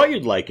 I thought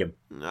you'd like him.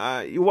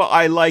 well,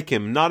 I like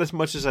him not as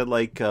much as I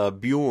like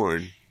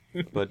Bjorn,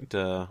 but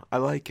I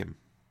like him.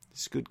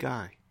 He's a good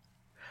guy.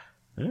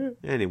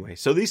 Anyway,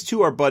 so these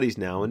two are buddies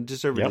now, and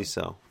deservedly Yep.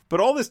 so. But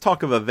all this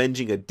talk of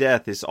avenging a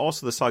death is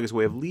also the saga's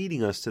way of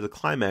leading us to the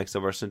climax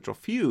of our central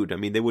feud. I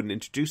mean, they wouldn't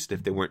introduce it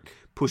if they weren't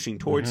pushing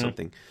towards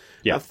something.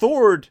 Yeah. Now,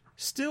 Thord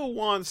still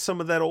wants some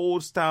of that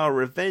old-style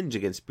revenge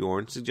against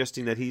Bjorn,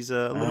 suggesting that he's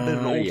a little bit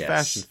of an Yes.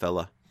 old-fashioned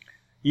fella.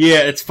 Yeah,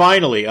 it's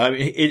finally. I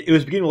mean, it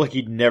was beginning like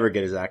he'd never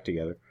get his act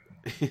together.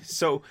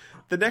 So,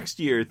 the next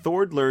year,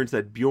 Thord learns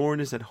that Bjorn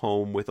is at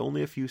home with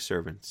only a few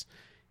servants.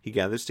 He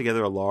gathers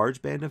together a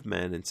large band of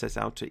men and sets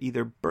out to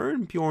either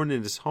burn Bjorn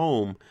in his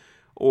home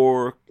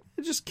or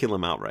just kill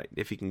him outright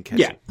if he can catch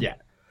him. Yeah.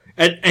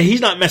 And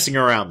he's not messing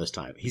around this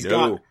time. He's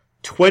No. got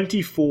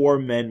 24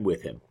 men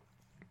with him,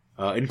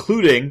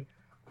 including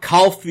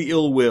Kalf the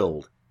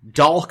Ill-Willed,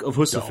 Dalk of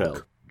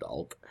Husafeld,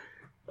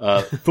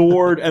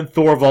 Thord and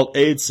Thorvald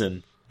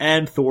Eidson,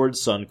 and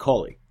Thord's son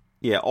Colli.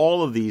 Yeah,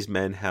 all of these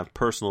men have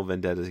personal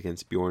vendettas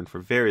against Bjorn for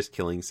various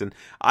killings, and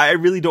I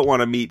really don't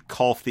want to meet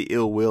Kalf the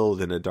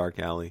Ill-Willed in a dark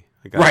alley.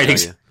 I gotta Right, tell you.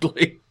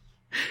 exactly.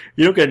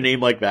 You don't get a name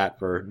like that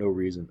for no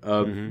reason.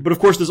 But of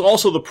course, there's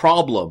also the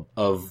problem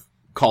of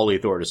Colli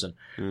Thordison,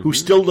 who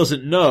still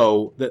doesn't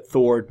know that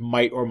Thord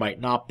might or might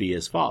not be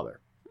his father.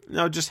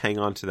 No, just hang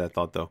on to that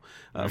thought, though.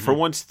 For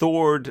once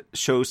Thord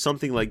shows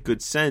something like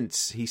good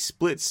sense, he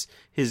splits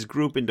his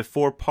group into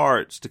 4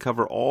 parts to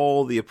cover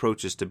all the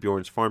approaches to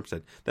Bjorn's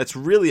farmstead. That's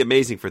really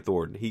amazing for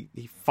Thord.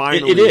 He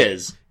finally... It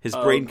is. His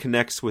brain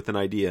connects with an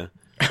idea.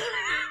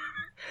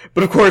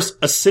 But of course,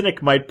 a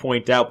cynic might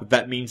point out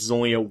that means there's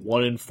only a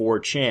 1 in 4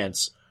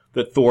 chance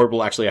that Thord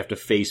will actually have to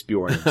face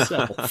Bjorn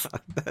himself.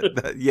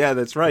 Yeah,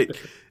 that's right.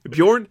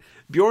 Bjorn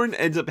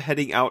ends up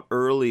heading out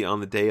early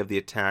on the day of the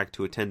attack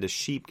to attend a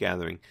sheep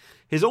gathering.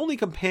 His only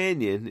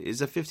companion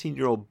is a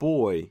 15-year-old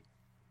boy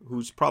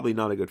who's probably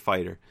not a good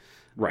fighter.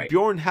 Right.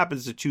 Bjorn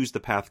happens to choose the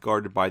path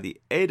guarded by the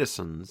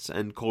Edisons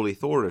and Koli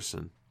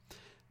Thorisson.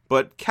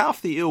 But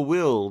Kalf the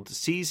Ill-Willed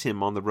sees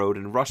him on the road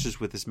and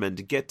rushes with his men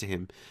to get to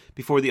him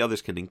before the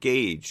others can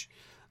engage.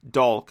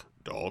 Dalk,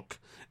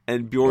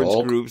 and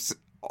Bjorn's groups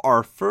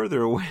are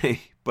further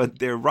away, but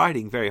they're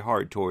riding very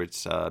hard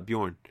towards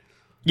Bjorn.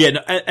 Yeah,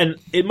 and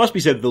it must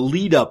be said, the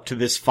lead up to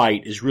this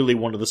fight is really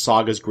one of the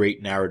saga's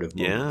great narrative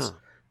moments.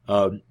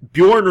 Yeah.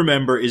 Bjorn,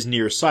 remember, is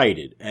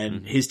nearsighted,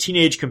 and his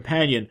teenage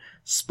companion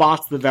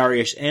spots the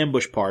various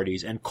ambush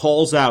parties and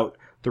calls out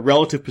the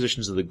relative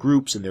positions of the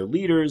groups and their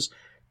leaders,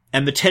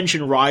 and the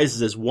tension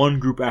rises as one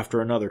group after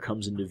another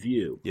comes into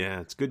view. Yeah,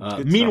 it's good.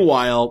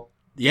 Meanwhile,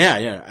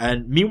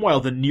 meanwhile,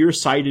 the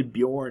nearsighted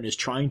Bjorn is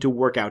trying to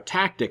work out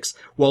tactics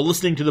while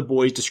listening to the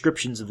boys'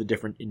 descriptions of the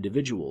different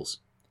individuals.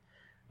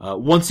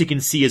 Once he can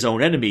see his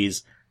own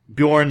enemies,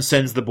 Bjorn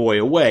sends the boy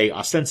away,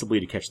 ostensibly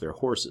to catch their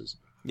horses.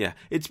 Yeah,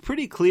 it's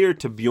pretty clear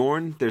to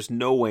Bjorn there's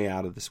no way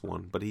out of this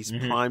one, but he's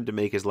primed to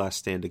make his last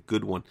stand a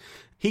good one.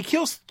 He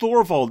kills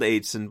Thorvald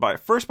Eidson by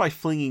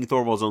flinging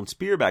Thorvald's own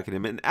spear back at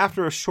him, and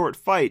after a short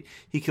fight,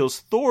 he kills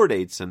Thord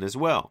Eidson as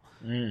well.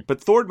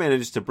 But Thord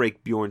manages to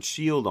break Bjorn's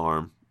shield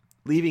arm,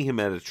 leaving him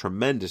at a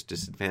tremendous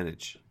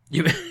disadvantage.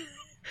 You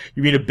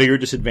mean a bigger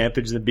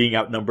disadvantage than being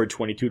outnumbered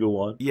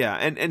 22-1? Yeah,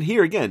 and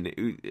here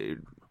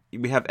again,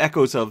 we have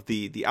echoes of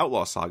the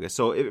Outlaw Saga.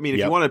 So, I mean, if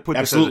you want to put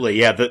this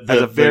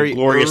as a very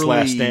glorious early,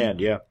 last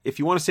stand, yeah. If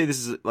you want to say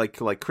this is like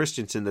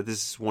Christensen, that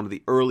this is one of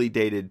the early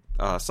dated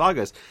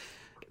sagas,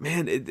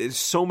 man, there's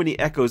so many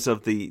echoes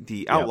of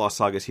the Outlaw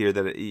Sagas here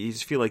that you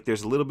just feel like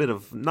there's a little bit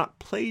of, not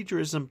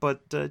plagiarism,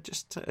 but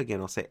just, again,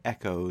 I'll say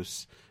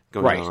echoes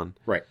going on.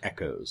 Right,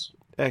 echoes.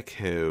 But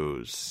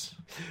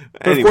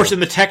anyway. Of course,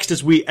 in the text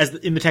as we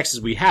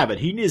have it,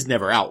 he is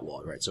never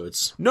outlawed, right? So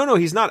it's no,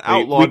 he's not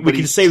outlawed. We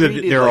can say that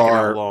there like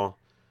are outlaw,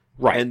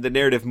 right, and the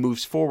narrative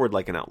moves forward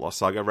like an outlaw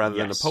saga rather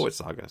than a poet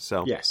saga.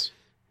 So yes.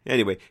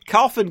 Anyway,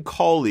 Kalf and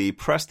Koli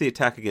press the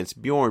attack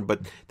against Bjorn,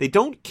 but they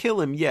don't kill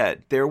him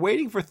yet. They're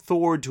waiting for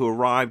Thord to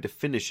arrive to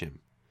finish him.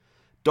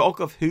 Dalk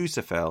of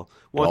Husafell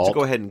wants to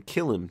go ahead and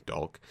kill him,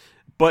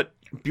 but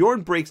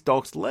Bjorn breaks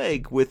Dalk's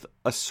leg with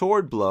a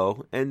sword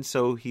blow, and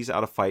so he's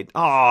out of fight.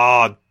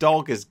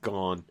 Dalk is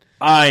gone.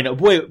 I know.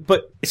 Wait,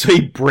 but so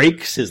he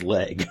breaks his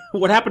leg.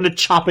 What happened to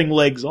chopping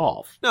legs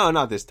off? No,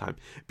 not this time.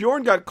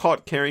 Bjorn got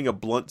caught carrying a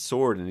blunt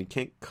sword, and he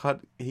can't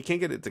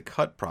get it to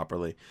cut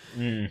properly.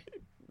 And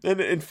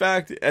in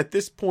fact, at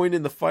this point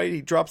in the fight,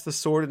 he drops the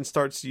sword and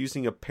starts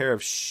using a pair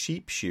of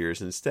sheep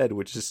shears instead,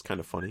 which is kind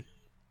of funny.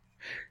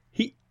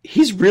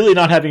 He's really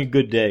not having a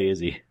good day, is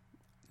he?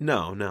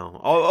 No.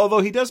 Although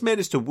he does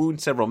manage to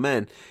wound several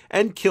men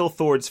and kill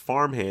Thord's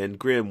farmhand,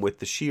 Grim, with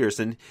the shears,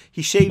 and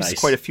he shaves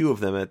quite a few of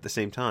them at the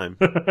same time.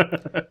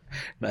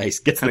 Nice.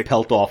 Gets the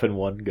pelt off in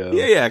one go.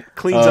 Yeah.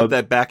 Cleans up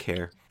that back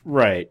hair.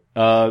 Right.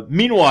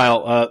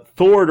 Meanwhile,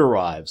 Thord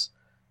arrives,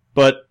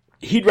 but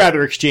he'd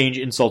rather exchange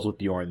insults with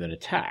Bjorn than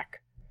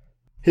attack.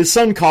 His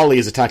son Kali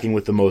is attacking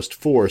with the most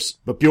force,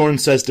 but Bjorn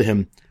says to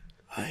him,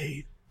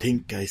 "I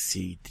think I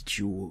see that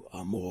you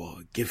are more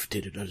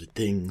gifted at other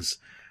things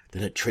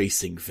than at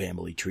tracing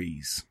family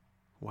trees."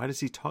 Why does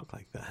he talk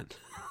like that?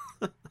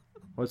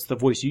 What's the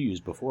voice you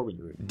used before when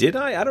you were... Did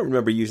I? I don't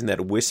remember using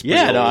that whisper.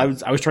 Yeah, no,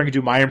 I was trying to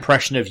do my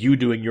impression of you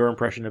doing your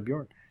impression of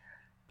Bjorn.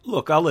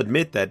 Look, I'll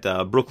admit that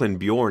Brooklyn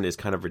Bjorn is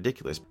kind of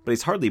ridiculous, but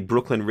he's hardly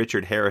Brooklyn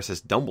Richard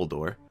Harris's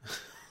Dumbledore.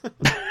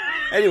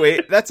 Anyway,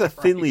 that's a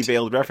thinly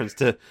veiled reference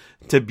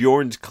to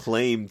Bjorn's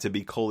claim to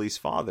be Koli's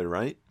father,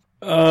 right?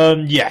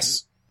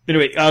 Yes.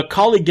 Anyway,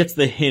 Kali gets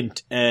the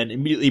hint and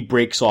immediately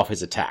breaks off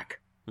his attack.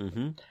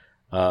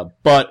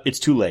 But it's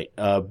too late.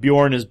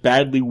 Bjorn is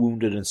badly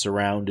wounded and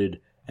surrounded,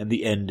 and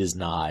the end is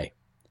nigh.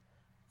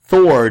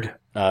 Thord,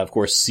 of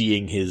course,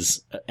 seeing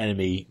his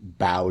enemy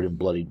bowed and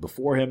bloodied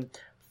before him,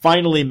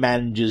 finally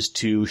manages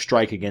to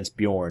strike against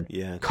Bjorn,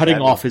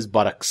 cutting off his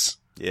buttocks.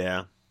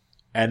 Yeah.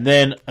 And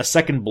then a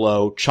second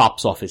blow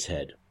chops off his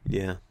head.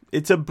 Yeah.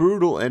 It's a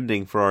brutal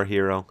ending for our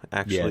hero,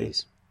 actually. Yeah, it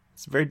is.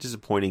 It's very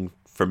disappointing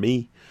for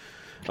me.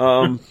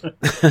 Thord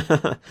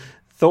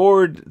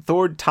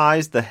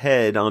ties the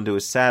head onto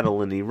his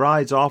saddle and he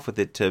rides off with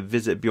it to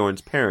visit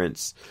Bjorn's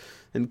parents.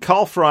 And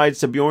Kalf rides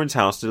to Bjorn's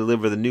house to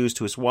deliver the news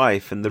to his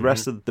wife, and the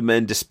rest of the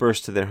men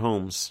disperse to their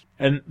homes.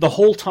 And the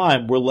whole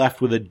time, we're left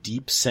with a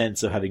deep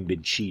sense of having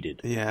been cheated.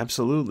 Yeah,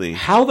 absolutely.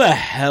 How the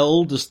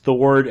hell does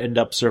Thord end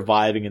up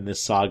surviving in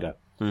this saga?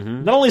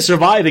 Not only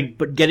surviving,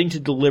 but getting to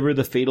deliver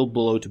the fatal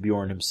blow to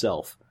Bjorn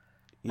himself.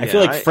 I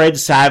feel like Fred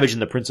Savage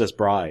and the Princess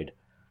Bride.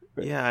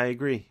 Yeah, I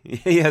agree.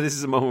 Yeah, this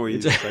is a moment where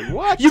you're just like,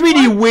 what? You mean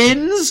he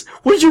wins?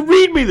 What did you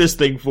read me this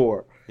thing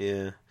for?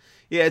 Yeah.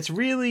 Yeah, it's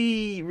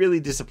really, really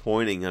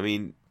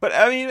disappointing. But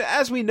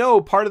as we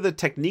know, part of the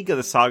technique of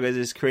the saga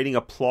is creating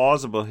a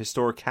plausible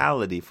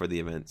historicality for the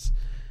events.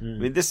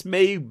 This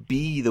may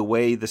be the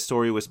way the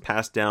story was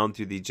passed down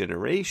through the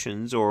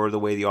generations, or the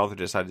way the author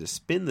decided to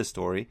spin the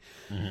story.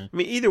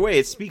 Either way,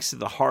 it speaks to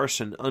the harsh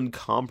and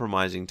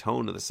uncompromising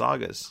tone of the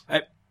sagas.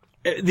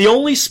 The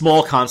only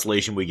small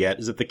consolation we get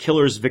is that the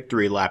killer's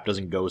victory lap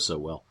doesn't go so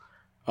well.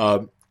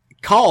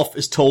 Kalf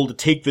is told to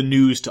take the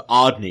news to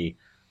Odny,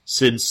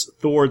 since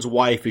Thord's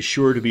wife is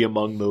sure to be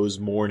among those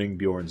mourning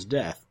Bjorn's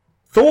death.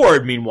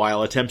 Thord,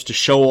 meanwhile, attempts to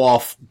show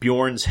off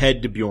Bjorn's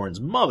head to Bjorn's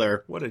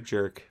mother. What a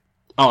jerk.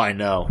 Oh, I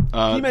know.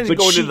 Can you imagine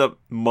going to the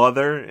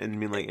mother and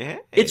being like, hey?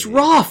 It's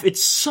rough.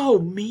 It's so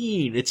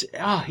mean.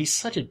 He's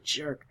such a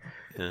jerk.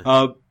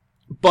 Yeah.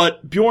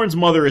 But Bjorn's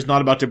mother is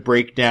not about to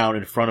break down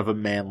in front of a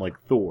man like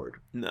Thord.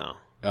 No.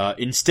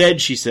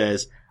 Instead, she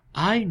says,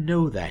 I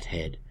know that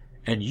head,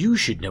 and you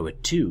should know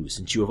it too,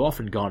 since you have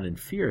often gone in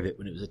fear of it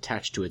when it was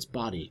attached to its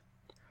body.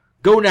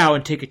 Go now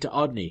and take it to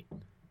Odny.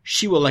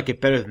 She will like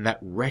it better than that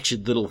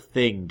wretched little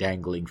thing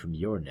dangling from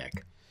your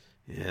neck.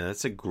 Yeah,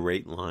 that's a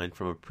great line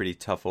from a pretty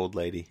tough old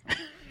lady.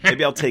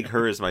 Maybe I'll take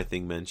her as my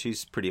thingman.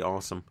 She's pretty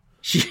awesome.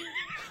 She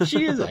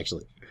is,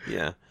 actually.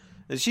 Yeah.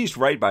 And she's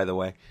right, by the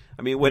way.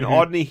 When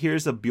Odny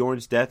hears of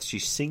Bjorn's death, she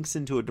sinks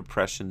into a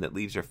depression that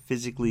leaves her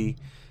physically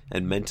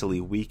and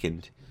mentally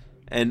weakened.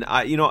 And,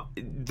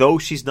 though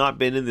she's not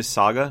been in this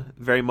saga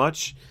very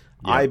much,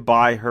 I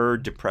buy her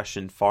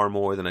depression far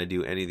more than I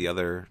do any of the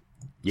other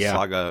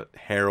saga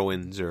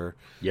heroines or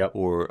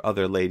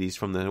other ladies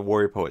from the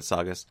Warrior Poet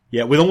sagas.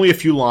 Yeah, with only a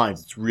few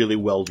lines, it's really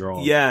well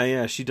drawn.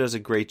 Yeah, she does a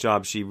great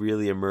job. She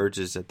really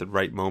emerges at the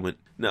right moment.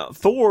 Now,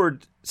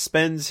 Thord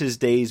spends his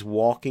days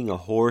walking a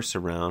horse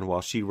around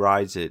while she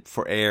rides it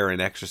for air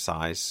and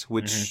exercise,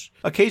 which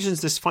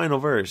occasions this final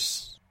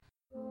verse.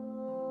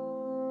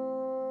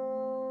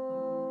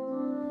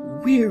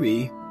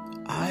 Weary,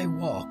 I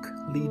walk,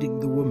 leading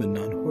the woman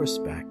on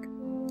horseback.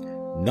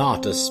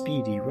 Not a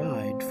speedy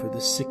ride for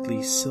the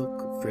sickly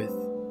silk frith,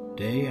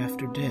 day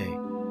after day.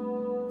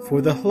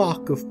 For the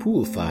Hlok of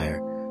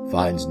Poolfire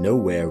finds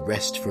nowhere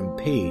rest from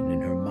pain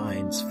in her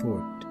mind's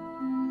fort.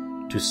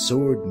 To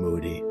sword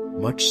Modi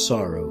much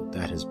sorrow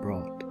that has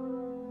brought.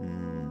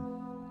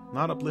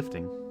 Not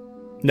uplifting.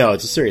 No,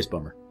 it's a serious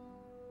bummer.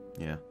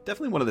 Yeah,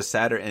 definitely one of the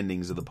sadder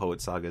endings of the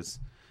Poet sagas.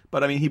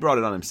 But he brought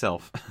it on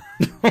himself.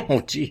 Oh,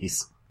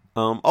 jeez.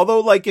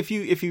 Although, if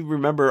you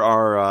remember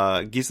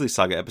our Gisli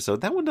Saga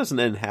episode, that one doesn't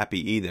end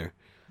happy either.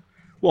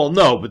 Well,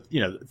 no, but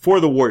for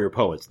the Warrior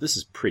Poets, this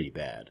is pretty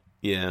bad.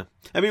 Yeah,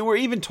 we're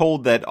even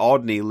told that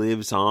Odny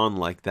lives on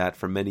like that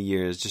for many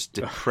years, just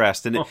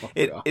depressed, and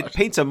it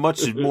paints a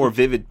much more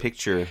vivid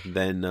picture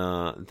than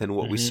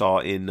what we saw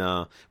in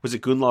was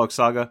it Gunnlaug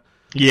Saga?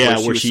 Yeah,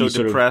 where she was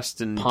so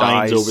depressed and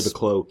pines dies over the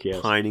cloak. Yes.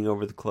 Pining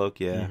over the cloak.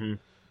 Yeah. Mm-hmm.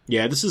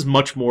 Yeah, this is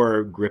much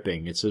more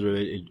gripping. It's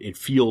it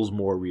feels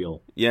more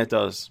real. Yeah, it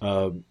does.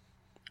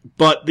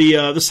 But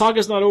the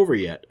saga's not over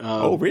yet.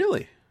 Oh,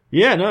 really?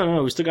 Yeah,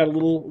 no, we still got a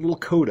little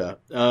coda.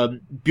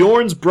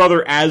 Bjorn's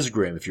brother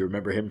Asgrim, if you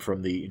remember him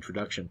from the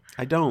introduction.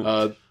 I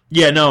don't.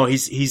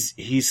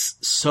 He's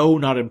so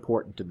not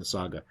important in the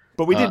saga.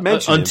 But we did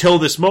mention him. Until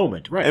this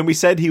moment, right? And we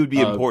said he would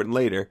be important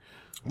later.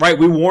 Right,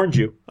 we warned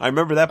you. I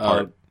remember that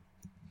part.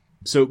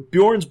 So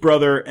Bjorn's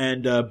brother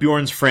and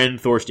Bjorn's friend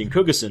Thorstein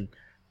Kuggason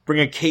bring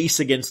a case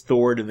against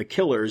Thord and the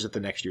killers at the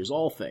next year's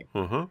Althing.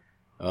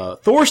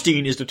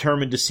 Thorstein is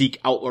determined to seek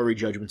outlawry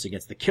judgments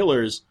against the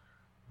killers,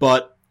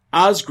 but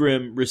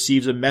Asgrim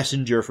receives a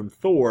messenger from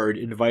Thord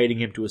inviting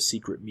him to a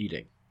secret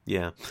meeting.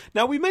 Yeah.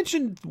 Now, we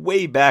mentioned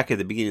way back at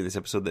the beginning of this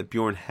episode that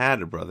Bjorn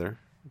had a brother,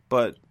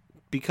 but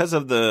because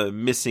of the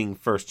missing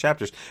first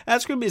chapters,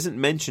 Asgrim isn't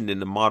mentioned in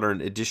the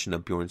modern edition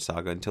of Bjorn's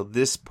Saga until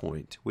this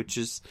point, which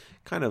is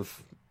kind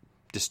of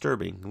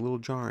disturbing, a little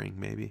jarring,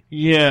 maybe.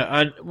 Yeah,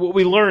 and what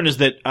we learn is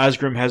that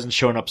Asgrim hasn't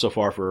shown up so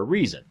far for a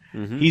reason.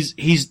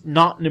 He's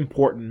not an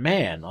important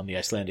man on the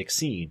Icelandic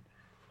scene.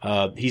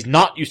 He's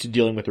not used to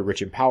dealing with the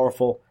rich and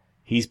powerful.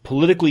 He's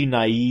politically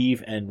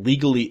naive and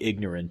legally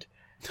ignorant,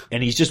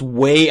 and he's just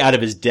way out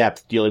of his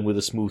depth dealing with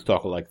a smooth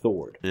talker like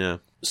Thord. Yeah.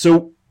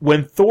 So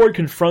when Thord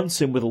confronts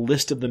him with a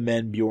list of the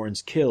men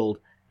Bjorn's killed,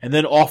 and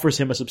then offers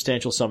him a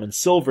substantial sum in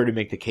silver to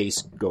make the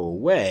case go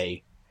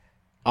away,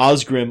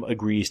 Asgrim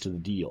agrees to the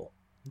deal.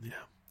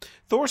 Yeah.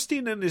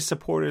 Thorstein and his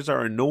supporters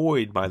are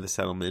annoyed by the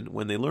settlement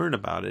when they learn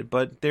about it,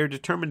 but they're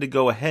determined to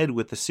go ahead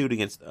with the suit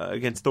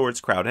against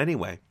Thord's crowd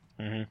anyway.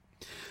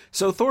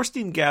 So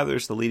Thorstein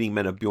gathers the leading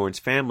men of Bjorn's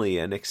family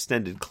and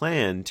extended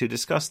clan to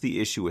discuss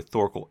the issue with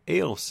Thorkel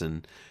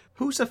Ailson,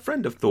 who's a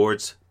friend of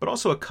Thord's, but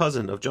also a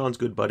cousin of John's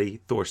good buddy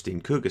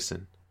Thorstein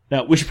Kuggason.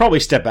 Now, we should probably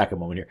step back a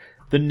moment here.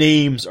 The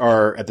names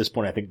are, at this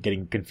point, I think,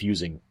 getting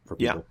confusing for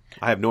people. Yeah,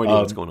 I have no idea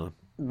what's going on.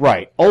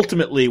 Right.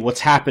 Ultimately,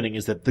 what's happening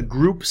is that the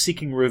group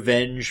seeking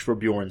revenge for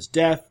Bjorn's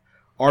death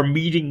are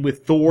meeting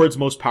with Thord's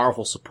most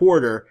powerful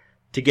supporter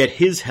to get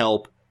his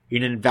help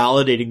in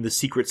invalidating the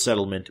secret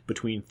settlement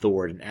between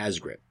Thord and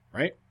Asgrim,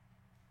 right?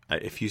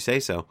 If you say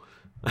so.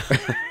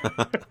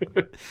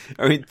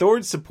 I mean,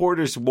 Thord's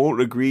supporters won't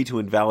agree to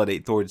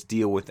invalidate Thord's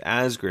deal with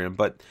Asgrim,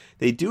 but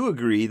they do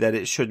agree that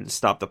it shouldn't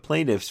stop the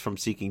plaintiffs from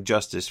seeking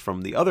justice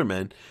from the other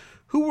men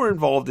who were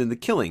involved in the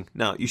killing.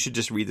 Now, you should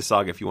just read the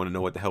saga if you want to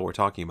know what the hell we're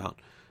talking about.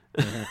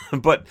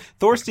 But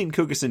Thorstein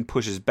Kugison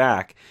pushes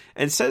back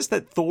and says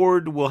that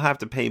Thord will have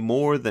to pay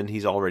more than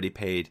he's already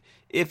paid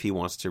if he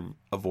wants to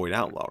avoid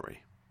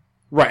outlawry.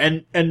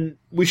 Right, and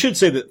we should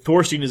say that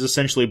Thorstein is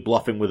essentially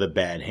bluffing with a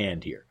bad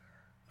hand here.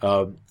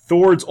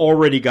 Thord's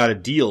already got a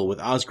deal with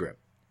Asgrim.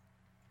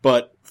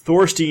 But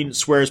Thorstein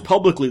swears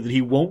publicly that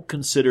he won't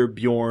consider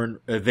Bjorn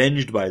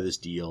avenged by this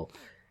deal,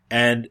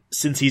 and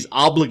since he's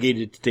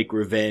obligated to take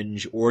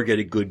revenge or get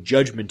a good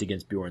judgment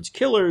against Bjorn's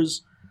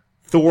killers,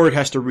 Thord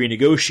has to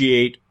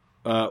renegotiate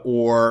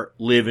or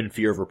live in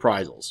fear of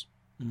reprisals.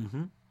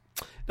 Mm-hmm.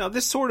 Now,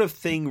 this sort of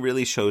thing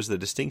really shows the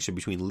distinction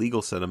between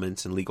legal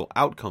settlements and legal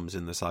outcomes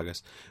in the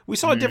sagas. We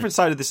saw a different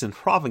side of this in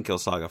Hrafnkel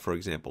saga, for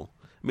example.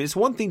 I mean, it's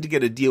one thing to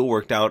get a deal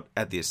worked out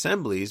at the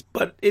assemblies,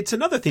 but it's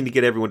another thing to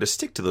get everyone to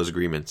stick to those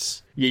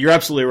agreements. Yeah, you're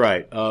absolutely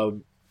right.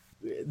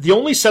 The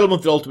only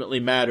settlement that ultimately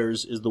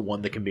matters is the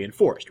one that can be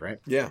enforced, right?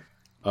 Yeah.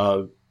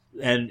 And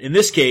in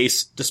this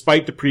case,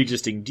 despite the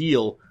pre-existing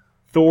deal,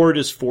 Thord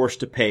is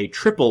forced to pay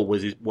triple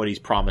what he's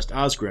promised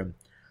Asgrim,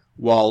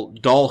 while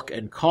Dalk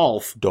and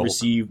Kalf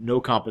receive no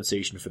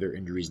compensation for their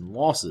injuries and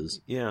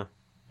losses. Yeah.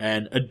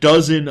 And a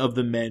dozen of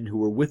the men who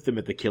were with them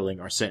at the killing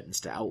are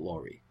sentenced to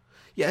outlawry.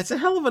 Yeah, it's a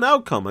hell of an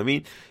outcome. I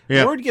mean,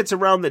 word gets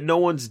around that no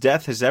one's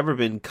death has ever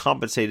been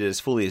compensated as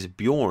fully as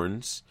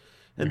Bjorn's.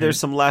 And there's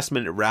some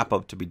last-minute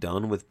wrap-up to be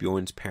done with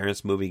Bjorn's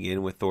parents moving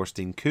in with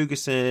Thorstein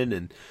Kugison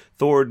and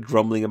Thord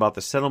grumbling about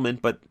the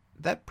settlement. But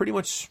that pretty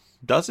much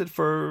does it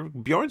for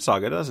Bjorn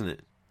Saga, doesn't it?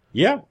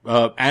 Yeah,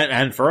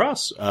 and for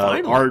us.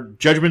 Our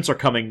judgments are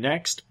coming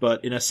next,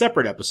 but in a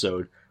separate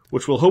episode,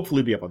 which will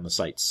hopefully be up on the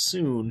site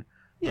soon.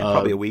 Yeah,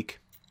 probably a week.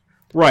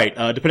 Right,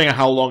 depending on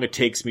how long it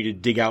takes me to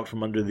dig out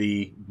from under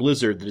the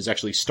blizzard that is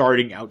actually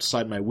starting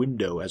outside my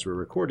window as we're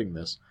recording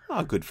this.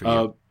 Oh, good for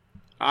you.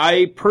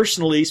 I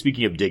personally,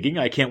 speaking of digging,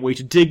 I can't wait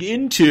to dig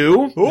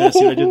into, see what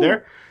I did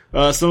there?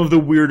 Some of the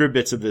weirder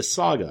bits of this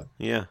saga.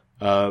 Yeah.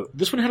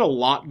 This one had a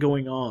lot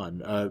going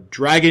on.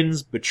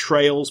 Dragons,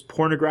 betrayals,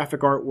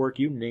 pornographic artwork,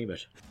 you name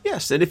it.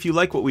 Yes, and if you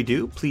like what we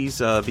do,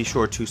 please be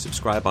sure to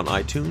subscribe on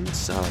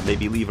iTunes,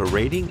 maybe leave a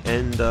rating,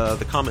 and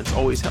the comments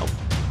always help.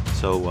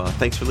 So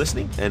thanks for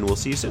listening, and we'll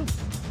see you soon.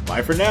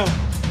 Bye for now.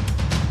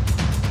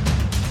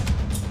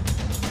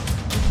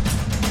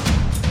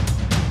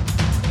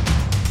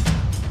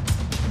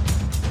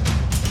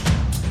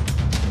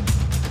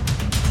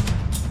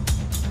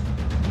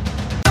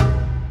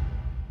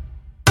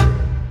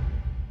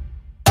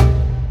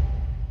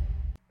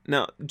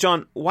 Now,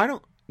 John, why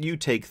don't you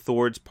take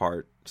Thord's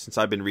part, since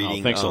I've been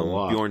reading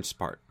Bjorn's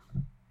part?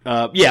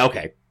 Yeah,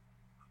 okay.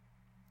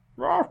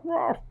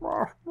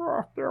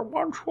 There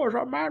once was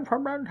a man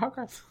from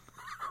Nantucket.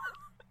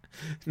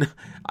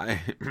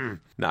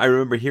 I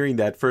remember hearing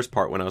that first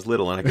part when I was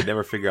little, and I could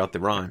never figure out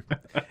the rhyme.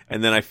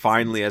 And then I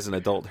finally, as an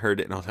adult, heard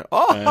it, and I was like,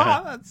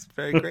 oh, that's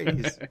very great.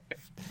 He's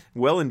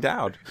well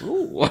endowed.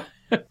 Ooh.